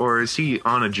 or is he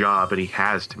on a job and he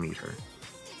has to meet her?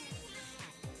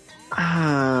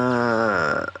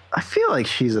 I feel like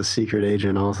she's a secret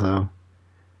agent, also.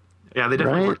 Yeah, they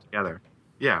definitely Right? work together.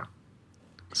 Yeah.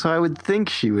 So I would think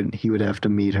he would have to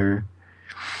meet her.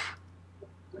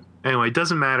 Anyway, it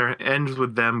doesn't matter. It ends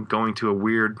with them going to a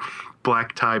weird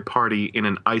black tie party in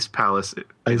an ice palace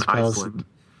in Iceland.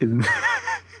 And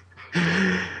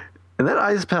that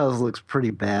ice palace looks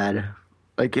pretty bad.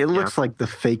 Like, it looks like the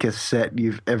fakest set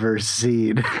you've ever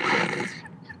seen.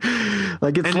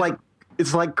 Like,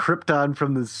 it's like Krypton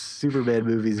from the Superman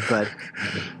movies, but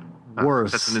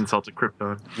worse. That's an insult to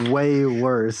Krypton. Way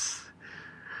worse.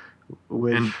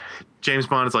 And James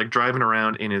Bond is like driving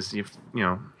around in his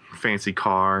fancy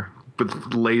car with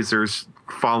lasers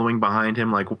following behind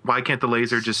him. Like, why can't the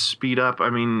laser just speed up? I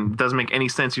mean, it doesn't make any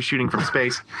sense. You're shooting from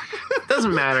space.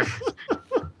 Doesn't matter.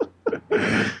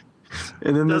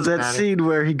 And then there's that scene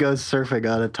where he goes surfing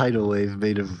on a tidal wave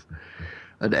made of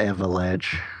an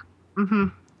avalanche. Mm-hmm.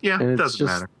 Yeah, and it doesn't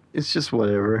matter. It's just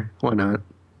whatever. Why not?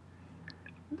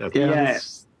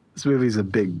 This movie's a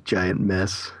big giant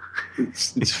mess.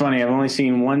 It's funny. I've only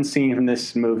seen one scene from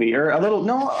this movie, or a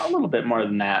little bit more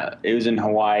than that. It was in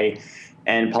Hawaii,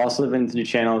 and Paul Sullivan's new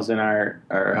channel is in our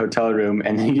hotel room,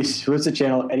 and he just flips the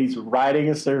channel, and he's riding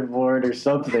a surfboard or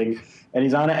something, and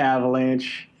he's on an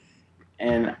avalanche,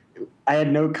 and I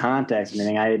had no context or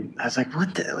anything. I was like,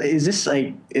 "What is this?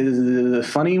 Like, is it a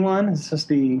funny one? Is this supposed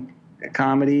to be a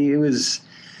comedy?" It was.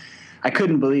 I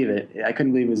couldn't believe it. I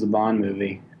couldn't believe it was a Bond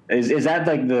movie. Is that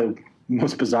like the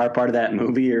most bizarre part of that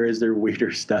movie, or is there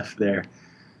weirder stuff there?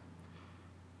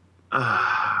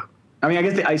 I mean, I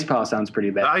guess the ice palace sounds pretty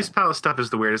bad. The ice palace stuff is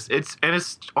the weirdest. It's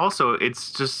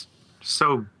just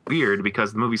so weird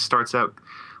because the movie starts out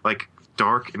like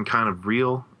dark and kind of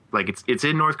real. Like it's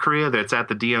in North Korea. That it's at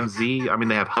the DMZ. I mean,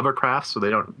 they have hovercrafts, so they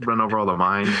don't run over all the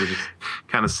mines, which is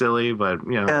kind of silly. But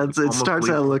yeah, it starts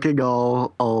out looking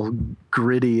all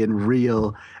gritty and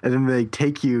real, and then they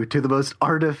take you to the most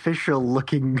artificial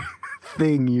looking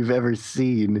thing you've ever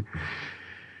seen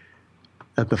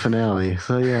at the finale.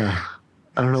 So yeah,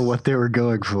 I don't know what they were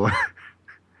going for.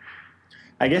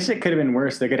 I guess it could have been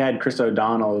worse. They could have had Chris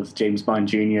O'Donnell as James Bond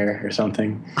Jr. or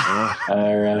something,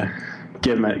 or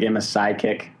give him a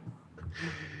sidekick.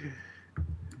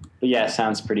 But yeah, it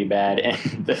sounds pretty bad.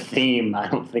 And the theme, I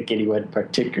don't think anyone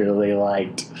particularly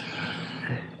liked.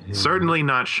 Certainly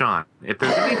not Sean. If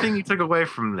there's anything you took away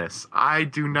from this, I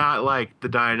do not like the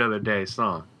Die Another Day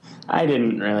song. I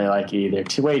didn't really like it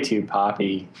either. Way too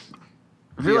poppy.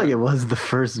 I feel like it was the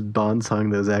first Bond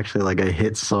song that was actually like a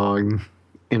hit song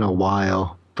in a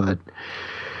while, but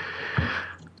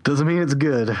doesn't mean it's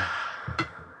good.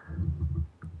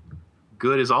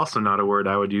 Good is also not a word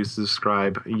I would use to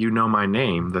describe You Know My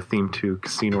Name, the theme to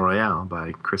Casino Royale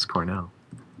by Chris Cornell.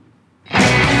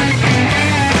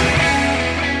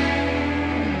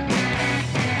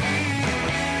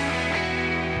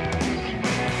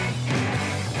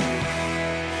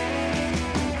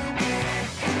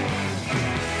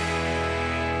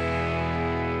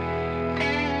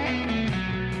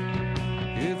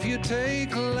 If you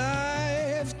take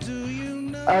life, do you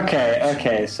know?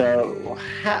 Okay. So,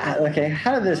 how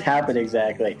did this happen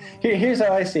exactly? Here's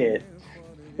how I see it.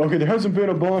 Okay, there hasn't been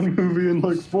a Bond movie in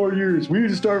like 4 years. We need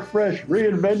to start fresh,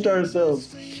 reinvent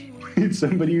ourselves. We need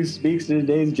somebody who speaks to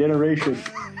today's generation.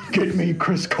 Get me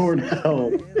Chris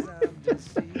Cornell.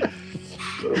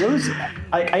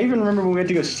 I even remember when we went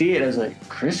to go see it, I was like,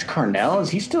 Chris Cornell?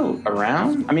 Is he still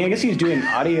around? I mean, I guess he's doing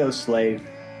Audio Slave.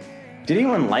 Did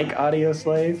anyone like Audio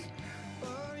Slave?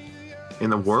 In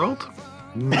the world?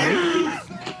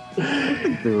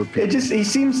 He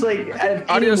seems like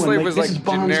Audio Slave was this like is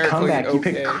Bond's generically comeback. okay. You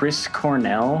pick Chris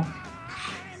Cornell.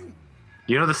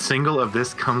 You know the single of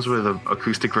this comes with an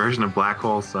acoustic version of Black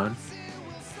Hole Sun?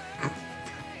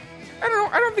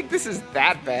 I don't think this is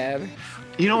that bad.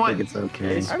 You know what? I think it's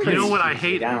okay. You know what I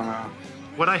hate? I don't know.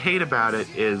 What I hate about it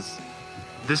is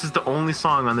this is the only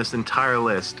song on this entire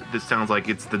list that sounds like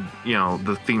it's the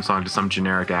theme song to some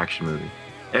generic action movie.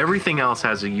 Everything else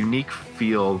has a unique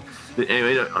feel.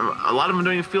 A lot of them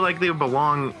don't even feel like they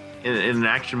belong in an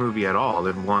action movie at all.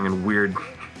 They belong in weird,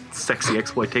 sexy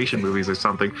exploitation movies or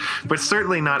something. But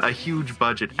certainly not a huge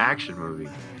budget action movie.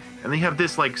 And they have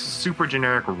this like super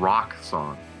generic rock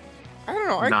song. I don't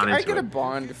know. Not I into get a it.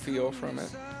 Bond feel from it.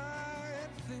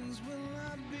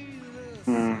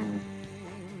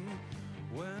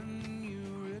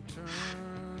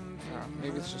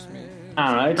 Maybe it's just me.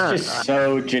 I don't know. It's just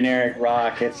so generic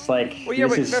rock. It's like Well, yeah,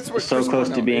 but this that's is what so Chris close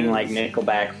to Cornell being is. like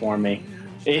Nickelback for me.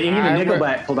 And even I would-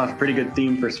 Nickelback pulled off a pretty good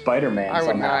theme for Spider-Man. I would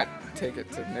somehow. not take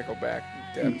it to Nickelback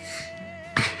depths.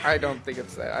 I don't think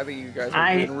it's that. I think you guys are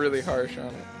I- being really harsh on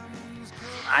it.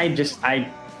 I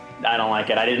don't like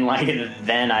it. I didn't like it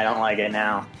then. I don't like it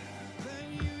now.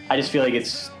 I just feel like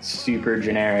it's super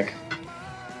generic.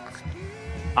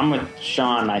 I'm with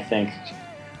Sean, I think.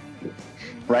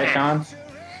 Right, Sean?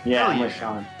 Yeah, I'm with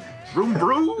Sean. Vroom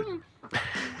vroom.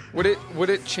 Would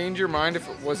it change your mind if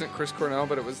it wasn't Chris Cornell,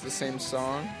 but it was the same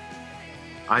song?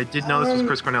 I did know this was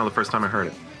Chris Cornell the first time I heard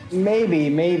it.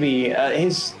 Maybe.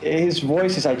 His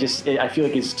voice is, I feel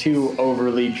like it's too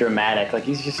overly dramatic. Like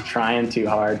he's just trying too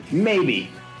hard. Maybe.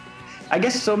 I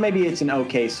guess so. Maybe it's an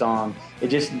okay song. It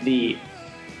just the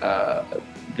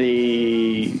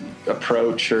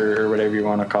approach or whatever you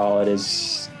want to call it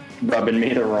is rubbing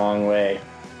me the wrong way.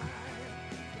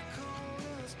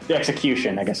 The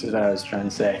execution, I guess, is what I was trying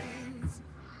to say.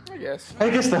 I guess. I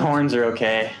guess the horns are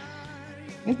okay.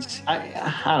 I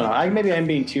don't know. Maybe I'm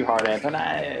being too hard at it, but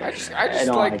I just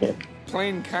don't like like it.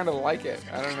 plain kind of like it.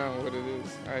 I don't know what it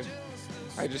is.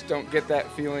 I just don't get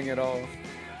that feeling at all.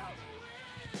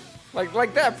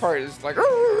 Like that part is like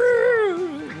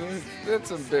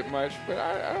that's a bit much, but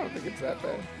I don't think it's that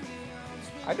bad.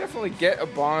 I definitely get a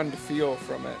Bond feel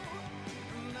from it,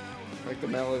 like the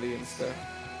melody and stuff,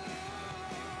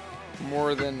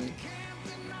 more than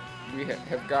we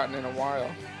have gotten in a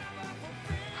while.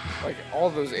 Like all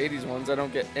those 80s ones, I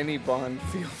don't get any Bond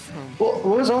feel from. Well,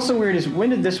 what was also weird is when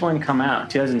did this one come out?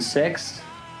 2006?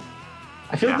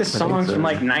 I feel like this song's from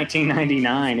like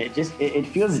 1999. It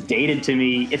feels dated to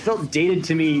me. It felt dated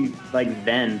to me like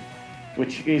then,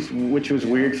 which was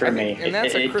weird for me. And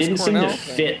that's a it Chris didn't seem Cornell to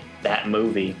thing. fit that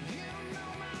movie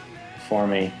for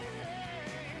me.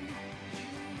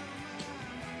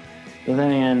 But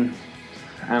then again,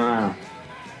 I don't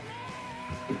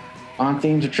know. Bond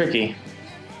themes are tricky.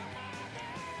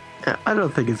 I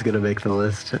don't think it's gonna make the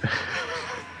list.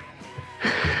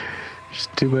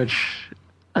 Just too much.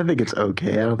 I think it's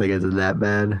okay. I don't think it's that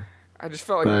bad. I just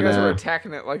felt like But, you guys were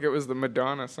attacking it like it was the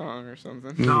Madonna song or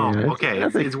something. No, Yeah, okay, I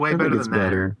think- it's way I think better it's than that.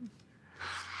 better.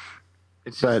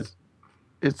 It's But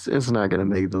just, it's not gonna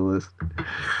make the list.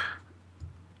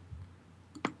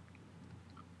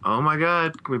 oh my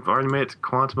god, we've already made it to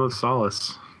Quantum of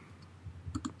Solace.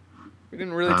 We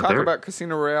didn't really talk there- about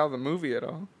Casino Royale, the movie, at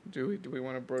all. Do we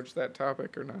want to broach that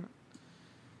topic or not?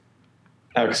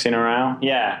 Oh, Casino Royale?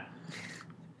 Yeah.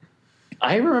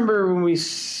 I remember when we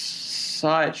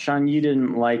saw it, Sean, you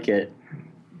didn't like it.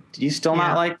 Do you still Yeah.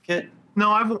 not like it?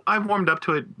 No, I've warmed up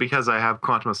to it because I have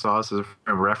Quantum of Solace as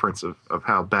a reference of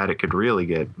how bad it could really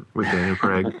get with Daniel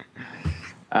Craig.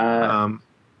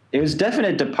 It was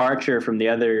definite departure from the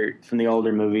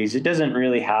older movies. It doesn't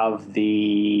really have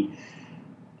the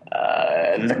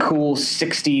cool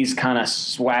 60s kind of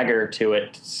swagger to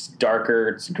it. It's darker,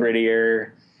 it's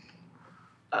grittier,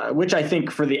 which I think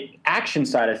for the action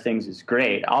side of things is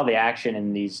great. All the action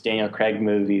in these Daniel Craig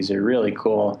movies are really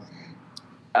cool.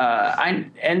 I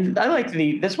like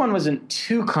this one wasn't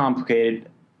too complicated,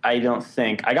 I don't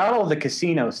think. I got all the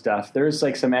casino stuff. There's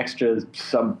like some extra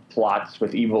subplots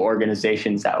with evil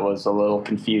organizations that was a little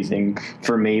confusing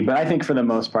for me, but I think for the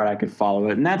most part I could follow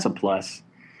it, and that's a plus.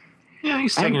 Yeah,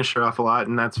 he's taking his shirt off a lot,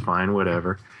 and that's fine,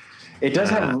 whatever. It does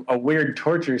have a weird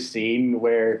torture scene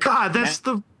where God, that's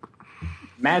the...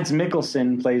 Mads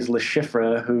Mikkelsen plays Le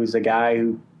Chiffre, who's a guy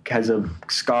who has a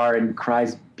scar and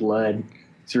cries blood.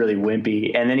 It's really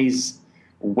wimpy. And then he's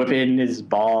whipping his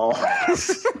balls.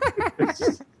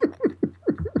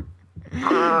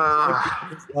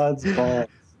 God's balls.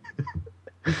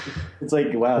 It's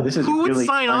like, wow, this is Who would really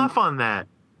sign fun. off on that?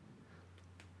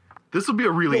 This will be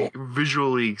a really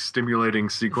visually stimulating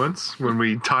sequence when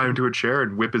we tie him to a chair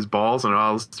and whip his balls, and it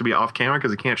all has to be off camera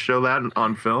because he can't show that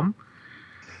on film.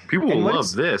 People will And what love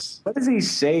is- this. What does he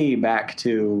say back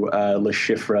to Le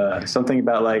Chiffre? Something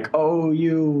about like, oh,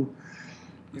 you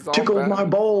He's all tickled bad. my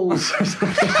balls. Or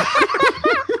something.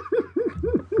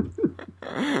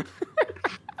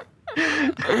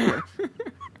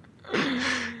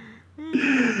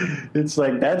 It's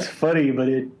like, that's funny, but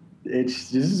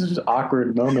it's just an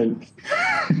awkward moment.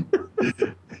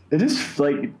 It just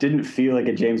like didn't feel like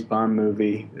a James Bond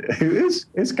movie.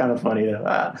 It's kind of funny though.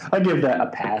 I'll give that a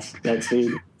pass. That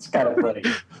scene, it's kind of funny.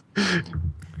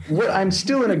 What I'm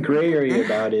still in a gray area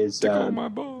about is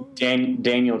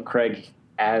Daniel Craig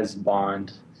as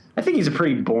Bond. I think he's a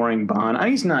pretty boring Bond.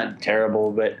 He's not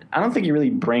terrible, but I don't think he really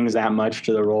brings that much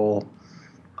to the role.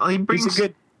 Well, he brings He's a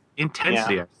good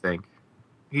intensity, yeah. I think.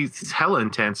 He's hella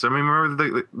intense. I mean,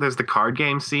 remember there's the card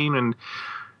game scene and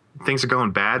things are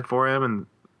going bad for him, and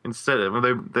instead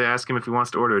of they ask him if he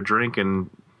wants to order a drink, and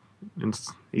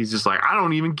he's just like, I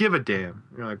don't even give a damn.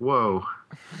 You're like, whoa,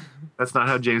 that's not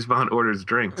how James Bond orders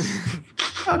drinks.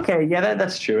 Okay, yeah,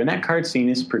 that's true. And that card scene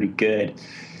is pretty good.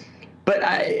 But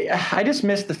I just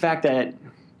missed the fact that,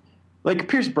 like,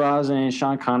 Pierce Brosnan and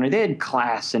Sean Connery, they had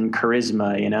class and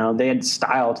charisma, you know? They had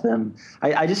style to them.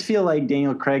 I just feel like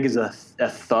Daniel Craig is a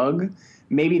thug.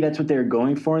 Maybe that's what they were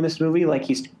going for in this movie. Like,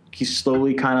 he's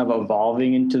slowly kind of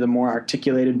evolving into the more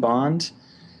articulated Bond.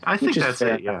 I think that's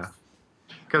it, yeah.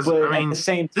 Because, But I mean, at the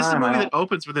same this is a time, movie I that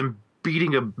opens with him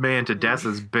beating a man to death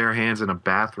with his bare hands in a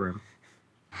bathroom.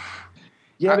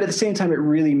 Yeah, but at the same time, it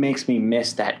really makes me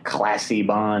miss that classy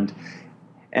Bond.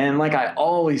 And like I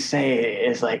always say,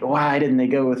 it's like, why didn't they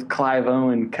go with Clive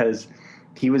Owen? Because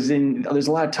he was in, there's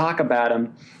a lot of talk about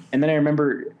him. And then I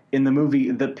remember in the movie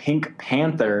The Pink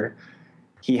Panther,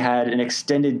 he had an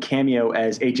extended cameo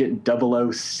as Agent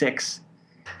 006.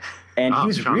 And he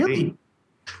was Sean really, Bean.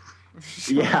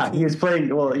 yeah, he was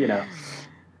playing, well, you know,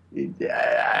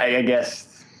 I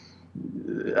guess,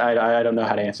 I don't know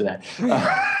how to answer that.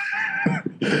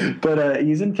 But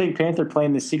he's in Pink Panther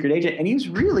playing the secret agent, and he was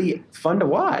really fun to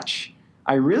watch.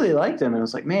 I really liked him, and I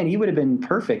was like, man, he would have been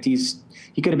perfect. He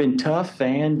could have been tough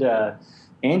and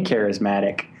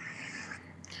charismatic.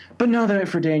 But no, they went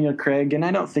for Daniel Craig, and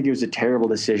I don't think it was a terrible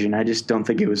decision. I just don't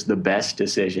think it was the best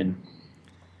decision.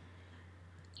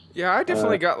 Yeah, I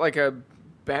definitely got like a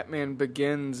Batman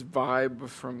Begins vibe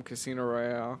from Casino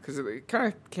Royale, because it kind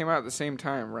of came out at the same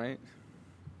time, right?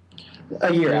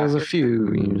 A year There was a after.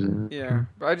 few years. Yeah,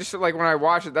 but I just like when I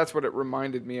watched it, that's what it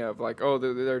reminded me of. Like, oh,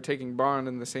 they're taking Bond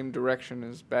in the same direction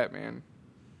as Batman.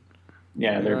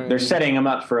 Yeah, You know what I they're mean? setting him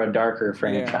up for a darker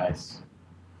franchise.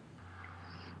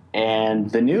 And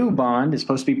the new Bond is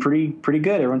supposed to be pretty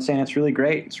good. Everyone's saying it's really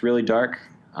great. It's really dark.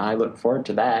 I look forward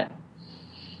to that.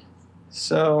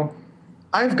 So,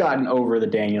 I've gotten over the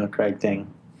Daniel Craig thing.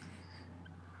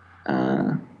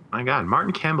 My God,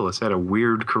 Martin Campbell has had a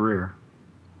weird career.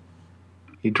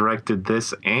 He directed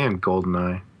this and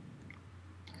GoldenEye.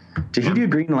 Did he do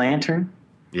Green Lantern?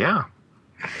 Yeah.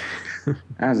 That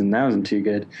wasn't too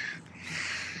good.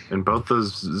 And both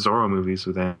those Zorro movies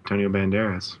with Antonio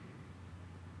Banderas.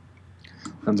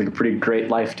 Sounds like a pretty great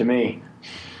life to me.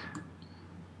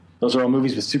 Those are all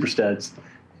movies with super studs.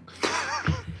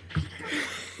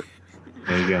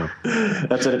 There you go.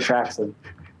 That's what attracts them.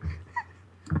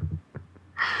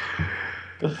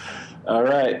 All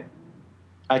right.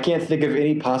 I can't think of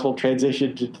any possible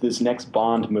transition to this next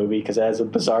Bond movie because it has a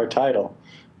bizarre title.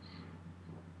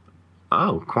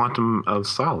 Oh, Quantum of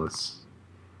Solace.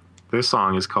 Their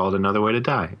song is called Another Way to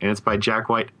Die, and it's by Jack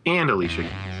White and Alicia.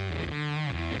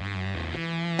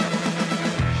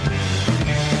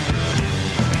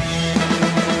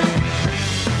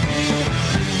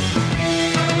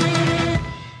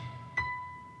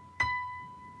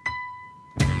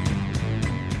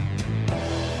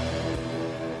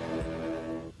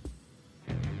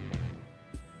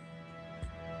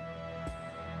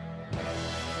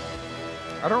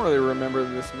 I don't really remember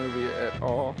this movie at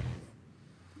all.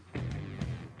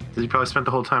 You probably spent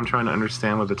the whole time trying to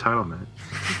understand what the title meant.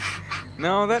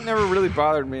 No, that never really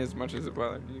bothered me as much as it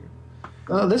bothered you.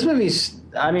 Well, this movie's,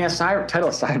 I mean, title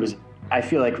aside was, I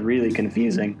feel like, really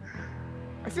confusing.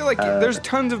 I feel like there's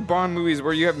tons of Bond movies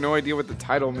where you have no idea what the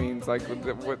title means. Like,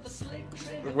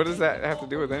 what does that have to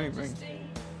do with anything?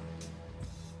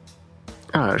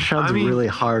 Sean's I mean- really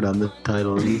hard on the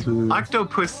title of these movies.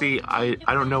 Octopussy, I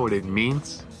don't know what it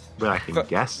means, but I can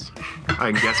guess.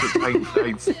 I can guess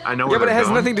what I know where Yeah, but it they're has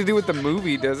going. nothing to do with the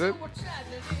movie, does it?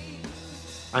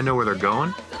 I know where they're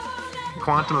going.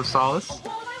 Quantum of Solace.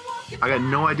 I got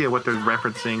no idea what they're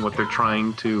referencing, what they're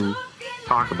trying to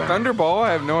talk about. Thunderball,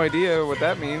 I have no idea what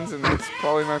that means, and it's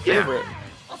probably my Yeah. favorite.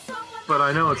 But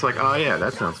I know it's like, oh yeah,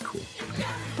 that sounds cool.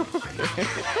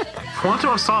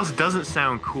 Quantum of Solace doesn't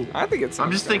sound cool. I think it's.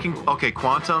 I'm just thinking, okay,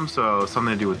 quantum, so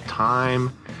something to do with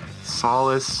time,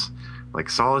 solace, like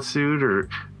solitude, or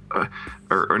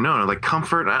no, like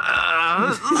comfort.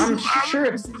 I'm sure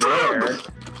it's there.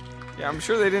 Yeah, I'm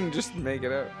sure they didn't just make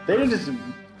it up. They didn't just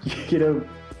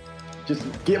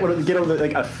Just get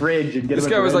like a fridge and get. This a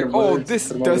guy bunch was of like, random "Oh, words, this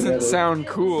put them all doesn't together." sound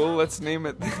cool. Let's name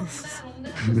it this."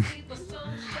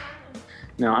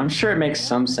 No, I'm sure it makes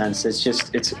some sense. It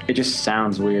just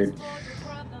sounds weird.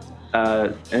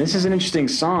 And this is an interesting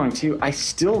song too. I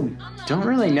still don't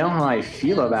really know how I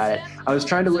feel about it. I was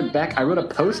trying to look back. I wrote a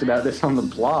post about this on the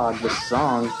blog. This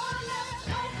song.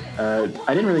 I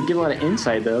didn't really give a lot of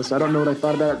insight though, so I don't know what I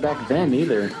thought about it back then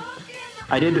either.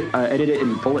 I did edit it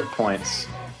in bullet points,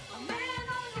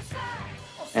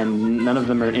 and none of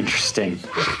them are interesting.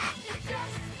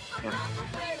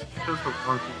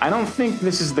 I don't think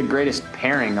this is the greatest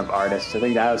pairing of artists. I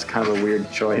think that was kind of a weird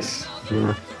choice.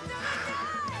 Yeah.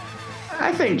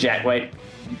 I think Jack White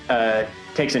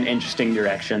takes an interesting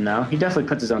direction, though. He definitely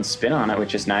puts his own spin on it,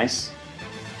 which is nice.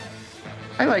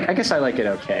 I guess I like it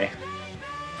okay.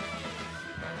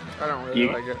 I don't really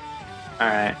like it. All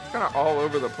right. It's kind of all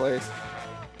over the place.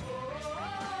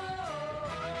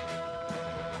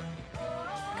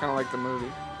 Kind of like the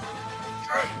movie.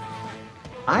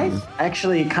 I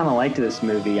actually kind of liked this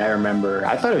movie, I remember.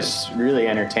 I thought it was really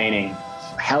entertaining.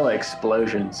 Hella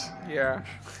explosions. Yeah.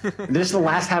 This is the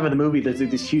last half of the movie. There's like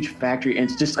this huge factory, and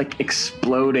it's just like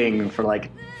exploding for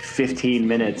like 15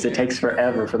 minutes. It takes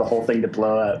forever for the whole thing to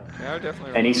blow up. Yeah, I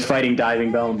definitely. And he's fighting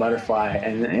Diving Bell and Butterfly,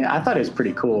 and I thought it was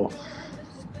pretty cool.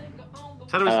 I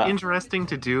thought it was interesting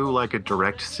to do like a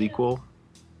direct sequel.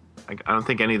 Like, I don't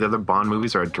think any of the other Bond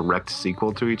movies are a direct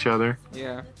sequel to each other.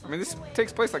 Yeah. I mean, this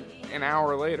takes place like an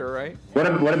hour later, right? What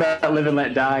about Live and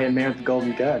Let Die and Man with the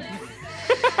Golden Gun?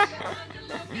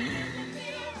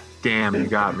 Damn, you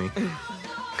got me.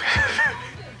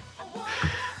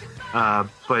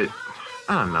 But I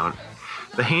don't know.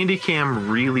 The Handycam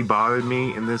really bothered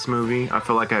me in this movie. I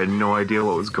felt like I had no idea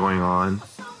what was going on.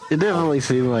 It definitely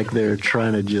seemed like they're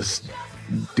trying to just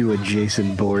do a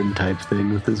Jason Bourne type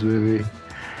thing with this movie.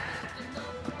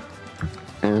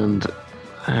 And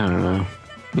I don't know.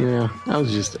 Yeah, I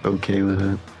was just okay with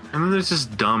it. And then there's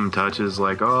just dumb touches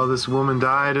like, oh, this woman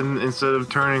died, and instead of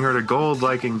turning her to gold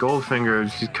like in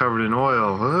Goldfinger, she's covered in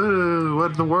oil.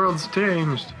 What in the world's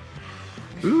changed?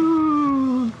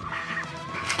 Ooh.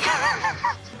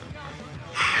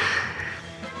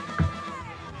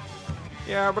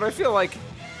 Yeah, but I feel like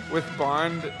with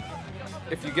Bond,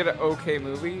 if you get an okay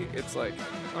movie, it's like,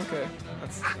 okay,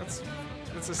 that's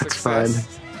a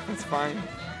success. That's fine.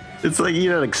 It's like you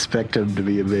don't expect them to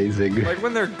be amazing. Like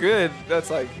when they're good,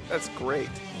 that's great.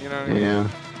 You know what I mean? Yeah.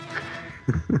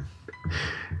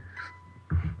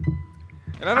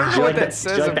 And I don't know what that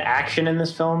says. Did you like the action in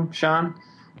this film, Sean?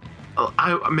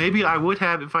 Maybe I would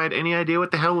have if I had any idea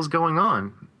what the hell was going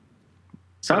on.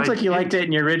 Sounds like you liked it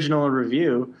in your original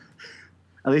review.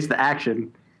 At least the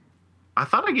action. I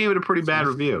thought I gave it a pretty bad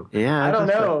review. Yeah, I don't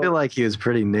know. I feel like he was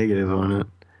pretty negative on it.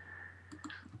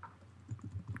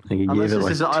 I think he gave it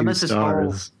like 2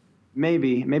 stars.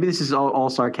 Maybe this is all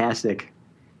sarcastic.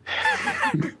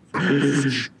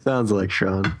 Sounds like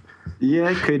Sean. Yeah,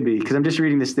 it could be, because I'm just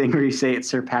reading this thing where you say it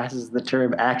surpasses the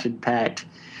term action-packed.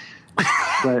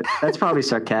 But that's probably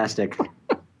sarcastic.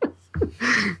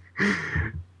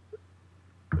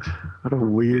 What a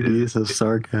weird use of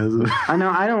sarcasm.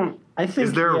 I think...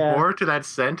 Is there more to that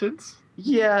sentence?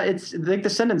 Yeah, it's like the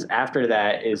sentence after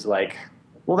that is like...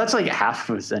 Well, that's like half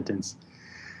of a sentence.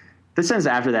 The sentence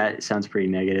after that sounds pretty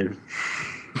negative.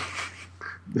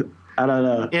 I don't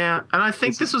know. Yeah, and I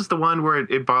think this was the one where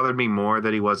it bothered me more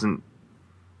that he wasn't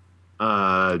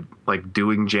like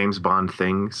doing James Bond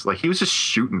things. Like he was just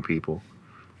shooting people.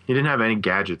 He didn't have any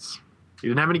gadgets. He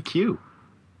didn't have any Q.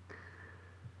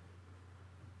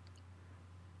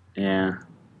 Yeah.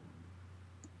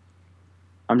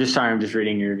 I'm just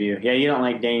reading your review. Yeah, you don't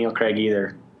like Daniel Craig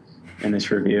either in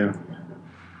this review.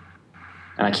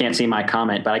 And I can't see my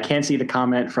comment, but I can see the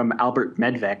comment from Albert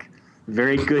Medvec.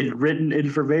 Very good written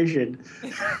information.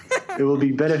 It will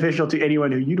be beneficial to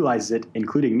anyone who utilizes it,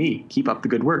 including me. Keep up the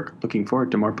good work. Looking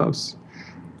forward to more posts.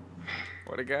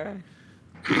 What a guy.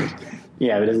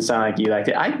 Yeah, but it doesn't sound like you liked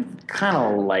it. I kind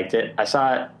of liked it. I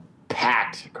saw it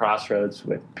packed Crossroads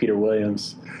with Peter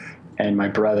Williams and my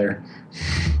brother.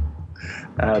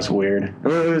 That was weird.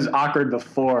 It was awkward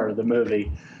before the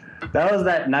movie. That was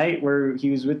that night where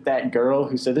he was with that girl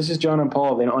who said, "This is John and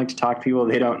Paul. They don't like to talk to people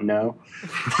they don't know."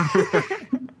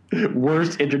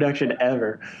 Worst introduction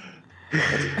ever.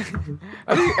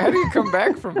 How do you come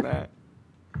back from that?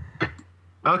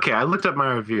 Okay, I looked up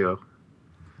my review.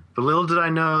 But little did I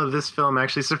know this film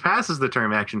actually surpasses the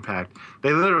term action-packed.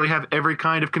 They literally have every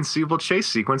kind of conceivable chase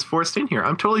sequence forced in here.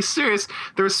 I'm totally serious.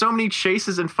 There were so many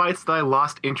chases and fights that I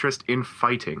lost interest in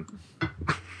fighting.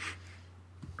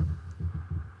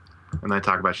 And I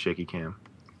talk about shaky cam.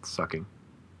 Sucking.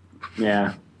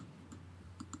 Yeah.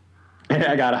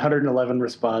 I got 111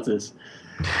 responses.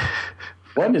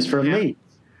 One is from me.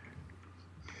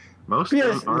 Most of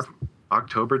them are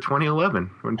October 2011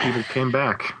 when people came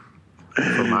back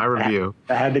for my review.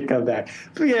 I had to come back.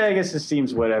 But yeah, I guess it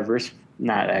seems whatever. It's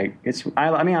not. I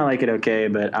mean, I like it okay,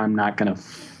 but I'm not gonna.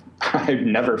 I'd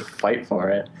never fight for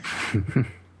it.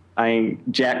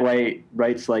 Jack White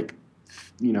writes like,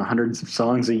 hundreds of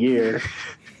songs a year.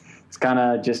 It's kind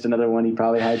of just another one he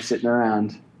probably had sitting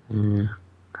around. Yeah.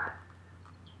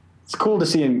 It's cool to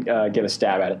see him give a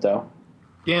stab at it, though.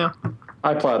 Yeah.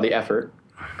 I applaud the effort.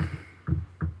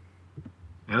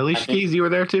 And Alicia Keys, you were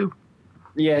there too?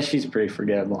 Yeah, she's pretty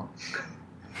forgettable.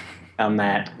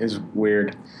 That is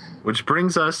weird. Which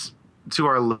brings us to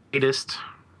our latest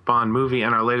Bond movie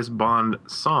and our latest Bond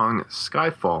song,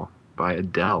 Skyfall by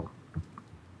Adele.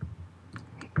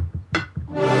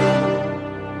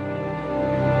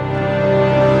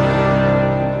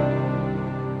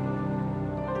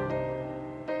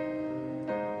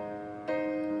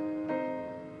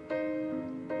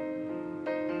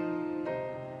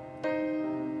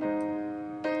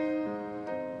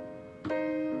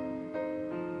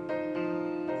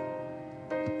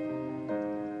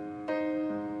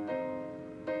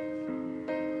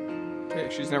 Okay,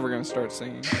 she's never gonna start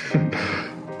singing.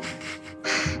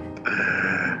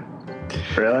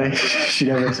 Really? She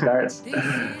never starts.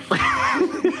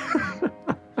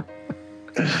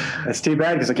 That's too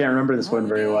bad because I can't remember this one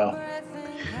very well.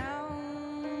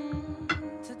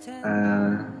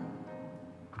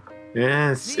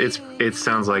 Yes, it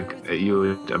sounds like you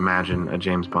would imagine a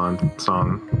James Bond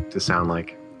song to sound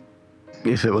like.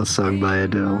 If it was sung by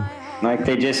Adele. Like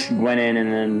they just went in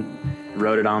and then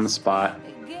wrote it on the spot.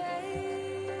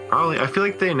 Probably. I feel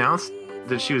like they announced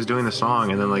that she was doing the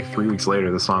song, and then like 3 weeks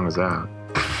later, the song was out.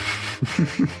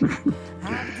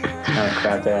 Oh,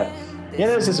 crap that. Yeah,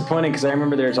 that was disappointing because I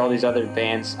remember there's all these other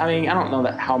bands. I mean, I don't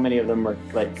know how many of them were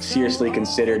like seriously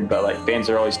considered, but like bands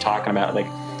are always talking about. Like,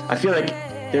 I feel like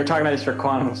they were talking about this for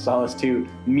Quantum of Solace too.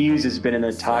 Muse has been in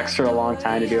the talks for a long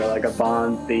time to do like a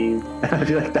Bond theme. I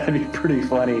feel like that'd be pretty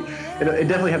funny. It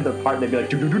definitely have the part they'd be like.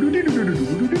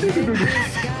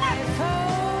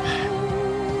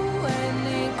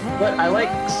 But I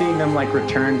like seeing them like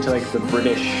return to like the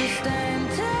British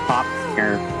pop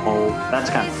singer mold. That's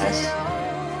kind of nice.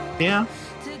 Yeah.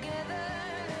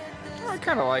 I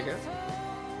kind of like it.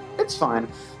 It's fine.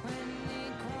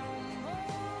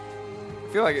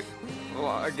 I feel like it.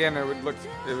 Well, again, it would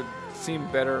seem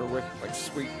better with like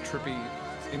sweet, trippy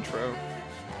intro.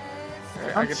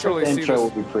 I could totally see the intro this.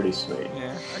 would be pretty sweet.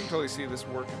 Yeah, I can totally see this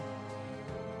working.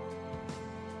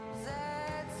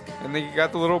 And then you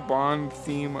got the little Bond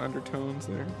theme undertones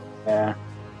there. Yeah.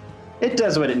 It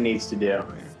does what it needs to do.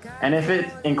 And if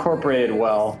it incorporated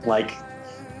well, like,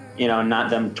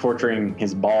 not them torturing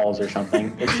his balls or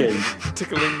something, it should.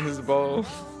 Tickling his balls.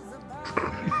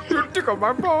 You tickle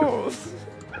my balls.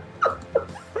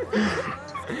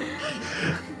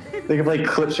 They can play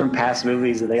clips from past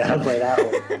movies that they gotta play that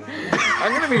one. I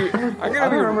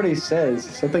don't remember what he says.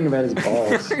 Something about his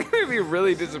balls. I'm gonna be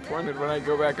really disappointed when I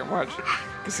go back and watch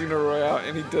Casino Royale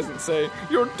and he doesn't say,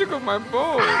 "You tickle my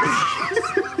balls."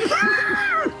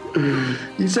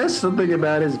 He says something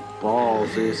about his balls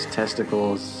or his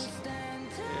testicles.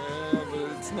 Yeah, but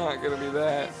it's not gonna be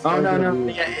that. Oh no!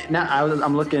 Yeah,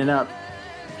 I'm looking it up.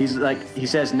 He's like, he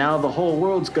says, "Now the whole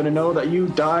world's gonna know that you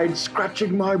died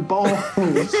scratching my balls."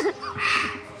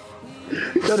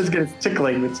 Not as good as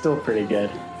tickling, but still pretty good.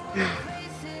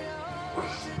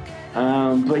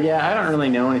 But yeah, I don't really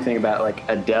know anything about like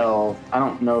Adele. I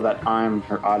don't know that I'm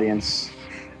her audience.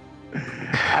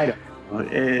 I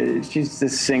don't know. She's the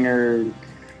singer,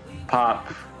 pop,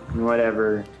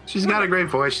 whatever. She's got a great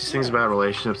voice. She sings about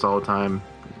relationships all the time.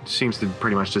 She seems to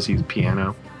pretty much just use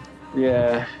piano.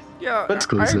 Yeah. Yeah, but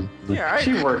exclusive.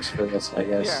 She works for this, I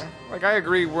guess. Yeah, like I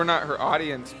agree, we're not her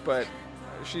audience, but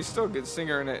she's still a good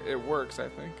singer, and it works, I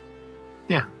think.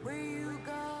 Yeah.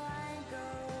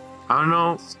 I don't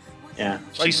know. Yeah.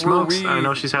 She smokes. I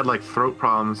know she's had like throat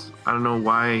problems. I don't know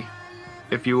why,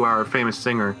 if you are a famous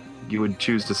singer, you would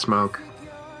choose to smoke.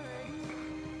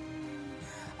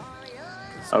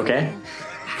 Okay.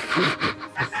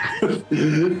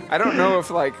 I don't know if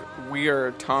like we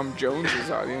are Tom Jones's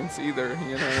audience either.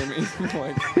 You know what I mean?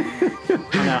 Like,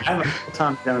 no, I have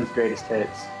Tom Jones' greatest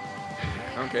hits.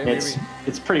 Okay, maybe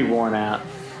it's pretty worn out.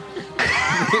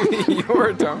 Maybe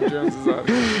you're Tom Jones's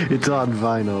audience. It's on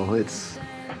vinyl.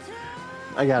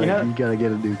 You gotta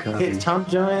get a new copy. Tom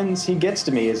Jones, he gets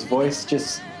to me. His voice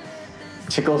just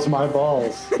tickles my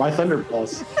balls, my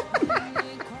thunderballs.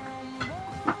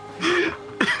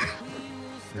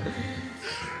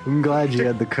 I'm glad you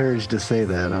had the courage to say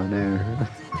that on air.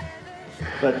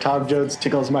 That Tom Jones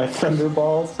tickles my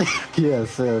thunderballs.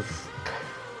 Yes.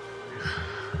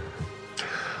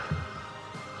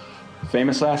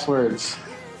 Famous last words.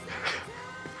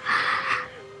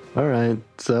 All right.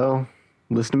 So,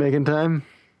 list making time.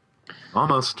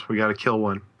 Almost. We got to kill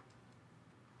one.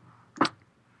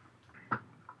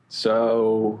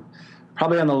 So,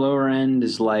 probably on the lower end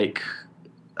is like,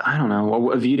 I don't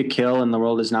know, A View to Kill and The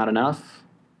World Is Not Enough.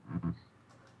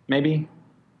 Maybe.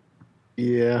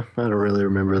 Yeah, I don't really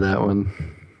remember that one.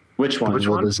 Which one? Which The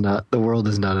world one? is not. The world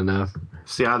is not enough.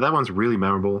 See, that one's really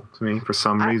memorable to me for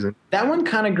some reason. That one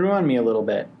kind of grew on me a little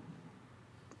bit.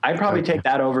 I'd probably take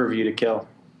that over View to Kill.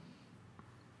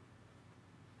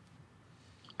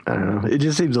 I don't know. It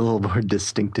just seems a little more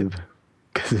distinctive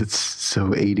because it's so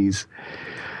 80s.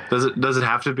 Does it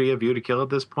have to be A View to Kill at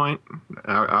this point?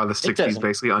 Are the 60s doesn't.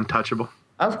 basically untouchable?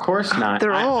 Of course not.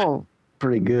 They're all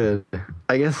pretty good.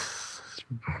 I guess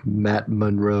Matt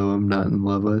Monroe I'm not in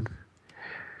love with.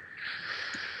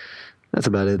 That's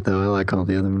about it, though. I like all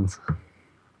the other ones.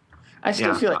 I still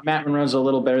Yeah. feel like Matt Monroe's a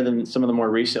little better than some of the more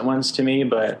recent ones to me,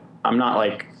 but I'm not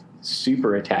like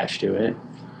super attached to it.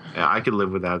 Yeah, I could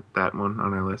live without that one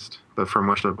on our list. The From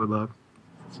Russia with Love.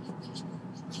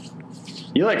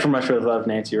 You like From Russia with Love,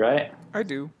 Nancy, right? I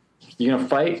do. You gonna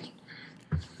fight?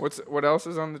 What else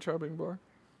is on the chopping block?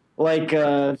 Like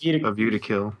View A View to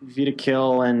Kill. to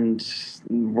Kill and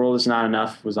World Is Not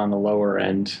Enough was on the lower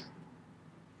end.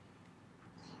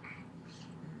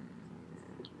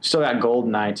 Still got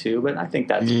GoldenEye too, but I think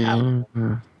that's out.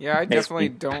 Yeah, I definitely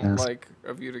don't pass. like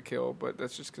A View to Kill, but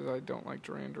that's just because I don't like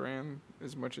Duran Duran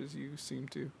as much as you seem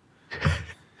to.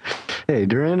 Hey,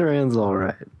 Duran Duran's all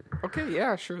right. Okay,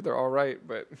 yeah, sure, they're all right,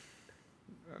 but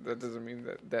that doesn't mean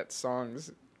that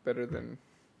song's better than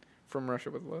From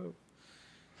Russia with Love.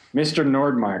 Mr.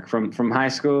 Nordmark from high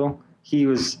school, he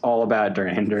was all about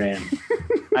Duran Duran.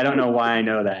 I don't know why I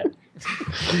know that.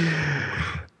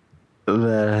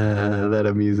 That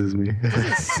amuses me.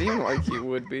 Doesn't seem like he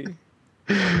would be.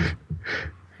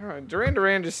 Duran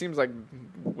Duran just seems like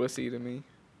wussy to me.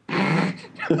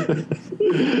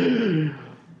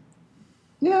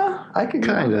 Yeah, I could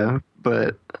Kind of,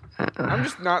 but I'm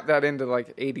just not that into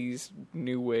like 80s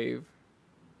new wave.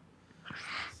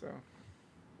 So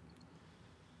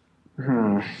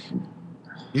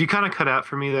You kind of cut out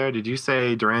for me there. Did you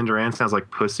say Duran Duran sounds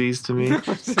like pussies to me?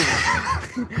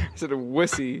 instead of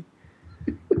wussy.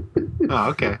 Oh,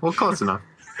 okay. Well, close enough.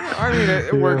 I mean,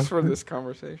 it works for this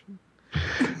conversation.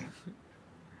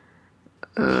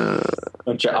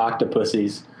 Bunch of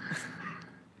octopussies.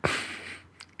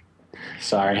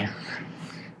 Sorry, You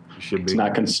should it's be.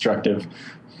 not constructive.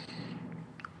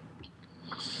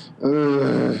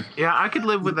 Yeah, I could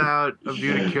live without A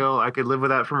View to Kill. I could live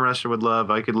without From Russia with Love.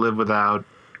 I could live without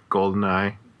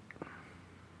GoldenEye.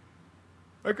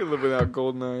 I could live without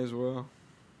GoldenEye as well.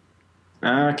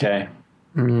 Okay,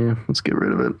 yeah, let's get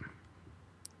rid of it.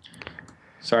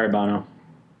 sorry, Bono.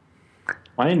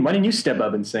 Why didn't you step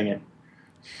up and sing it?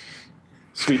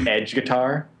 Sweet edge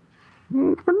guitar.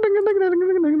 Yeah,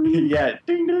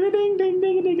 ding ding ding ding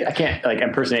ding ding. I can't like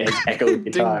impersonate his echoing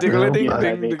guitar. Ding, ding, ding, You know what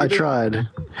I ding, mean? ding. I tried.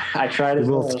 I tried We as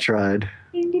both well. tried.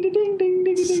 Ding ding ding ding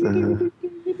ding It's, ding ding.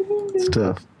 it's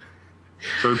tough.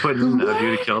 So we put in A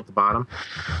View to Kill at the bottom.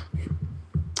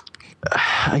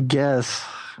 I guess.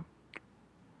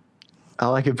 I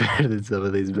like it better than some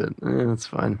of these, but it's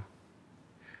fine.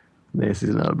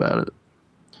 Nancy's not about it.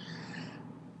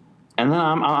 And then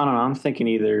I don't know. I'm thinking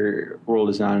either World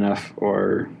Is Not Enough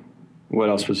or what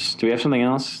else was? Do we have something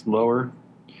else lower?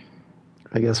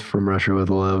 I guess From Russia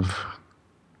with Love.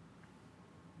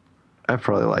 I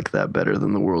probably like that better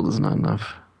than The World Is Not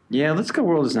Enough. Yeah, let's go.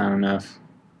 World Is Not Enough.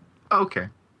 Okay.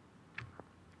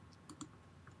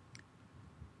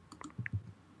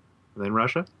 And then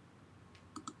Russia.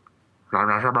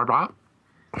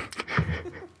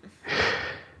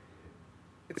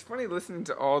 It's funny listening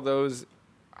to all those.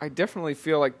 I definitely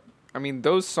feel like, I mean,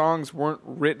 those songs weren't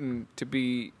written to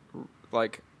be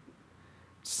like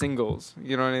singles.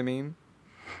 You know what I mean?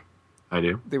 I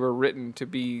do. They were written to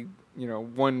be,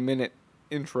 1 minute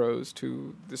intros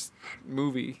to this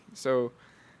movie. So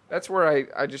that's where I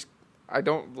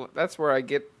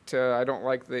get to, I don't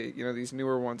like the, these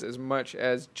newer ones as much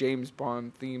as James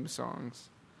Bond theme songs.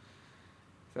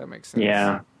 If that makes sense.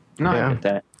 Yeah. No, Yeah. I get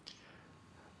that.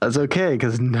 That's okay,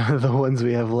 because none of the ones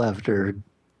we have left are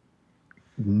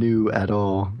new at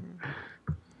all.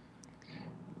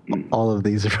 All of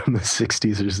these are from the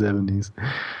 60s or 70s.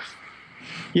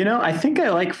 I think I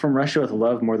like From Russia with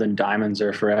Love more than Diamonds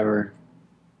Are Forever.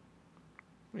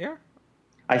 Yeah.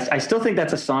 I still think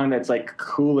that's a song that's like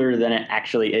cooler than it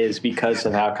actually is because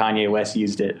of how Kanye West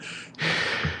used it.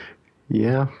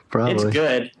 Yeah, probably. It's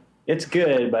good. It's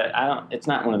good, but it's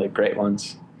not one of the great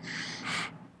ones.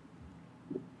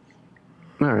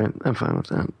 All right, I'm fine with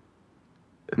that.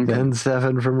 Okay. Then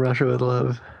 7 from Russia with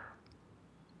Love.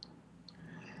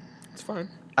 It's fine.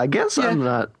 I guess I'm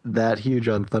not that huge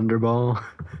on Thunderball.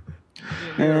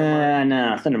 No,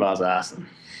 Thunderball's awesome.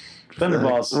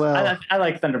 Thunderball's. Well, I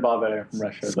like Thunderball better from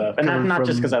Russia with Love, and coming not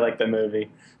just from- because I like the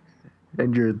movie.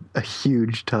 And you're a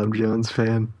huge Tom Jones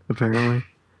fan, apparently.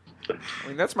 I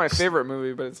mean, that's my favorite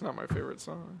movie, but it's not my favorite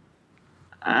song.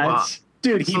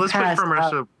 Dude, he So let's put passed from out.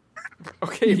 Russia.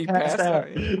 Okay, he passed out.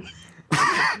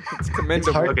 It's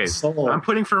commendable. hard. Okay, Soul. I'm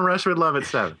putting From Russia with Love at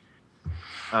 7.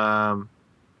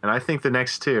 And I think the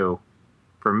next two,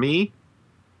 for me,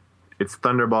 it's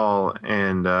Thunderball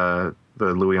and the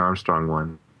Louis Armstrong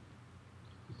one.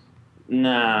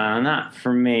 No, not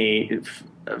for me.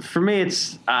 For me,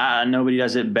 it's Nobody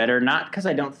Does It Better. Not because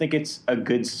I don't think it's a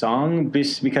good song,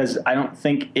 just because I don't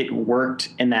think it worked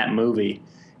in that movie.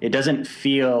 It doesn't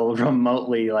feel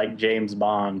remotely like James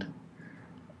Bond.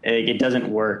 It doesn't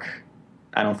work,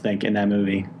 I don't think, in that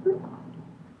movie.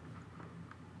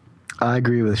 I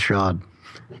agree with Sean.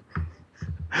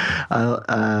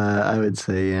 I would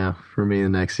say, yeah, for me, the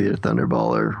next year,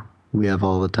 Thunderball or We Have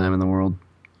All the Time in the World.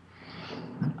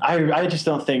 I just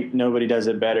don't think Nobody Does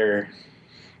It Better.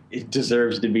 It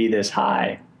deserves to be this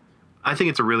high. I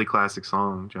think it's a really classic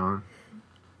song, John.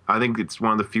 I think it's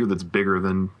one of the few that's bigger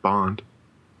than Bond.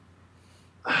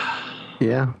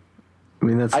 Yeah. I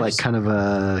mean, that's kind of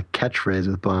a catchphrase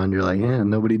with Bond. You're like, yeah,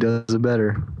 nobody does it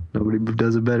better. Nobody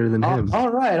does it better than him. All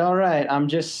right. I'm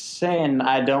just saying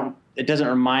it doesn't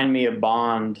remind me of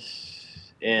Bond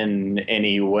in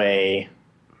any way.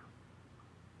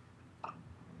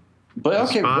 But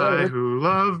okay, Spy whatever. who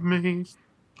loved me.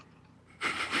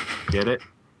 Get it?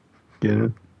 Get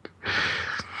it?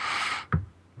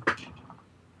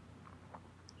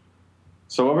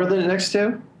 So what were the next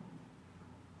two?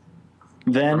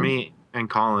 Then For me and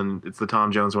Colin, it's the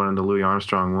Tom Jones one and the Louis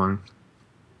Armstrong one.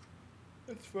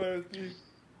 That's fine with me.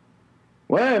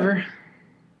 whatever.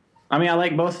 I mean, I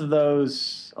like both of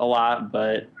those a lot,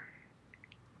 but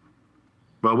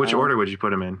Well, which order would you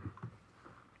put them in?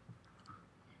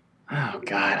 oh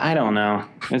god, I don't know.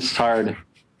 It's hard.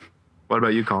 What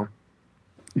about you, Colin?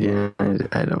 Yeah,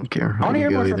 I don't care. I want to hear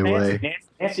can more go from either Nancy. way.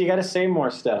 Nancy, you got to say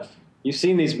more stuff. You've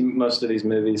seen most of these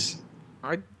movies.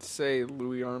 I'd say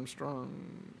Louis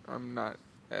Armstrong. I'm not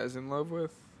as in love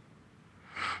with.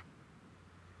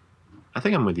 I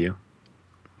think I'm with you.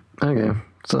 Okay,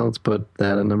 so let's put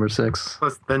that at number 6.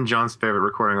 Plus, then John's favorite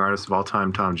recording artist of all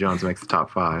time, Tom Jones, makes the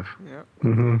top 5. Yep.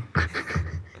 Mm-hmm.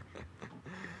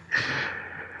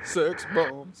 Sex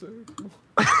bomb. Sex bomb.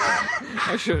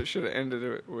 I should have ended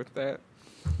it with that.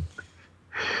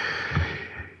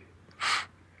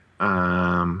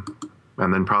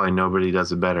 And then probably Nobody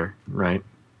Does It Better, right?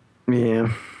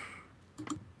 Yeah.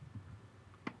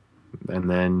 And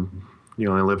then You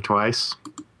Only Live Twice.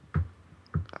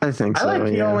 I think so. I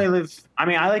like You yeah. Only Live. I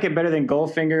mean, I like it better than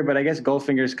Goldfinger, but I guess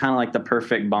Goldfinger is kind of like the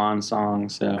perfect Bond song.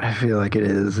 So I feel like it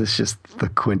is. It's just the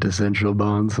quintessential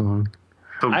Bond song.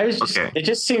 So, I was just, okay. it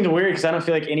just seemed weird because I don't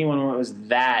feel like anyone was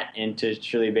that into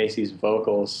Shirley Bassey's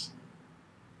vocals.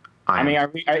 I mean,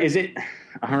 is it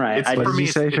all right? It's, I for just, me, you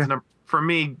say, Sean? for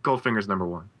me, Goldfinger's number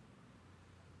 1.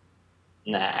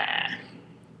 nah.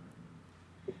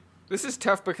 This is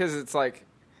tough because it's like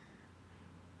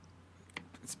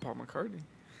it's Paul McCartney.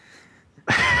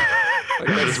 Like,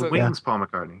 It's Wings, Paul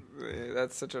McCartney.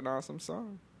 that's such an awesome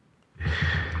song.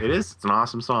 It is. It's an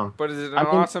awesome song. But is it an I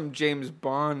mean- awesome James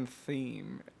Bond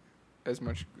theme as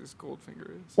much as Goldfinger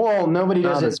is? Well, Nobody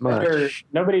Not Does as It Better. much.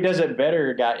 Nobody Does It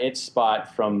Better got its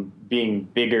spot from being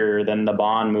bigger than the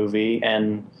Bond movie,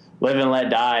 and Live and Let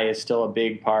Die is still a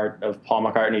big part of Paul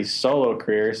McCartney's solo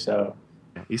career. So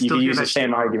You you still can hear use that the same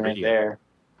shit on argument radio. there.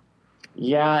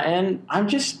 Yeah, and I'm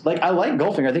just like, I like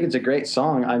Goldfinger. I think it's a great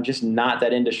song. I'm just not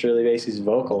that into Shirley Bassey's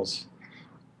vocals.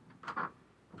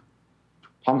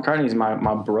 Paul McCartney's my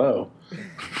bro.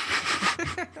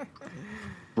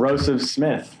 Broseph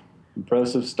Smith,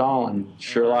 Broseph Stalin,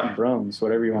 Sherlock Bromes,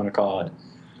 whatever you want to call it.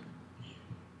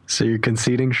 So you're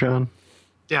conceding, Sean?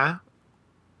 Yeah.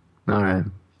 All right.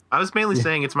 I was mainly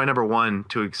saying it's my number 1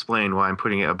 to explain why I'm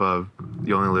putting it above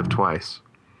You Only Live Twice.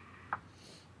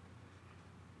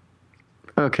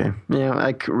 Okay. Yeah,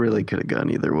 I really could have gone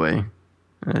either way.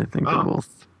 I think they're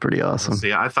both pretty awesome.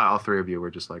 See, I thought all three of you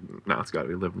were just like, no, it's got to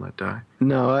be Live and Let Die.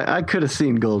 No, I could have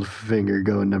seen Goldfinger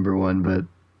going number 1, but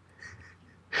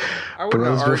I wouldn't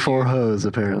bros have before argued. hoes,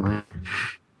 apparently.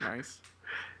 Nice.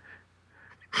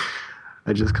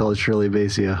 I just called Shirley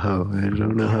Bassey a hoe. I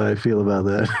don't know how I feel about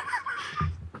that.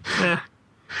 Eh.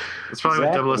 That's probably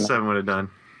Exactly. what 007 would have done.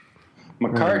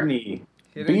 McCartney,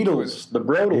 Hit into Beatles, the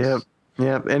Brodels.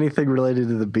 Yep. Anything related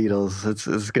to the Beatles,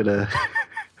 it's gonna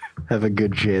have a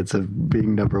good chance of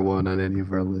being number one on any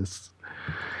of our lists.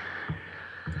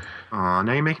 Aw,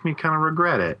 now you make me kind of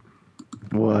regret it.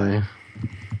 Why?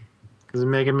 Because it's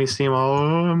making me seem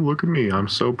look at me, I'm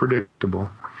so predictable.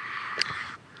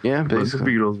 Yeah, Let the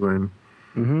basically. Beatles win.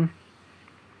 Mm-hmm.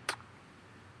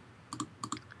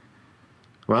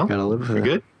 Gotta Well, live with we it.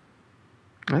 good?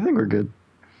 I think we're good.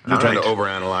 You All tend right. to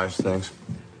overanalyze things.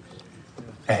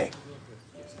 Hey,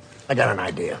 I got an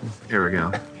idea. Here we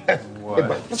go. Hey,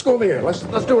 bud, let's go over here. Let's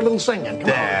do a little singing.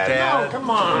 Come on. No, come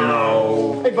on.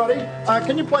 No. Hey, buddy,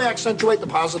 can you play Accentuate the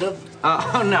Positive?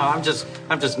 Oh no, I'm just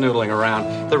noodling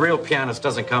around. The real pianist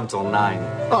doesn't come till 9.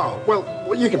 Oh,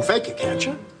 well, you can fake it, can't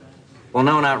you? Well,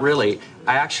 no, not really.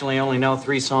 I actually only know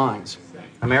 3 songs: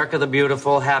 "America the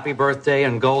Beautiful," "Happy Birthday,"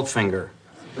 and "Goldfinger."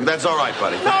 That's all right,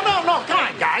 buddy. No. Come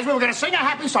on, guys. We were going to sing a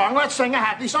happy song. Let's sing a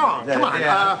happy song. Come on.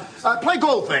 Play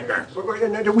Goldfinger.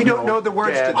 We don't know the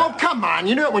words to that. Oh, come on.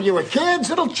 You knew it when you were kids.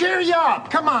 It'll cheer you up.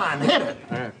 Come on, hit it.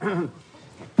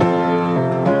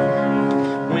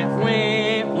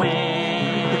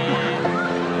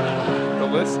 The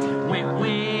list.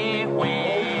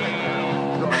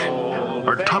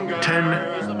 Our top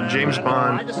 10 James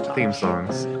Bond theme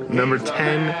songs. Number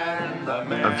 10,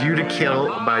 A View to Kill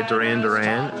by Duran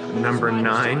Duran. Number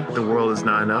 9, The World Is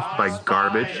Not Enough by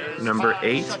Garbage. Number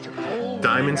 8,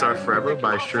 Diamonds Are Forever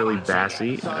by Shirley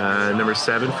Bassey. Number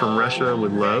 7, From Russia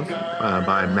with Love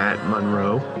by Matt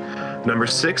Monro. Number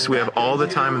 6, we have All the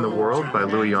Time in the World by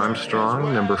Louis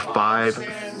Armstrong. Number 5,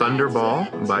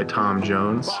 Thunderball by Tom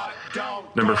Jones.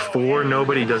 Number 4,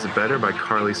 Nobody Does It Better by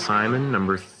Carly Simon.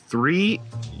 Number 3,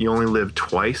 You Only Live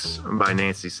Twice by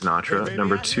Nancy Sinatra.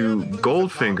 Number 2,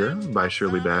 Goldfinger by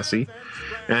Shirley Bassey.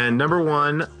 And number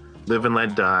 1, Live and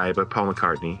Let Die by Paul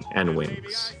McCartney and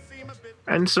Wings.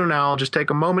 And so now I'll just take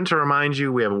a moment to remind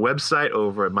you we have a website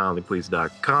over at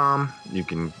mildlypleased.com. You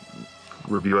can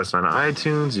review us on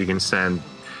iTunes. You can send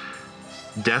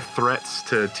death threats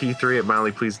to T3 at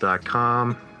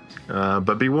mildlypleased.com.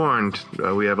 But be warned,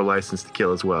 we have a license to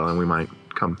kill as well, and we might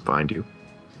come find you.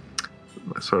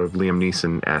 Sort of Liam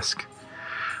Neeson-esque.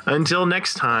 Until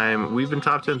next time, we've been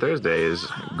Top 10 Thursdays.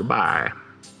 Goodbye.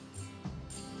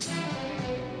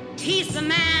 He's the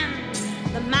man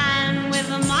with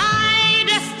the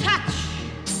Midas touch.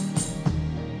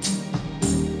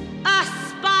 A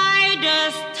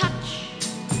spider's touch.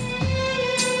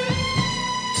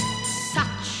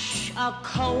 Such a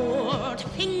cold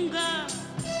finger.